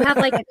 That you have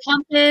like a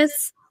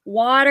compass,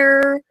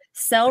 water,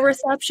 cell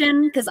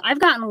reception, because I've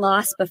gotten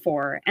lost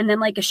before, and then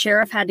like a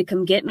sheriff had to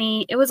come get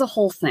me. It was a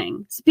whole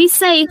thing. So be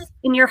safe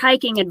in your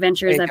hiking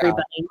adventures,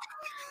 everybody.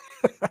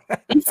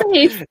 Be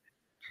safe.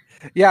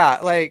 Yeah,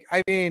 like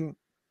I mean,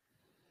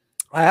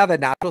 I have a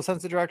natural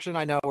sense of direction.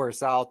 I know where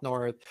south,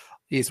 north,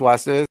 east,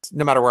 west is.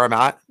 No matter where I'm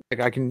at,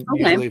 like I can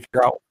usually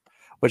figure out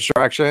which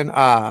direction.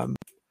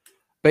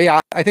 But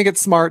yeah, I think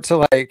it's smart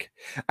to like.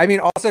 I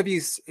mean, also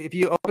if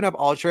you open up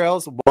All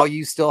Trails while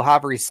you still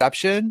have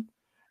reception,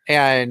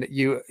 and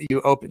you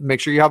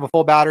make sure you have a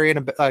full battery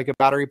and a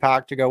battery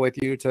pack to go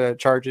with you to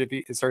charge it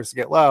if it starts to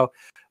get low.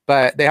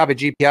 But they have a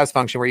GPS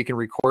function where you can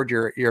record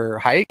your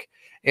hike,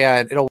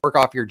 and it'll work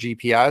off your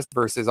GPS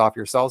versus off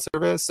your cell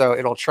service. So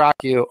it'll track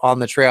you on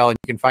the trail, and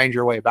you can find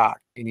your way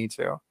back if you need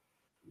to.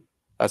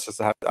 That's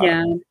just a heads up.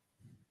 Yeah.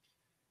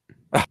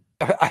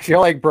 I feel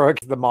like Brooke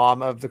is the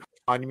mom of the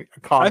commune.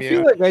 I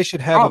feel like I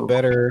should have a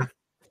better.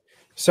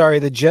 Sorry,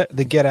 the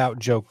Get Out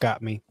joke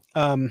got me.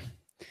 I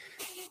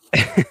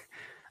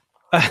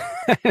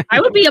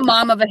would be a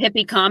mom of a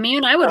hippie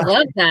commune. I would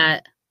love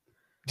that.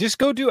 Just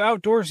go do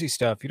outdoorsy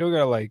stuff. You don't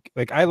gotta like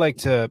I like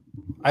to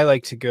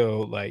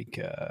go like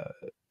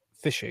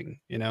fishing,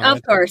 you know.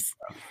 Of course.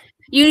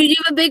 You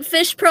have a big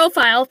fish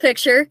profile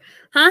picture,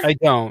 huh? I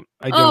don't.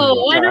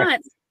 Oh, why not?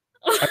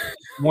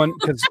 One,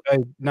 because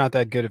I'm not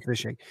that good at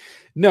fishing.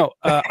 No,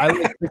 I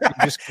like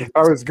just.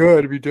 I was good.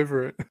 It'd be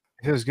different.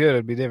 If it was good,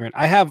 it'd be different.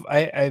 I have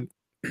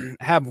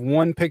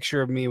one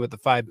picture of me with a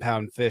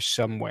 5-pound fish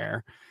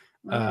somewhere.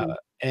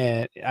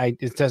 And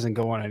it doesn't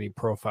go on any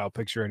profile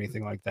picture or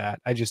anything like that.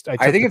 I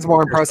think it's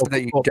more impressive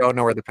that you don't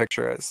know where the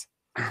picture is.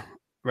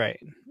 Right.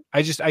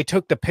 I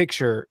took the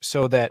picture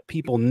so that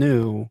people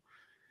knew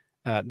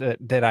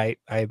that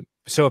I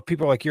so if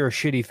people are like, you're a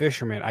shitty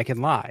fisherman, I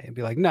can lie and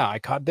be like, no, I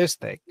caught this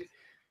thing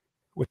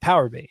with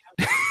power bait.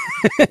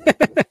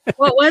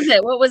 What was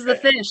it? What was the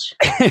fish?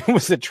 It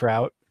was a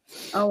trout.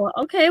 Oh,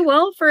 okay.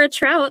 Well, for a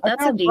trout,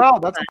 that's a deep.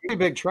 That's a pretty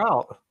big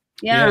trout.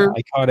 Yeah,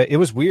 I caught it. It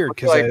was weird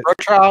because like brook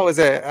trout was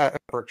a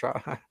brook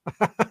trout.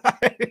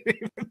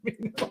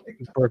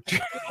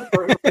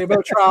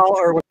 Rainbow trout,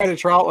 or what kind of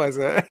trout was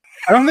it?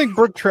 I don't think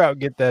brook trout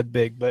get that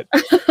big, but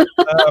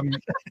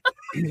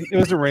it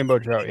was a rainbow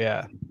trout.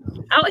 Yeah.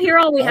 Out here,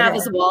 all we have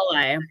is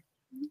walleye.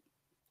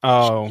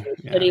 Oh,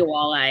 Shitty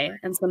walleye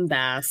and some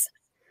bass.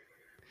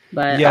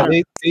 But yeah,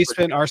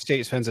 our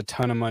state spends a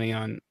ton of money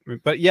on,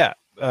 but yeah,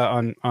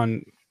 on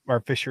our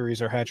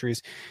fisheries or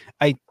hatcheries.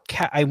 I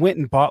went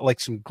and bought like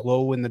some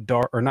glow in the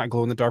dark, or not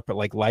glow in the dark, but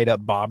like light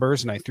up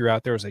bobbers, and I threw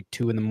out there. It was like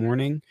 2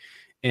 a.m,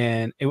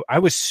 and I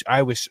was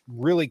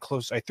really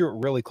close. I threw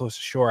it really close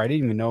to shore. I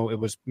didn't even know it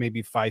was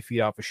maybe 5 feet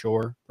off of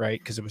shore, right?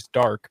 Because it was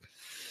dark.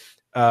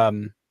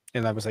 And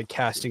I was like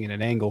casting at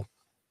an angle,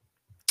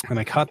 and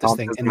I caught this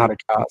thing. And how to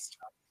cast?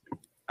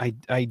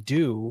 I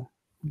do.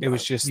 It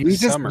was just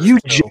just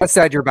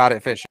said you're bad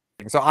at fishing.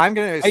 So I'm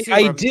gonna assume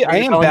I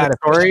am bad at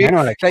fishing. I know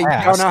how to cast. That you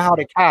don't know how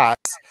to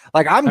cast.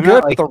 Like I'm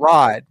good with the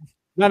rod.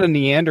 Not a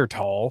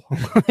Neanderthal.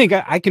 Like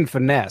I can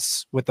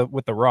finesse with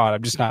the rod.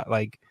 I'm just not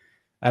like,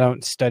 I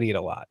don't study it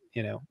a lot,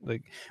 you know.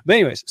 Like, but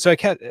anyways, so I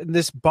caught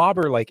this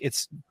bobber. Like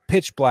it's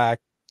pitch black,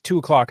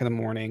 2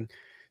 a.m,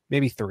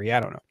 maybe 3. I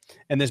don't know.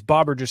 And this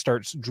bobber just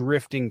starts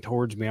drifting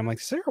towards me. I'm like,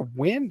 is there a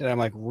wind? And I'm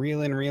like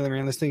reeling.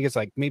 This thing gets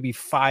like maybe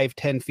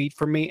 5-10 feet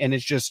from me, and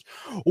it's just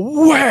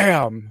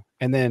wham.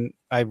 And then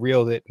I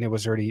reeled it, and it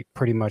was already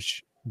pretty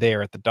much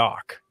there at the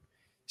dock.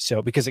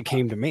 So because it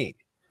came to me.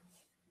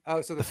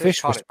 Oh, so the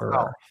fish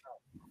whisperer.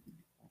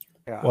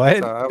 Yeah. What?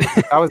 So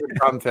that was a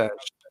drum fish.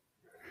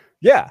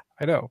 Yeah,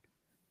 I know.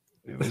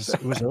 It was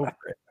over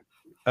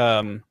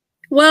it.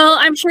 Well,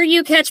 I'm sure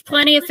you catch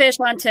plenty of fish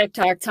on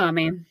TikTok,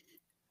 Tommy.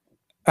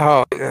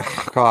 Oh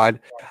God!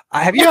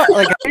 Have you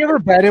ever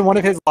been in one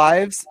of his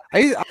lives?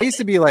 I used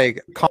to be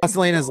like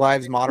constantly in his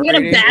lives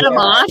moderating. You're gonna bat him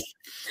off?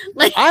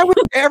 Like I would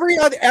every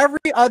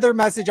other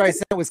message I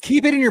sent was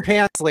keep it in your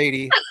pants,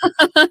 lady.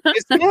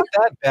 It's not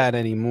that bad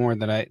anymore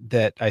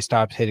that I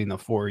stopped hitting the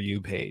For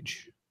You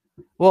page.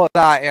 Well,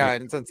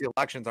 and since the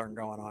elections aren't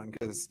going on,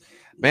 because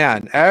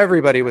man,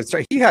 everybody was.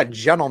 He had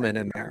gentlemen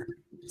in there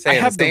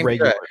saying the same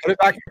shit. Put it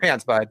back in your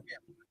pants, bud.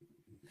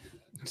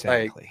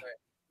 Exactly. Like,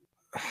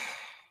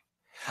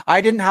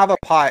 I didn't have a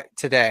pot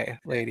today,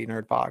 Lady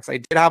Nerdbox. I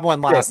did have one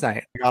last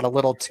night. I got a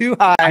little too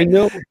high. I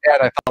know, and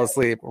I fell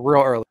asleep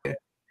real early.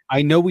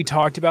 I know we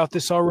talked about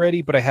this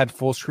already, but I had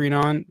full screen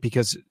on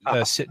because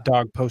Sit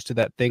Dog posted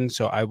that thing.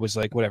 So I was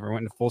like, whatever. I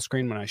went into full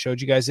screen when I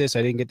showed you guys this.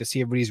 I didn't get to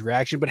see everybody's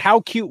reaction, but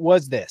how cute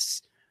was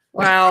this?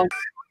 Wow.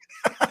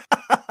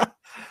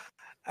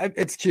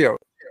 It's cute.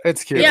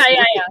 It's cute. Yeah.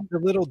 The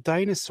little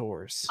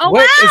dinosaurs. Oh,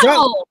 What, wow. is that-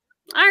 All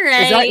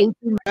right. Is that 18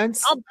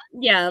 months?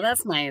 Yeah,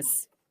 that's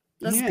nice.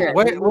 That's Yeah.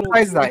 good. What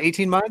size is that?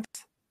 18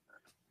 months?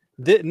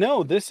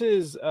 No, this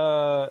is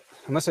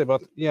unless I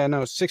about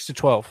 6 to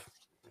 12.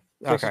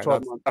 6 Okay, to 12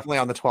 that's months. definitely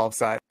on the 12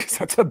 side.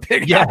 That's a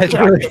big Yeah, half it's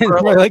jacket for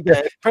a probably like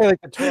little kid. probably like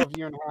a 12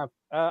 year and a half.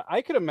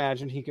 I could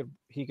imagine he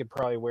could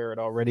probably wear it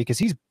already because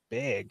he's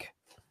big.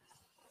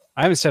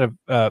 I haven't set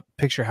a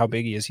picture how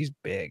big he is. He's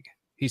big.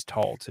 He's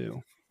tall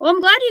too. Well, I'm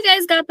glad you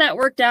guys got that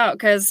worked out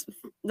because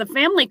the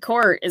family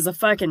court is a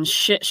fucking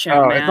shit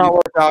show, Oh, man. it's not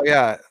worked out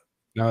yet.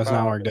 No, it's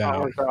not worked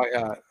out.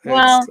 Yet.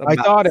 Well- It's a I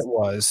mess. thought it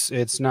was.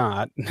 It's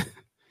not.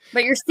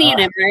 But you're seeing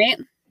it, right?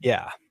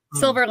 Yeah.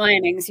 Silver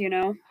linings,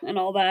 and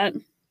all that.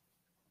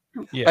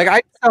 Yeah. Like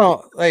I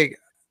don't like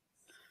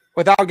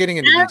without getting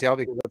into Yeah. detail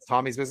because that's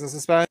Tommy's business to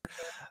spend.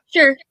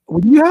 Sure.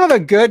 When you have a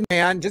good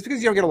man, just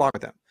because you don't get along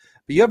with him,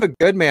 but you have a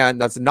good man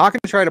that's not going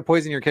to try to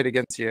poison your kid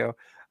against you,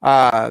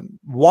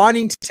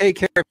 wanting to take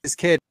care of his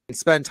kid and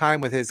spend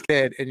time with his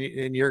kid,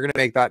 and you're going to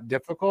make that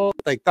difficult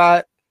like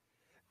that.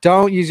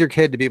 Don't use your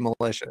kid to be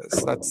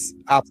malicious. That's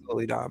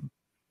absolutely dumb.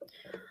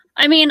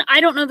 I mean,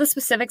 I don't know the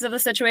specifics of the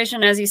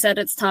situation. As you said,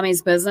 it's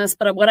Tommy's business.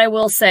 But what I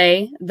will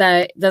say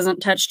that doesn't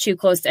touch too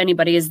close to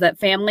anybody is that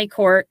family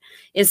court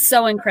is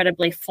so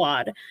incredibly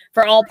flawed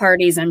for all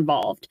parties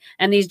involved.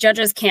 And these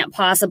judges can't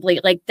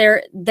possibly, like,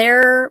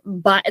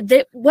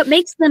 what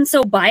makes them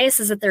so biased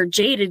is that they're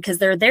jaded because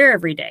they're there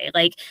every day.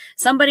 Like,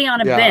 somebody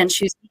on a bench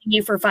who's seeing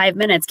you for 5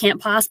 minutes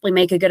can't possibly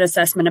make a good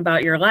assessment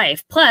about your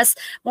life. Plus,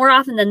 more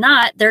often than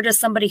not, they're just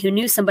somebody who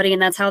knew somebody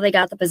and that's how they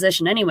got the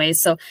position anyway.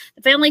 So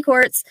the family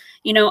courts,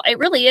 it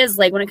really is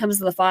like when it comes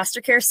to the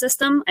foster care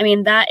system, I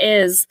mean, that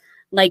is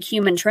like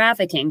human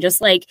trafficking,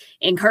 just like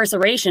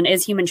incarceration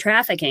is human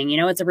trafficking.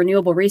 It's a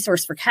renewable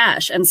resource for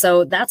cash. And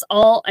so that's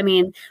all. I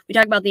mean, we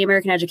talk about the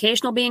American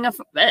educational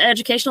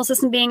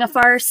system being a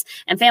farce,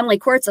 and family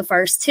court's a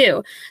farce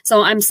too.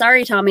 So I'm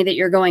sorry, Tommy, that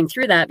you're going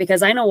through that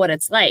because I know what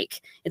it's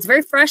like. It's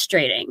very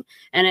frustrating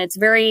and it's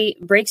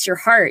breaks your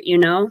heart,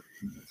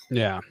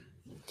 Yeah.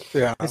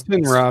 Yeah, It's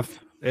been rough.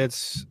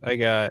 I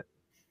got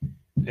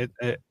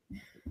it.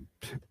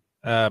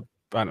 I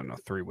don't know,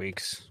 3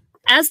 weeks.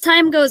 As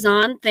time goes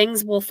on,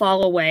 things will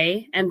fall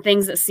away, and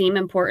things that seem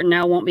important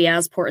now won't be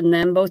as important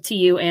then, both to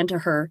you and to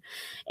her.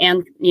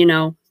 And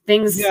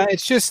things. Yeah,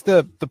 it's just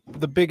the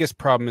biggest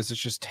problem is it's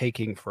just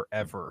taking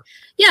forever.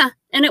 Yeah,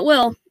 and it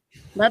will.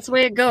 That's the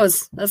way it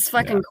goes. That's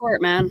fucking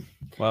court, man.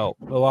 Well,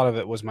 a lot of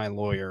it was my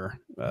lawyer.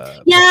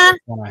 Yeah. The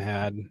one I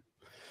had.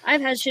 I've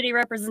had shitty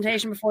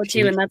representation before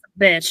too, and that's a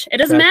bitch. It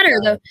doesn't matter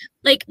though.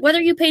 Like whether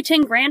you pay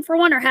 10 grand for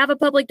one or have a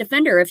public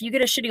defender, if you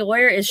get a shitty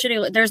lawyer, it's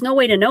shitty. There's no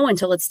way to know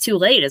until it's too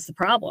late. Is the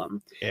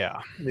problem?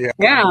 Yeah.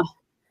 Yeah.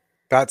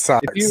 That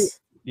sucks.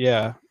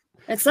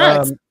 It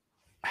sucks.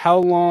 How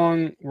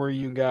long were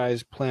you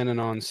guys planning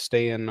on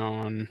staying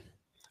on?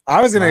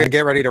 I was gonna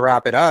get ready to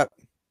wrap it up.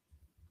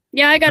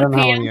 Yeah, I gotta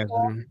pay.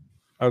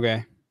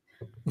 Okay.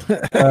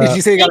 Did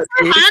you say you got Thanks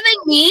for having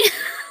me.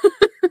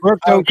 Brooke,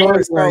 don't go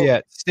anywhere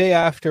yet. Stay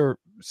after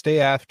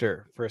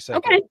for a second.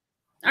 Okay.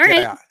 All right.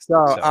 Yeah.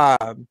 So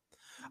I'm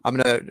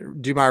gonna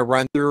do my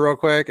run through real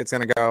quick. It's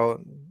gonna go.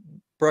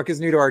 Brooke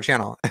is new to our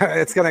channel.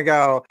 It's gonna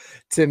go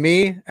to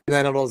me, and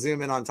then it'll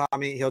zoom in on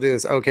Tommy. He'll do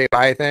this okay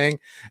bye thing,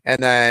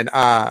 and then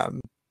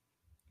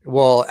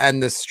we'll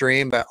end the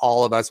stream, but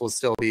all of us will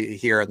still be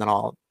here, and then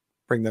I'll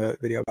bring the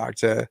video back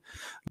to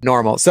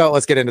normal. So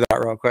let's get into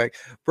that real quick.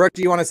 Brooke,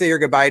 do you want to say your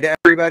goodbye to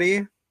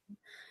everybody?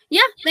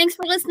 Yeah, thanks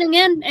for listening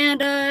in.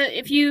 And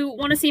if you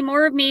want to see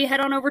more of me, head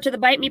on over to the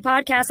Bite Me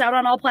podcast out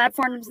on all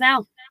platforms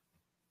now.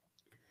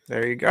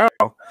 There you go.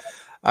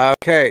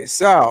 Okay,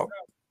 so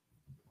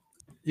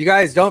you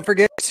guys don't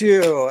forget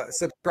to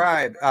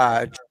subscribe.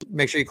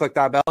 Make sure you click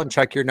that bell and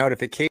check your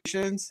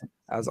notifications,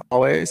 as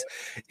always.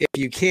 If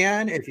you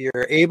can, if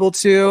you're able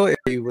to, if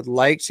you would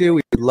like to,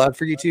 we would love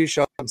for you to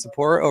show some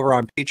support over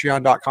on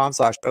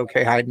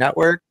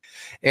patreon.com/OKHideNetwork.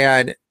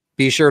 And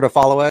be sure to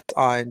follow us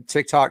on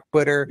TikTok,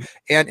 Twitter,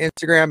 and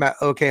Instagram at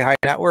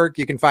OKHideNetwork.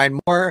 You can find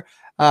more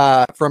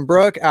from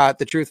Brooke at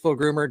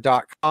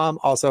thetruthfulgroomer.com.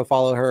 Also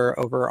follow her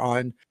over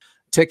on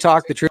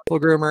TikTok, The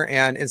Truthful Groomer,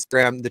 and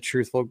Instagram, The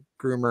Truthful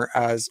Groomer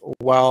as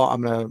well.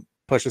 I'm going to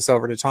push this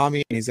over to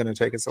Tommy, and he's going to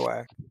take us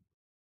away.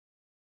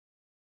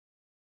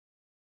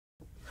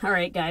 All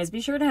right, guys,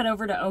 be sure to head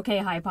over to OK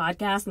Hi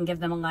Podcast and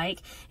give them a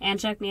like. And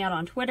check me out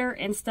on Twitter,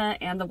 Insta,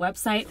 and the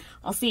website.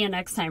 I'll see you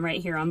next time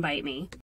right here on Bite Me.